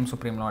same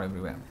Supreme Lord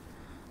everywhere.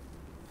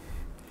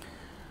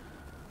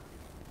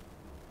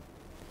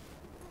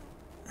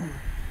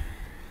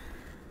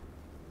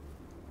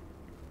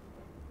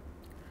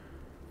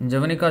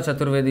 Javanika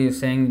Chaturvedi is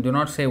saying, do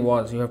not say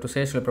was, you have to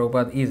say Srila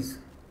Prabhupada is.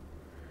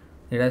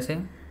 Did I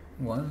say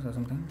was or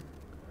something?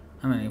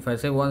 I mean, if I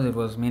say was, it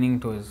was meaning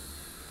to his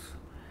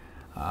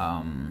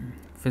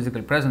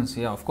physical presence.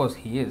 Yeah, of course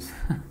he is.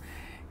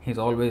 He's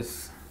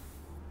always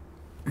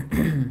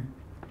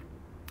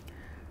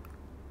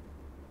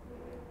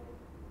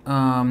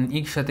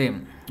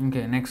Ikshate.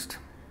 Okay, next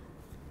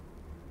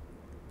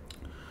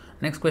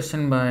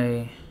question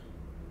by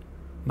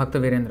Bhakta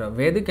Virendra.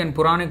 Vedic and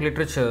Puranic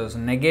literatures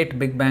negate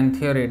Big Bang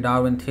theory,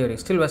 Darwin theory.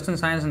 Still, Western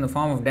science in the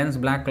form of dense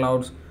black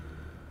clouds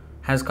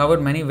has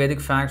covered many Vedic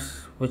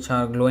facts which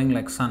are glowing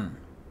like sun.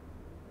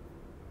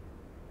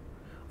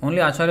 Only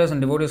acharyas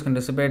and devotees can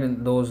dissipate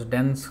in those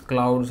dense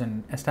clouds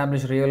and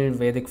establish real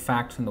Vedic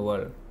facts in the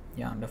world.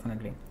 Yeah,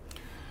 definitely.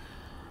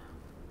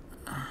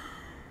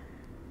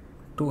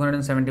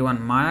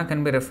 271. Maya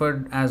can be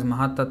referred as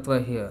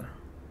Mahatattva here.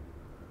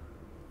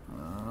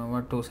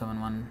 What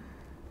 271?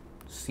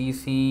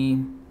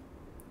 CC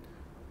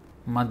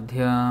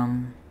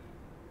Madhya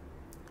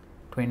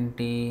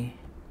 20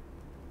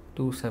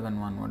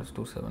 271. What is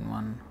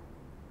 271?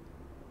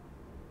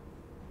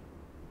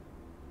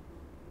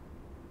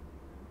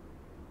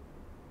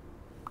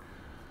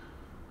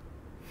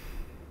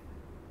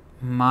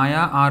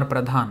 माया आर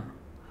प्रधान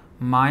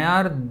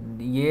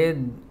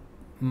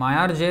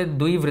मायार जे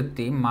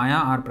द्विवृत्ति माया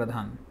आर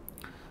pradhan.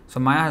 So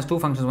Maya has two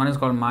functions. One is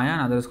called Maya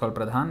and other is called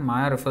Pradhan.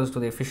 Maya refers to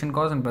the efficient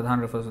cause and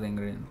Pradhan refers to the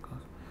ingredient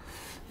cause.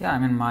 Yeah, I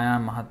mean Maya,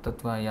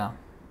 Mahatattva, yeah.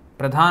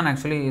 Pradhan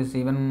actually is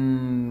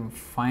even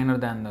finer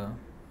than the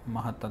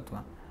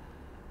Mahatattva.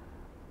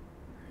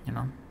 You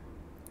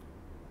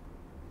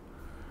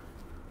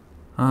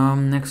know.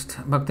 Next,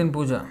 Bhaktin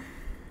Puja.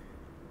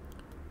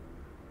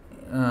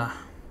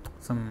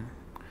 Some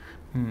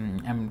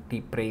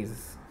empty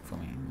praise for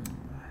me.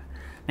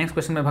 Next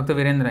question by Bhakta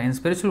Virendra. In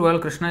spiritual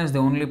world, Krishna is the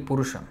only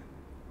Purusha.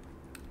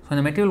 So in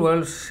the material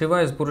world, Shiva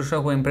is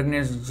Purusha who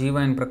impregnates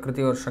Jiva in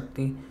Prakriti or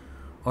Shakti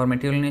or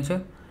material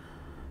nature.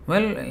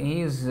 Well,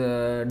 he is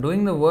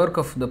doing the work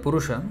of the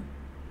Purusha.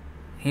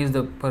 He is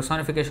the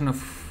personification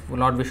of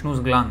Lord Vishnu's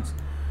glance.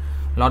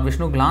 Lord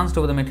Vishnu glanced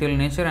over the material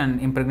nature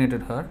and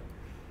impregnated her.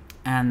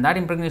 And that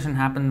impregnation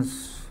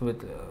happens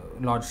with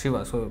Lord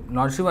Shiva. So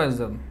Lord Shiva is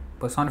the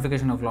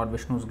personification of Lord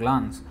Vishnu's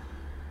glance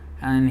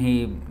and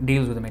he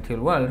deals with the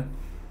material world.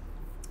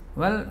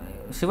 Well,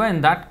 Shiva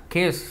in that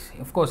case,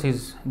 of course,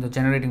 he's the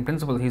generating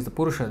principle, he's the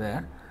Purusha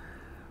there.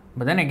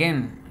 But then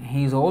again,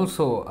 he is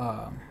also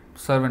a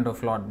servant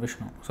of Lord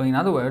Vishnu. So in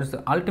other words,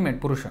 the ultimate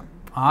Purusha,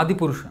 Adi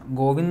Purusha,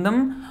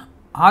 Govindam,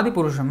 Adi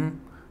Purusham,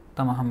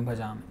 Tamaham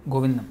Bhajam,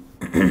 Govindam.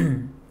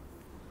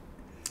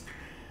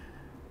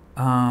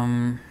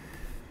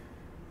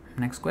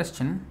 Next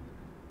question.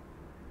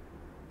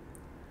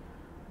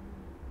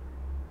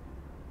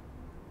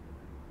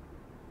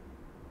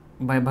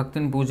 By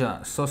Bhaktin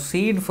Puja. So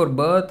seed for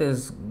birth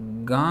is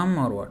gum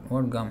or what?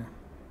 What gum?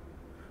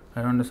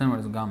 I don't understand what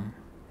is gum.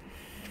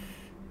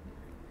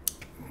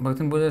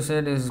 Bhaktin Puja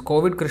said, is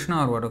COVID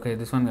Krishna or what? Okay,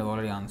 this one we have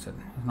already answered.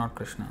 It's not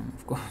Krishna,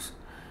 of course.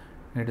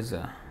 It is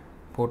a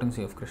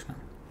potency of Krishna.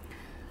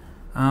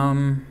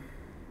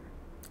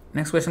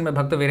 Next question by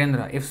Bhakta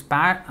Virendra. If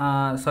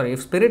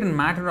spirit and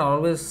matter are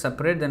always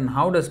separate, then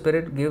how does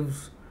spirit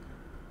gives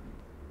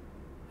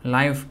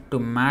life to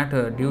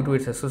matter due to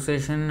its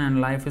association and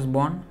life is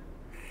born?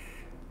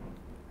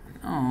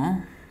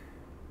 No.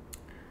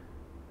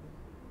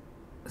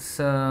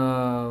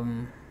 So,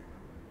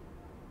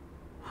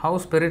 how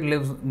spirit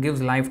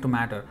gives life to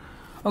matter?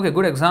 Okay,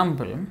 good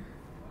example,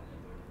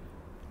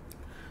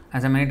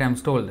 as I many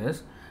times told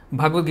this,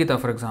 Bhagavad Gita,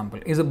 for example,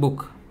 is a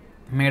book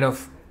made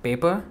of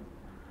paper.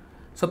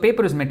 So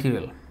paper is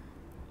material.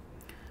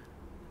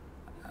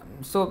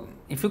 So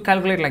if you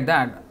calculate like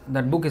that,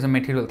 that book is a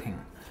material thing.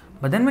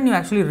 But then when you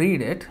actually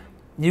read it,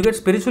 you get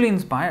spiritually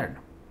inspired.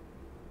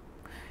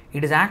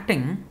 It is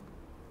acting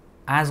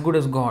as good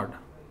as God.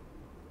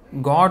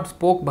 God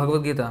spoke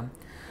Bhagavad Gita,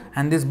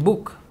 and this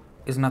book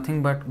is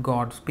nothing but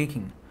God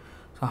speaking.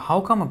 So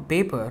how come a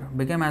paper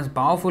became as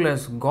powerful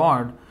as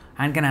God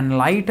and can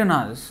enlighten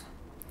us?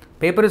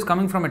 Paper is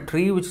coming from a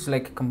tree which is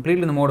like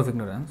completely in the mode of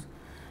ignorance,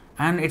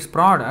 and its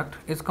product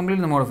is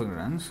completely in the mode of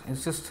ignorance.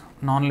 It's just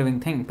non-living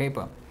thing,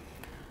 paper.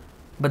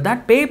 But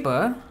that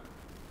paper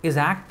is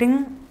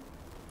acting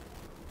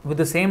with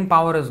the same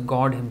power as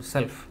God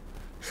himself.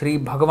 Shri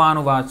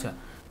Bhagavanu Vacha.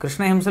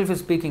 Krishna himself is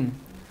speaking,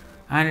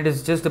 and it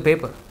is just the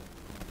paper.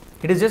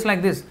 It is just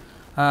like this.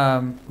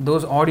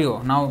 Those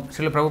audio. Now,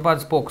 Srila Prabhupada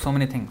spoke so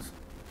many things,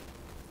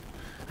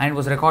 and it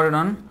was recorded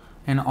on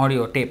an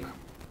audio tape.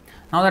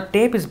 Now that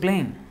tape is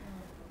playing.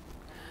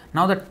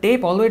 Now the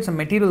tape, although it's a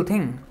material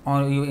thing,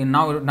 or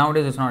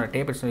nowadays it's not a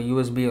tape, it's a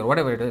USB or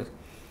whatever it is.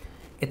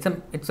 It's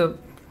a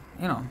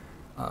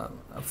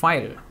a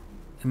file,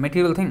 a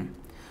material thing,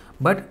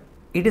 but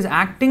it is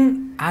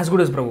acting as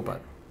good as Prabhupada,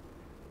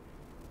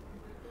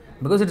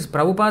 because it is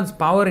Prabhupada's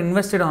power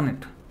invested on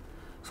it.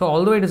 So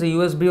although it is a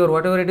USB or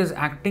whatever, it is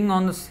acting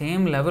on the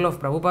same level of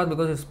Prabhupada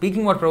because it's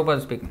speaking what Prabhupada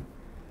is speaking.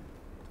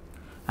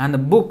 And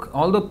the book,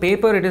 although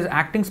paper, it is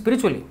acting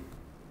spiritually.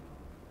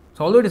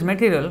 So although it is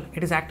material,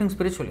 it is acting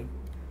spiritually.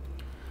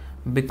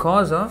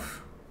 Because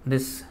of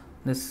this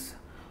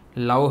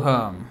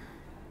Lauha,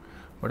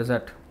 what is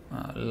that?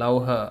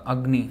 Lauha,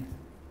 Agni,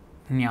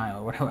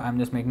 Nyaya, whatever, I'm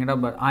just making it up,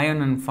 but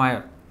iron and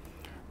fire.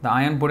 The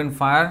iron put in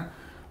fire,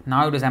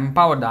 now it is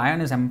empowered. The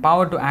iron is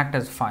empowered to act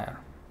as fire.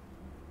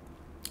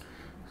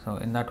 So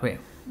in that way,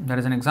 that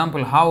is an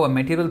example how a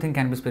material thing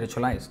can be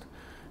spiritualized.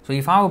 So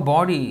if our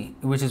body,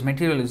 which is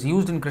material, is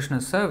used in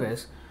Krishna's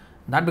service,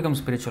 that becomes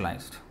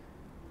spiritualized.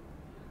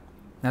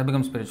 That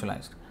becomes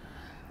spiritualized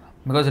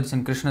because it's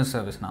in Krishna's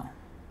service now.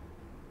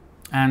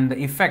 And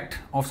the effect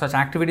of such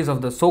activities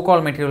of the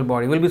so-called material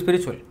body will be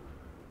spiritual.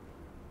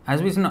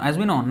 As we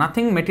know,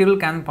 nothing material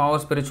can power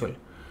spiritual.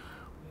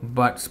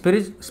 But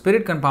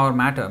spirit can power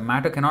matter.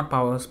 Matter cannot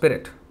power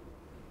spirit.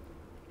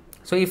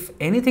 So if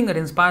anything that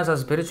inspires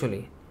us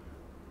spiritually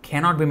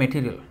cannot be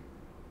material.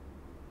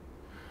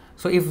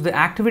 So if the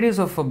activities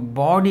of a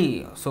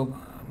body,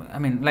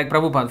 like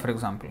Prabhupada, for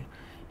example,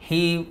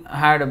 he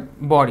had a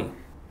body,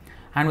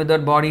 and with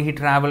that body he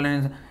traveled,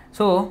 and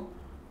so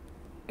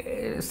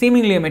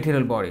seemingly a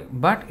material body,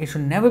 but it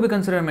should never be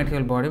considered a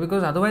material body,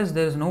 because otherwise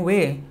there is no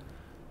way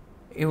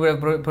it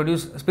would have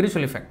produced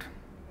spiritual effect.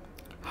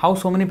 How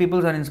so many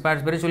people are inspired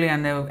spiritually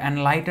and they are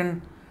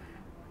enlightened,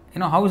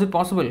 how is it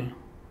possible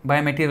by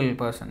a material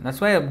person? That's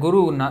why a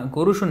guru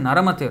should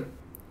naramatir.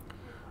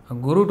 A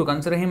guru, to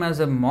consider him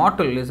as a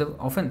mortal is an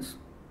offense.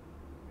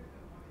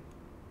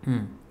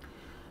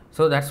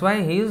 So that's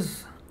why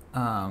his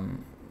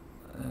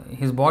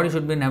body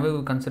should be never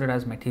be considered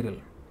as material.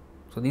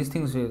 So these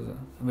things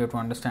we have to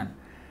understand.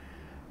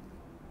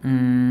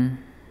 Then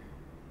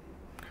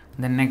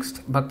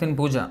next, Bhaktin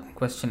Puja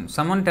question.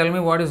 Someone tell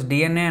me what is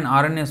DNA and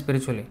RNA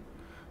spiritually?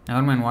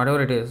 Never mind,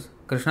 whatever it is.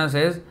 Krishna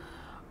says,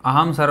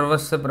 Aham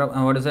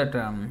sarvasya, what is that?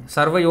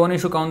 Sarva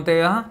yonishu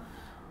kaunteya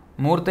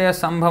murteya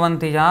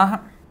sambhavantiyah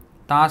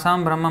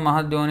tasam brahma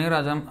mahadyoni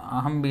rajam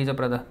aham bija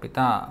pradah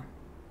pita.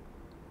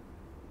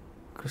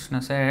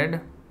 Krishna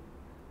said,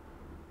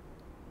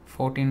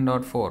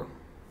 14.4.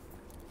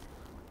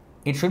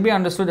 It should be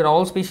understood that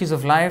all species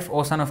of life,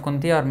 O son of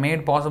Kunti, are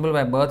made possible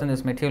by birth in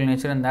this material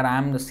nature, and that I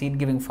am the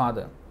seed-giving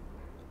father.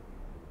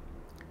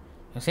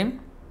 You see?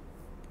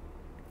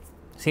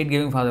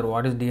 Seed-giving father.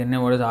 What is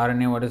DNA? What is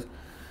RNA? What is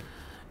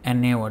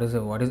NA? What is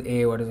A?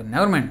 What is it?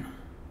 Never mind.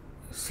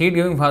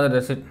 Seed-giving father,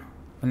 that's it.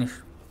 Finish.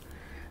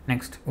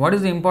 Next. What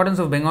is the importance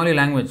of Bengali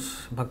language?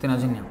 Bhakti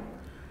Najanya.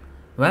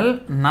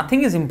 Well,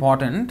 nothing is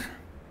important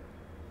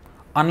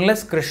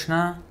unless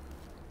Krishna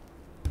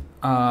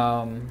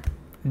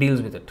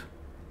deals with it.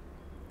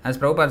 As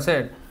Prabhupada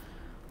said,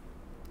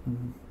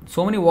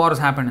 so many wars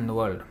happen in the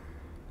world.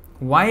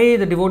 Why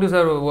the devotees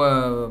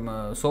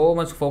are so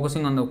much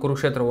focusing on the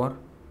Kurukshetra war?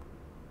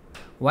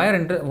 Why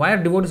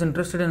are devotees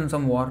interested in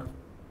some war?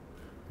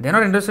 They are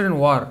not interested in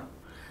war.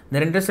 They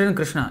are interested in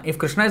Krishna. If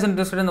Krishna is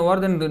interested in the war,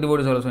 then the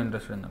devotees are also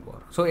interested in that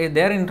war. So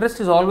their interest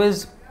is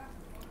always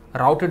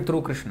routed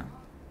through Krishna.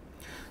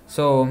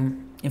 So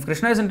if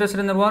Krishna is interested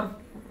in the war,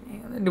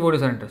 the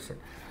devotees are interested.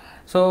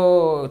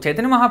 So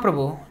Chaitanya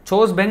Mahaprabhu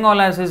chose Bengal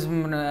as his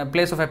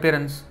place of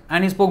appearance,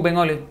 and he spoke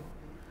Bengali.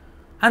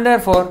 And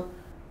therefore,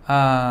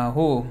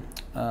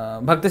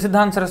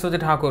 Bhaktisiddhanta Saraswati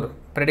Thakur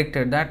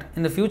predicted that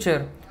in the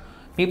future,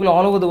 people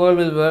all over the world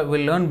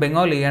will learn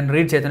Bengali and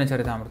read Chaitanya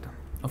Charitamrita.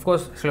 Of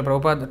course, Srila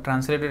Prabhupada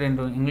translated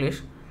into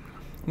English,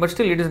 but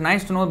still it is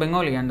nice to know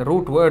Bengali and the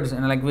root words,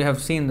 and like we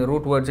have seen the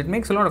root words, it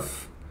makes a lot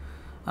of,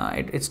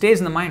 it stays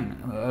in the mind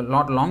a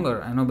lot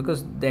longer,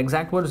 because the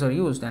exact words are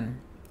used. And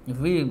if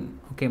we,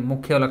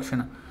 Mukhya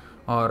Lakshana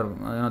or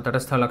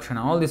Tatastha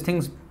Lakshana, all these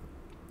things,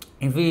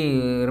 if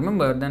we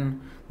remember,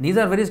 then these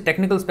are very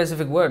technical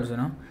specific words,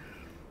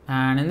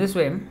 and in this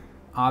way,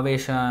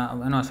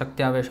 Avesha,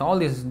 Shakti Avesha, all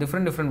these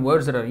different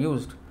words that are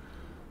used,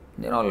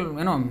 they're all,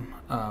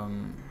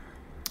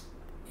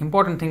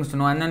 important things to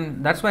know, and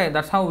then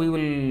that's how we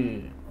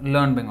will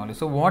learn Bengali.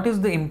 So what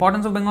is the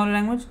importance of Bengali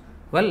language?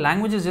 Well,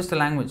 language is just a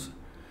language.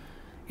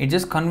 It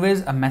just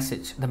conveys a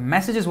message. The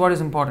message is what is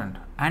important.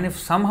 And if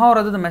somehow or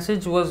other the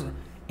message was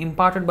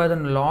imparted by the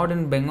Lord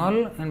in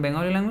Bengali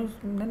language,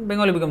 then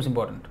Bengali becomes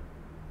important.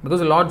 Because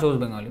the Lord chose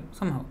Bengali,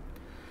 somehow.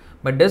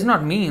 But it does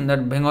not mean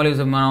that Bengali is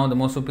now the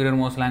most superior,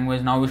 most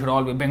language. Now we should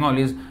all be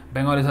Bengalis.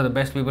 Bengalis are the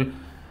best people.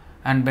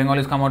 And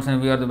Bengalis come out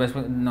saying we are the best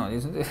people. No,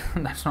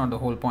 that's not the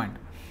whole point.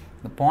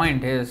 The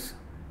point is,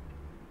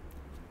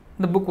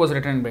 the book was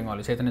written in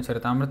Bengali, Chaitanya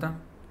Charitamrita.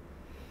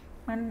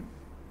 And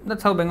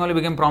that's how Bengali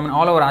became prominent.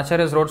 All our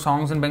acharyas wrote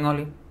songs in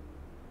Bengali.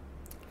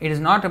 It is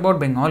not about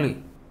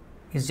Bengali.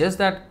 It's just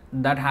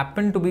that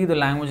happened to be the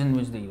language in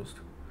which they used.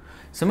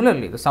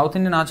 Similarly, the South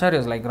Indian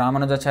acharyas like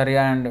Ramanujacharya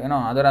and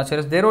other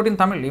acharyas, they wrote in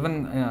Tamil.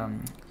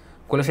 Even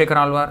Kulashekar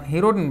Alvar, he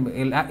wrote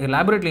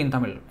elaborately in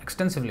Tamil,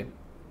 extensively.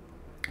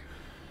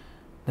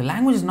 The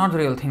language is not the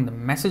real thing. The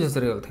message is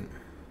the real thing.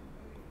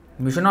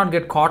 We should not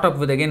get caught up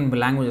with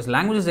languages.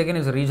 Languages again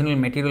is a regional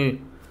material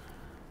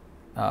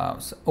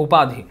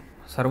upadhi.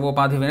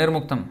 Sarvopadhi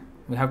Vinirmuktam.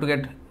 We have to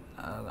get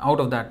out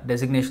of that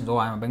designations. Oh,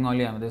 I am a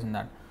Bengali, I am this and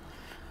that.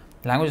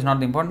 Language is not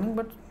the important thing,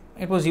 but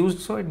it was used,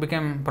 so it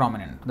became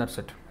prominent. That's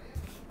it.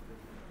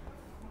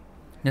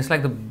 Just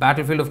like the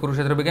battlefield of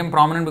Kurukshetra became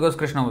prominent because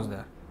Krishna was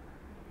there.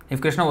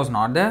 If Krishna was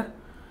not there,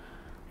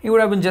 it would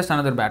have been just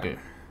another battle.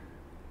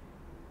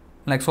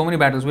 Like so many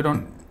battles, we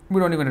don't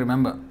even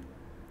remember.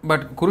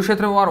 But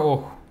Kurukshetra war,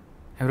 oh,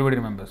 everybody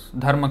remembers.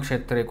 Dharma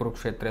kshetre,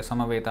 Kurukshetre,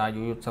 samaveta,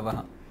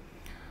 yuyutsavaha.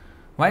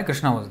 Why?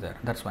 Krishna was there.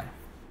 That's why.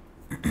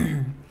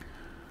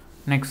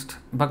 Next,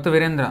 Bhakta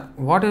Virendra.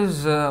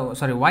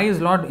 Why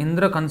is Lord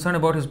Indra concerned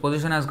about his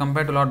position as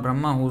compared to Lord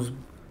Brahma, whose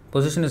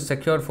position is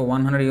secured for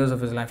 100 years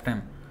of his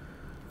lifetime?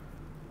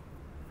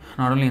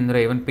 Not only Indra,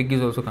 even pig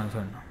is also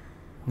concerned.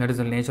 That is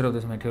the nature of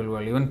this material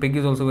world. Even pig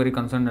is also very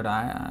concerned that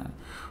I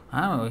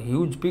am a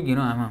huge pig,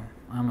 I'm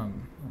a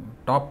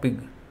top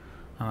pig,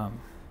 I'm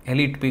a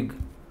elite pig.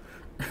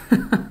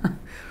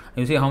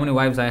 You see how many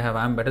wives I have.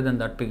 I am better than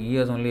that pig. He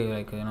has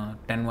only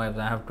 10 wives.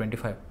 I have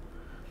 25.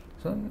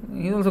 So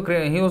he also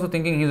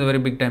thinking he is a very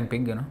big time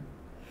pig.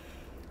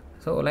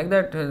 So like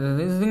that,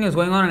 this thing is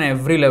going on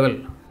every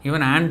level.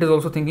 Even ant is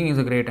also thinking he is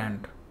a great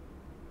ant.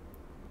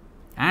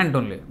 Ant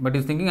only, but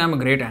he's thinking I am a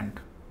great ant.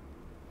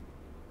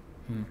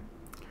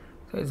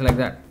 So it's like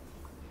that.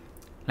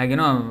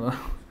 Sundar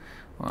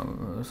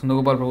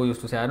Gopal Prabhu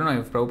used to say, I don't know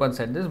if Prabhupada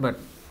said this, but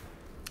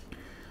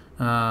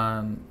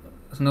Sundar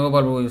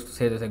Gopal Prabhu used to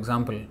say this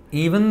example.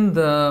 Even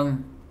the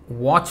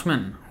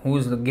watchman, who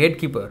is the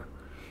gatekeeper,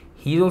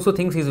 he also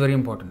thinks he is very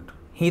important.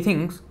 He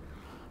thinks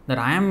that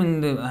I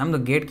am the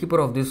gatekeeper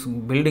of this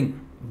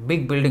building,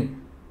 big building.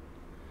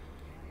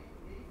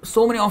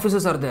 So many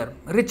offices are there.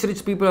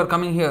 Rich people are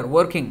coming here,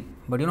 working.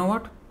 But you know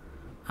what?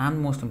 I am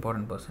the most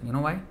important person. You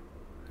know why?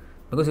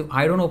 Because if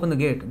I don't open the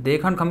gate, they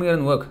can't come here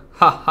and work.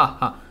 Ha ha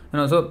ha.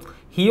 So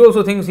he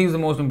also thinks he is the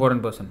most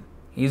important person.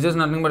 He is just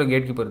nothing but a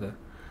gatekeeper there.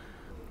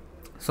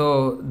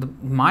 So the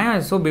Maya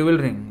is so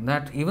bewildering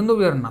that even though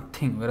we are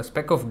nothing, we are a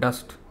speck of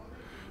dust,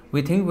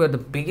 we think we are the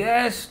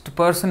biggest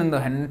person in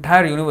the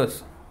entire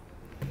universe.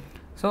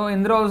 So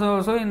Indra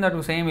also in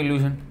that same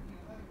illusion.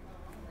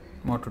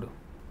 What to do?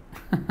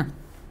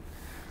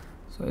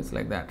 So it's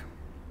like that.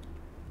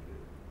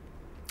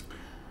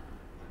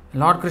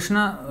 Lord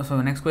Krishna,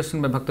 so next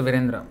question by Bhakta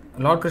Virendra.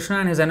 Lord Krishna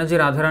and his energy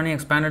Radharani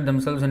expanded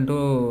themselves into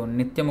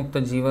Nitya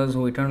Mukta Jivas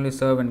who eternally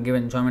serve and give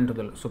enjoyment to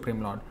the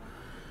Supreme Lord.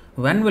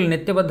 When will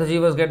Nitya Baddha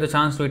Jivas get the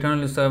chance to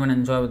eternally serve and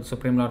enjoy with the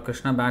Supreme Lord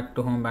Krishna back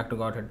to home, back to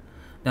Godhead?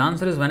 The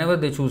answer is whenever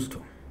they choose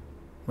to.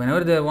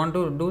 Whenever they want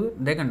to do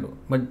it, they can do.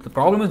 But the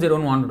problem is they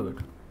don't want to do it.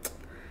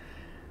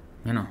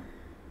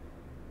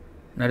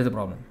 That is the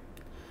problem.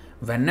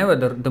 Whenever,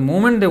 the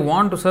moment they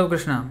want to serve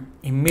Krishna,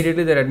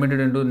 immediately they are admitted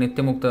into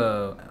Nitya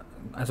Mukta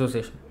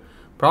association.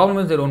 Problem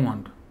is they don't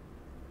want.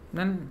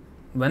 Then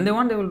when they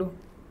want, they will do.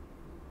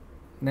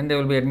 Then they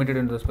will be admitted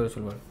into the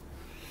spiritual world.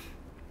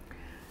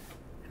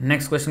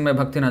 Next question by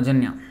Bhakti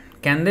Najanya.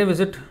 Can they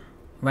visit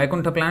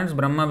Vaikuntha planets,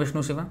 Brahma,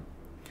 Vishnu, Shiva?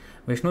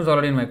 Vishnu is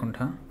already in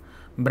Vaikuntha.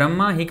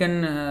 Brahma, he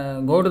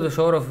can go to the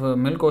shore of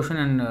Milk Ocean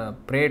and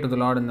pray to the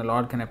Lord, and the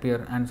Lord can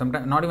appear, and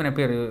sometimes not even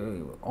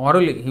appear,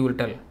 orally he will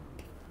tell.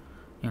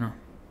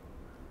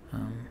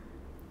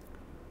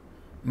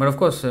 But of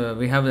course,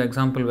 we have the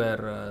example where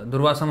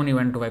Durvasa Muni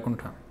went to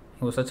Vaikuntha.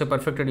 He was such a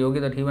perfected yogi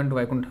that he went to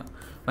Vaikuntha.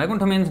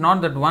 Vaikuntha means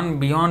not that one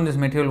beyond this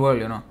material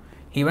world,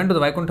 He went to the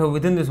Vaikuntha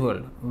within this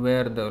world,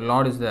 where the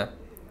Lord is there,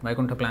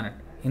 Vaikuntha planet,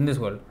 in this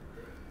world,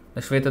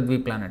 the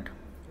Shvetadvi planet.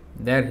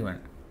 There he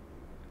went.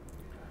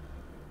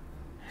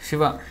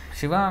 Shiva,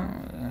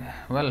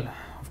 well,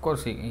 of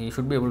course he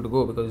should be able to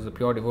go because he's a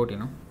pure devotee,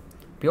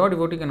 Pure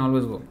devotee can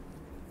always go.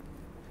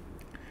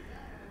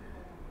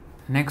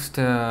 Next,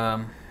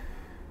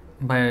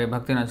 by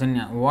Bhakti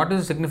Najanya. What is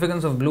the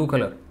significance of blue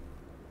color?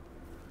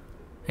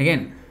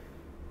 Again,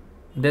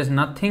 there's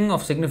nothing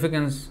of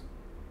significance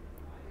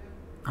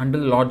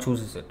until the Lord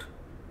chooses it.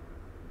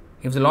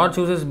 If the Lord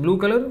chooses blue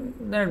color,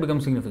 then it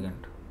becomes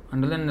significant.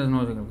 Until then, there's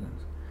no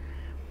significance.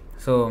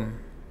 So,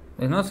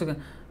 there's no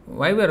significance.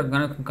 Why we are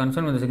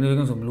concerned with the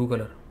significance of blue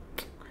color?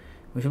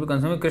 We should be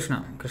concerned with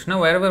Krishna. Krishna,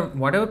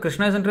 whatever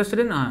Krishna is interested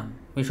in,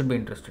 we should be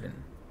interested in.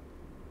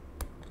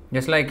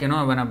 Just like, when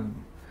I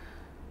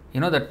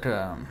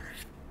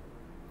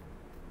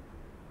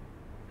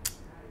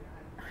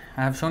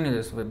have shown you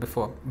this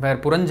before, where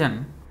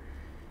Puranjan,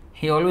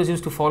 he always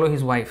used to follow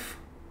his wife.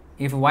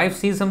 If wife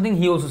sees something,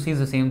 he also sees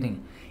the same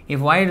thing. If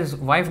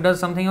wife does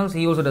something else,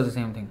 he also does the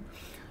same thing.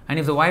 And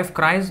if the wife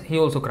cries, he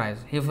also cries.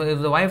 If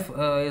the wife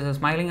is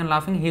smiling and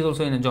laughing, he is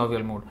also in a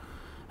jovial mood.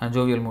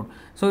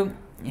 So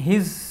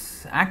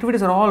his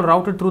activities are all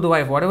routed through the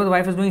wife. Whatever the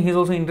wife is doing, he is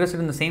also interested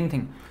in the same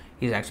thing.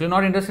 He is actually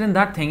not interested in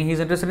that thing, he is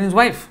interested in his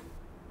wife.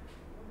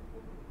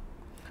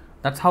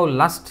 That's how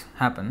lust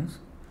happens.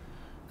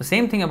 The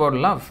same thing about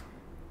love.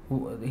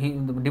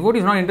 The devotee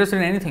is not interested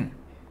in anything.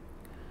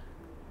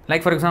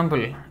 Like for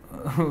example,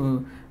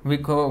 we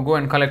go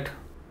and collect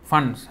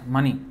funds,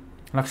 money,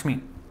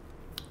 Lakshmi.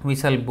 We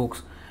sell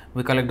books,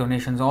 we collect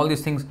donations, all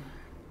these things.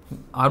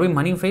 Are we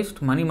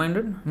money-faced,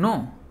 money-minded?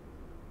 No.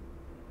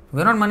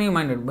 We are not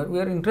money-minded, but we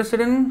are interested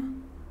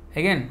in,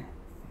 again,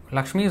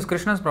 Lakshmi is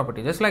Krishna's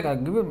property. Just like, I'll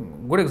give you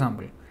a good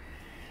example.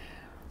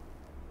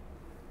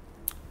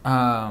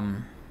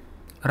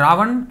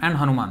 Ravan and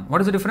Hanuman.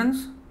 What is the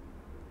difference?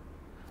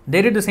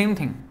 They did the same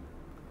thing.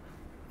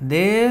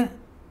 They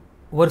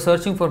were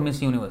searching for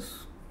Miss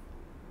Universe,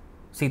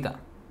 Sita,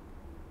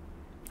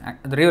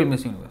 the real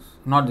Miss Universe,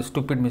 not the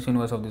stupid Miss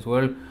Universe of this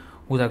world,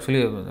 who is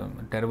actually a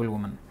terrible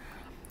woman.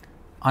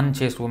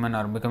 Unchaste women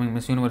are becoming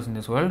Miss Universe in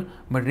this world,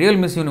 but real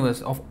Miss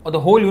Universe of the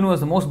whole universe,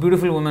 the most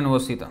beautiful woman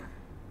was Sita.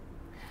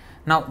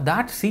 Now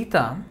that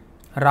Sita,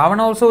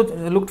 Ravana also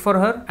looked for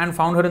her and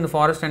found her in the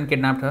forest and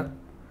kidnapped her.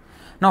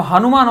 Now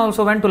Hanuman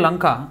also went to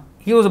Lanka.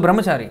 He was a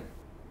brahmachari.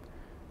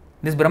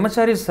 This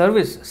brahmachari's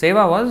service,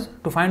 seva, was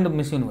to find the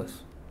Miss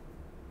Universe.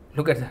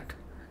 Look at that.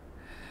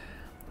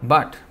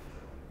 But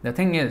the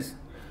thing is,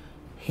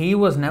 he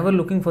was never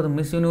looking for the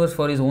Miss Universe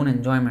for his own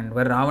enjoyment,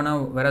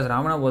 whereas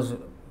Ravana was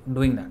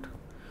doing that.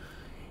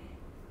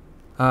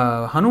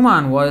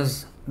 Hanuman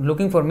was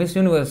looking for Miss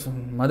Universe,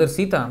 Mother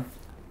Sita,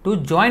 to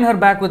join her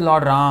back with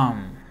Lord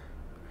Ram.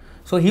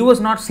 So he was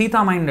not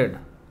Sita minded,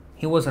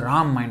 he was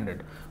Ram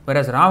minded,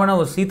 whereas Ravana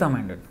was Sita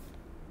minded.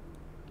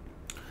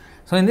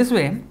 So in this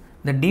way,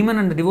 the demon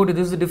and the devotee,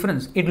 this is the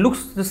difference. It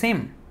looks the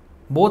same.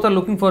 Both are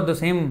looking for the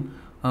same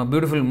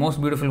beautiful,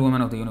 most beautiful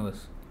woman of the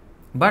universe.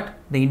 But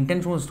the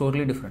intention was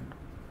totally different.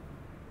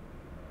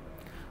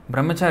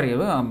 Brahmachari,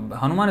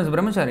 Hanuman is a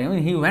brahmachari. I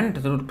mean, he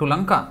went to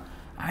Lanka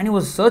and he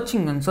was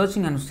searching and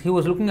searching, and he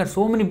was looking at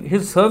so many.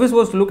 His service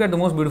was to look at the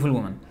most beautiful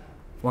woman.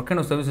 What kind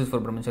of service is for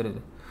brahmachari?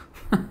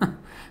 An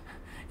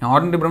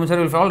ordinary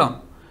brahmachari will fall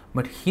down.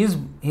 But his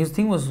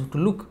thing was to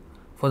look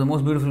for the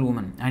most beautiful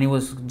woman, and he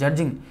was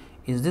judging.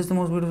 Is this the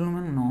most beautiful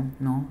woman?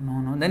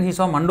 No. Then he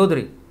saw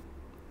Mandodari.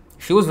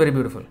 She was very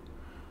beautiful.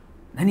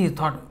 Then he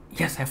thought,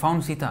 yes, I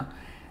found Sita.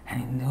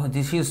 And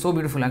she is so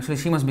beautiful. Actually,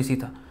 she must be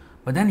Sita.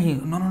 But then he,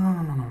 no.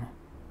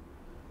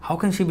 How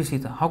can she be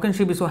Sita? How can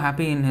she be so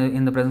happy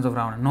in the presence of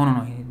Ravana?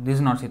 No. This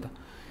is not Sita.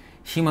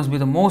 She must be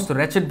the most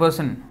wretched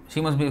person.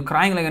 She must be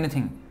crying like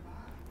anything.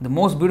 The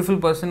most beautiful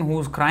person who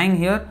is crying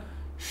here,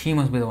 she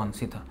must be the one,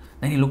 Sita.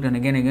 Then he looked and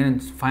again,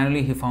 and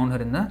finally he found her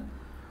in the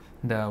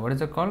what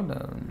is it called?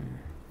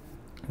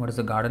 What is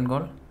the garden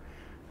called?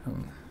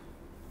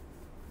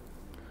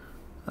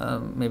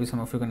 Maybe some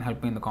of you can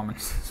help me in the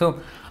comments.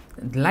 So,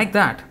 like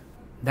that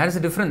is the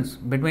difference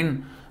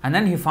between. And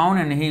then he found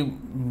and he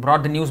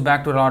brought the news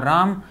back to Lord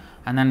Ram,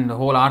 and then the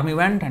whole army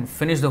went and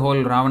finished the whole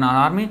Ravana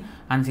army,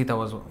 and Sita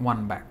was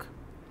won back.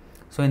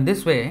 So, in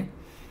this way,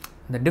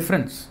 the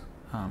difference.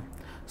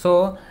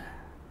 So,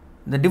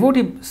 the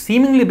devotee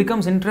seemingly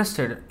becomes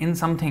interested in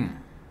something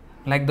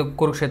like the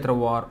Kurukshetra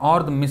war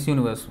or the Miss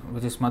Universe,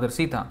 which is Mother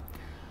Sita.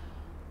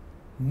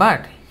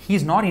 But he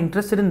is not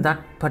interested in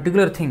that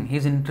particular thing. He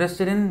is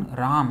interested in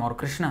Ram or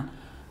Krishna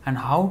and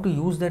how to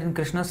use that in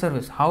Krishna's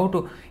service.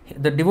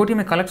 The devotee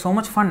may collect so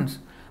much funds,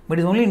 but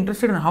is only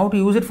interested in how to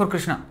use it for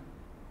Krishna.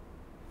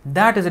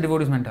 That is a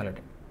devotee's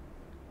mentality.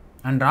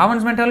 And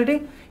Ravan's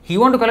mentality, he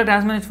wants to collect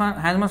as much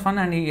fun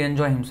and he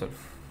enjoy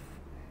himself.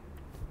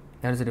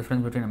 That is the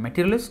difference between a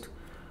materialist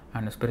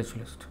and a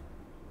spiritualist.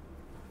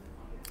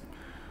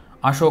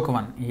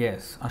 Ashokavan,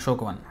 yes,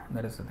 Ashokavan,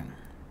 that is the thing.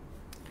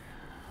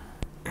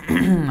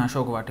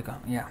 Ashoka Vatika,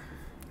 yeah.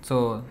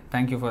 So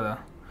thank you for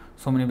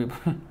so many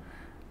people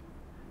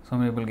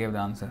gave the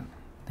answer.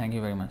 Thank you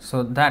very much.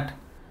 So that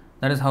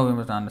is how we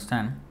must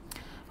understand.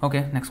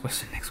 Okay, next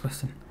question.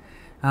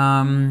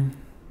 Vrajageshwar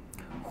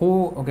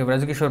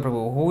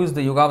Prabhu, who is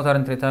the Yuga avatar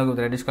in Treta with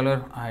reddish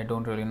color? I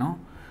don't really know.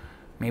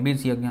 Maybe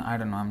it's Yajna, I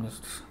don't know. I'm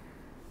just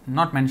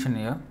not mentioned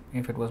here.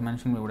 If it was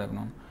mentioned, we would have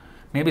known.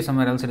 Maybe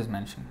somewhere else it is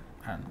mentioned.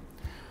 I don't know.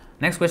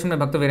 Next question by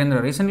Bhakta Virendra.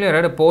 Recently I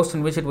read a post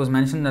in which it was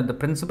mentioned that the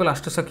principal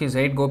Ashtasakis,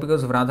 8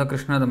 Gopikas of Radha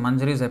Krishna, the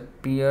Manjaris,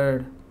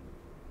 appeared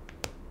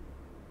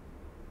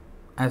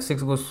as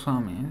 6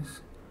 Goswamis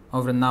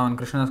of Vrindavan,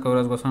 Krishnadas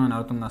Kaviraj Goswami and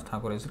Narottam Das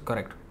Thakur. Is it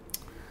correct?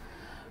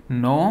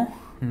 No,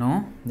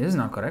 this is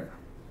not correct.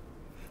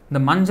 The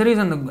Manjaris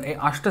and the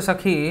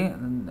Ashtasakhi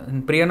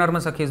and Priyanarma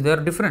Sakhis, they are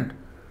different.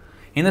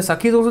 In the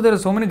Sakhis also there are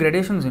so many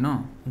gradations,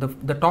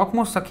 The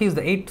topmost Sakhis,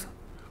 the 8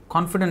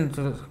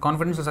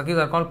 confidential Sakhis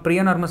are called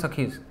Priyanarma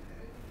Sakhis.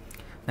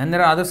 Then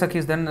there are other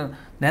Sakhis, then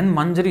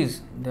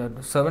Manjaris, the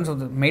servants of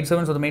the maid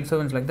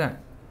servants like that.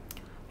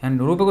 And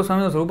Rupa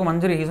Goswami was Rupa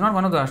Manjari. He is not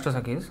one of the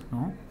Ashtasakis.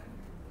 No,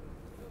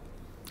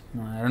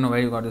 I don't know where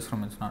you got this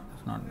from. It's not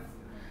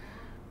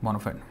bona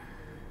fide.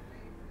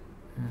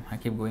 I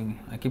keep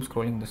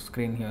scrolling the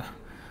screen here.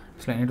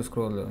 So I need to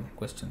scroll the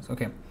questions.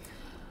 Okay.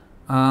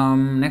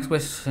 Next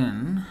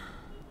question.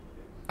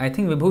 I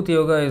think Vibhuti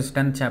Yoga is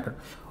 10th chapter.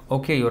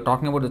 Okay, you are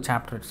talking about the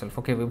chapter itself.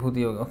 Okay, Vibhuti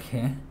Yoga.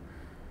 Okay.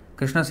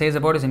 Krishna says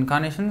about his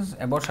incarnations,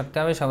 about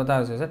Shaktavesh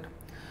avatars, is it?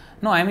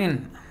 No, I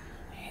mean,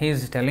 he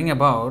is telling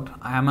about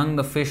among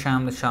the fish I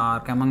am the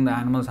shark, among the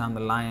animals I am the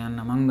lion,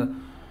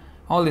 among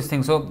all these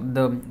things. So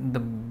the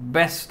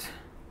best,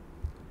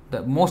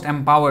 the most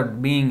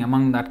empowered being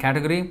among that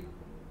category,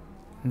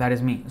 that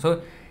is me.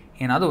 So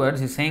in other words,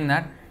 he is saying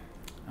that,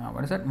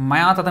 what is that?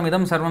 Maya tatam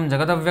idam sarvam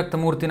jagadavyakta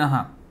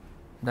murtinaha.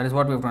 That is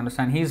what we have to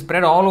understand. He is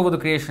spread all over the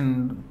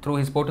creation through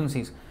his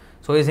potencies.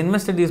 So he has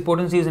invested these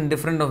potencies in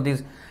different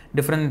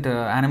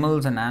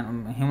animals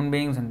and human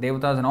beings and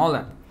devatas and all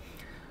that.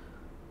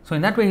 So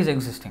in that way he is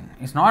existing.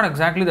 It's not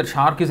exactly that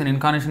shark is an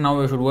incarnation, now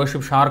we should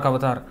worship shark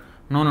avatar.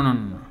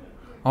 No.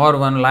 Or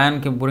one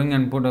lion keep bring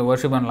and put a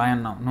worship on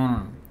lion now.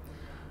 No.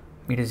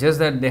 It is just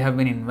that they have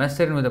been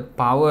invested with a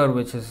power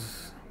which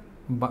is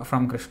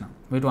from Krishna.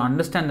 We have to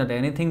understand that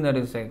anything that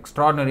is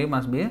extraordinary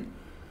must be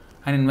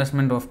an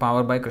investment of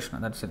power by Krishna.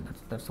 That's it.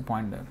 That's the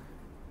point there.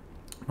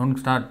 Don't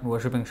start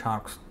worshipping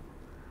sharks.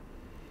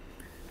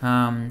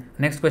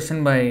 Next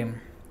question by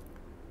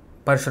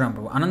Parshuram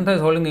Prabhu. Ananta is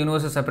holding the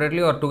universes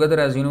separately or together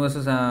as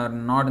universes are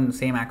not in the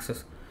same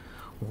axis.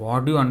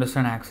 What do you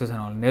understand axis and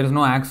all? There is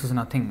no axis,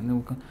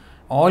 nothing.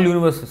 All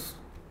universes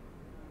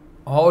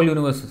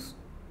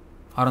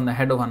are on the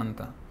head of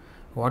Ananta.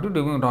 What are you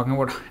doing talking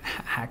about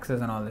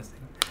axis and all this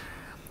thing?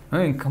 I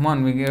mean, come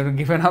on, we have to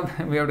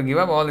give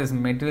up all these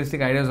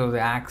materialistic ideas of the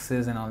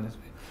axis and all this.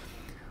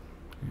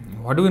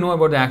 What do we know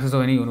about the axis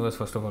of any universe,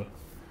 first of all?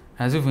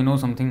 As if we know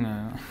something.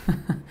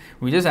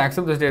 We just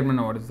accept the statement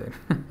of what is there.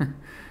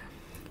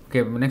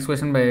 Okay, next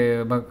question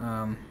by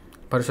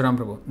Parshuram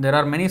Prabhu. There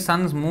are many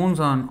suns, moons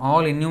on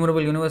all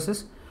innumerable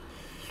universes.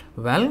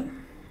 Well,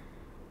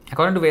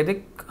 according to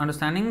Vedic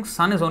understanding,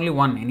 sun is only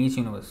one in each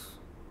universe.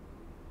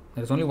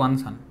 There is only one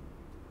sun.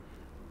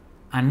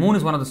 And moon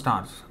is one of the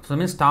stars. So it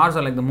means stars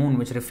are like the moon,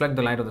 which reflect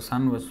the light of the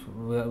sun,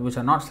 which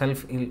are not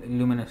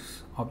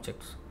self-luminous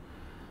objects.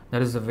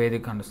 That is the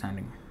Vedic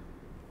understanding.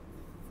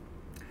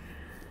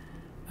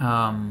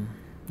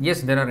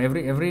 Yes, there are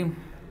every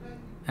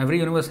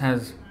universe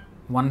has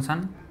one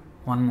sun,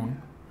 one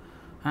moon,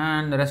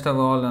 and the rest of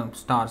all the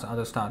stars,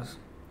 other stars.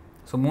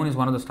 So moon is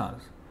one of the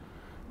stars.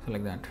 So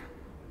like that.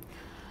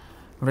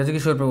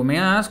 Vrajagishwar Prabhu, may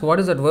I ask what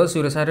is that verse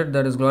you recited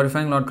that is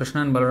glorifying Lord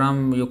Krishna and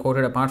Balaram you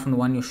quoted apart from the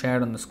one you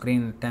shared on the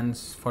screen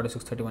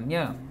 10:46:31?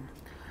 Yeah,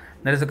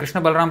 that is the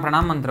Krishna Balaram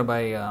Pranam Mantra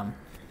by.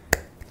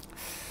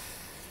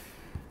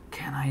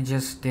 Can I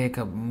just take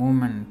a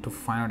moment to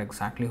find out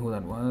exactly who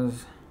that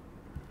was?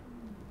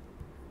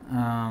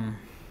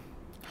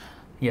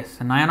 Yes,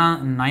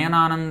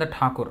 Nayanananda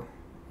Thakur.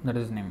 That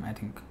is his name, I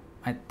think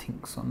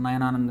so.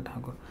 Nayanananda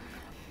Thakur.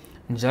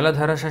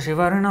 Jaladhara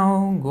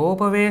Shashivarnau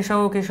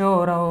Gopaveshau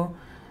Kishorau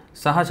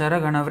Sahachara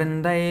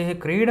Ganavrindaih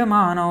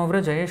Kridamanau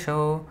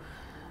Vrajeshau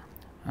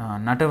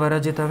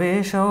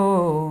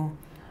Natavarajitaveshau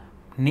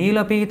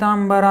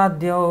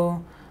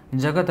Neelapitambaradhyau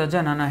Jagata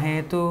Janana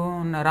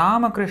Hetu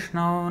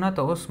Ramakrishna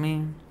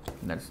Natosmi.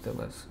 That's the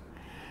verse.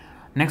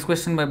 Next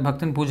question by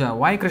Bhaktin Puja.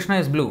 Why Krishna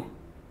is blue?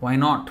 Why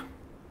not?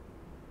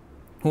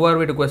 Who are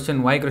we to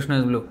question why Krishna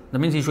is blue? That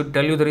means he should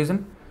tell you the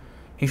reason.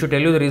 He should tell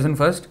you the reason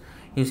first.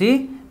 You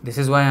see, this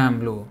is why I am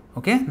blue.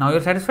 Okay, now you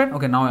are satisfied?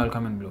 Okay, now I will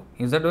come in blue.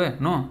 Is that the way?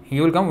 No. He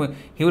will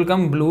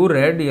come blue,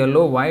 red,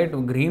 yellow, white,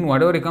 green,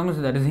 whatever he comes,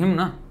 that is him,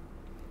 na?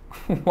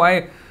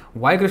 Why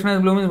Krishna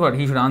is blue means what?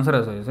 He should answer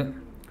us, is it?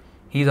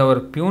 He is our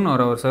peon or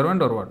our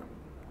servant or what?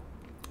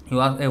 You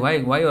ask, hey,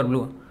 why you are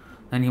blue?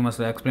 Then he must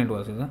explain to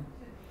us, is it?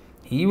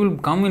 He will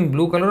come in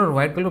blue color or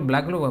white color,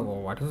 black color.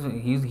 What is it?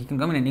 He can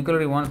come in any color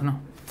he wants, no?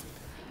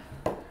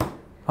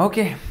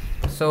 Okay,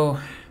 so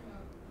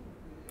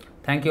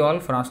thank you all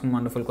for asking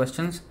wonderful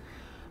questions,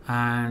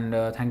 and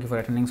thank you for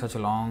attending such a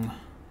long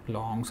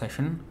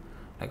session,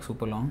 like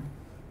super long.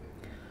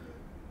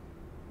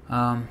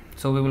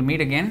 So we will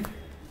meet again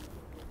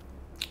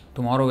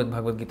tomorrow with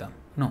Bhagavad Gita.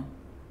 No,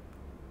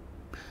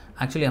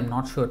 actually I'm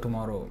not sure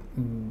tomorrow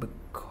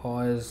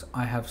because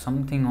I have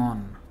something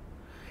on.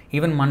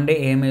 Even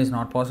Monday AMA is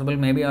not possible.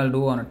 Maybe I'll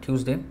do on a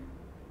Tuesday.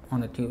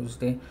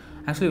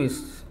 Actually,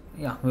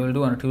 we will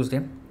do on a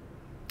Tuesday.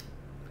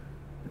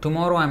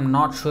 Tomorrow I'm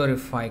not sure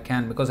if I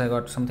can because I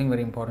got something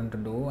very important to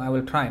do. I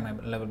will try my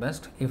level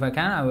best. If I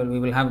can, we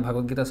will have a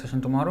Bhagavad Gita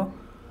session tomorrow,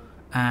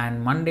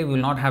 and Monday we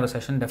will not have a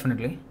session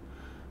definitely.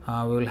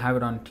 We will have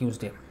it on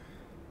Tuesday,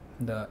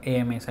 the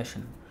AMA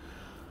session.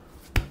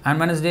 And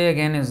Wednesday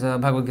again is a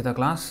Bhagavad Gita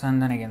class,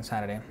 and then again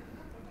Saturday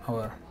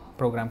our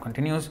program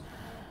continues.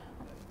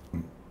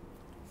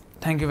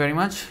 Thank you very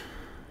much.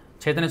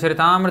 चैतन्य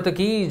चरितामृत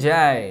की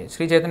जय,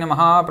 श्री चैतन्य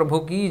महाप्रभु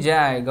की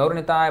जय,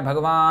 गौरनिताय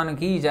भगवान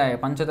की जय,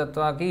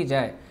 पंचतत्व की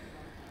जय,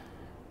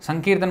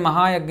 संकीर्तन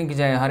महायज्ञ की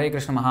जय, हरे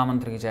कृष्ण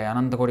महामंत्र की जय,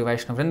 अनंत कोटि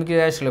वैष्णव वृंद की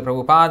जय, श्रील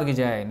प्रभुपाद की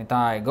जय,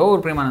 निताय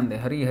गौर प्रेमानंदे,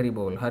 हरि हरि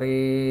बोल,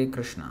 हरे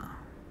कृष्णा।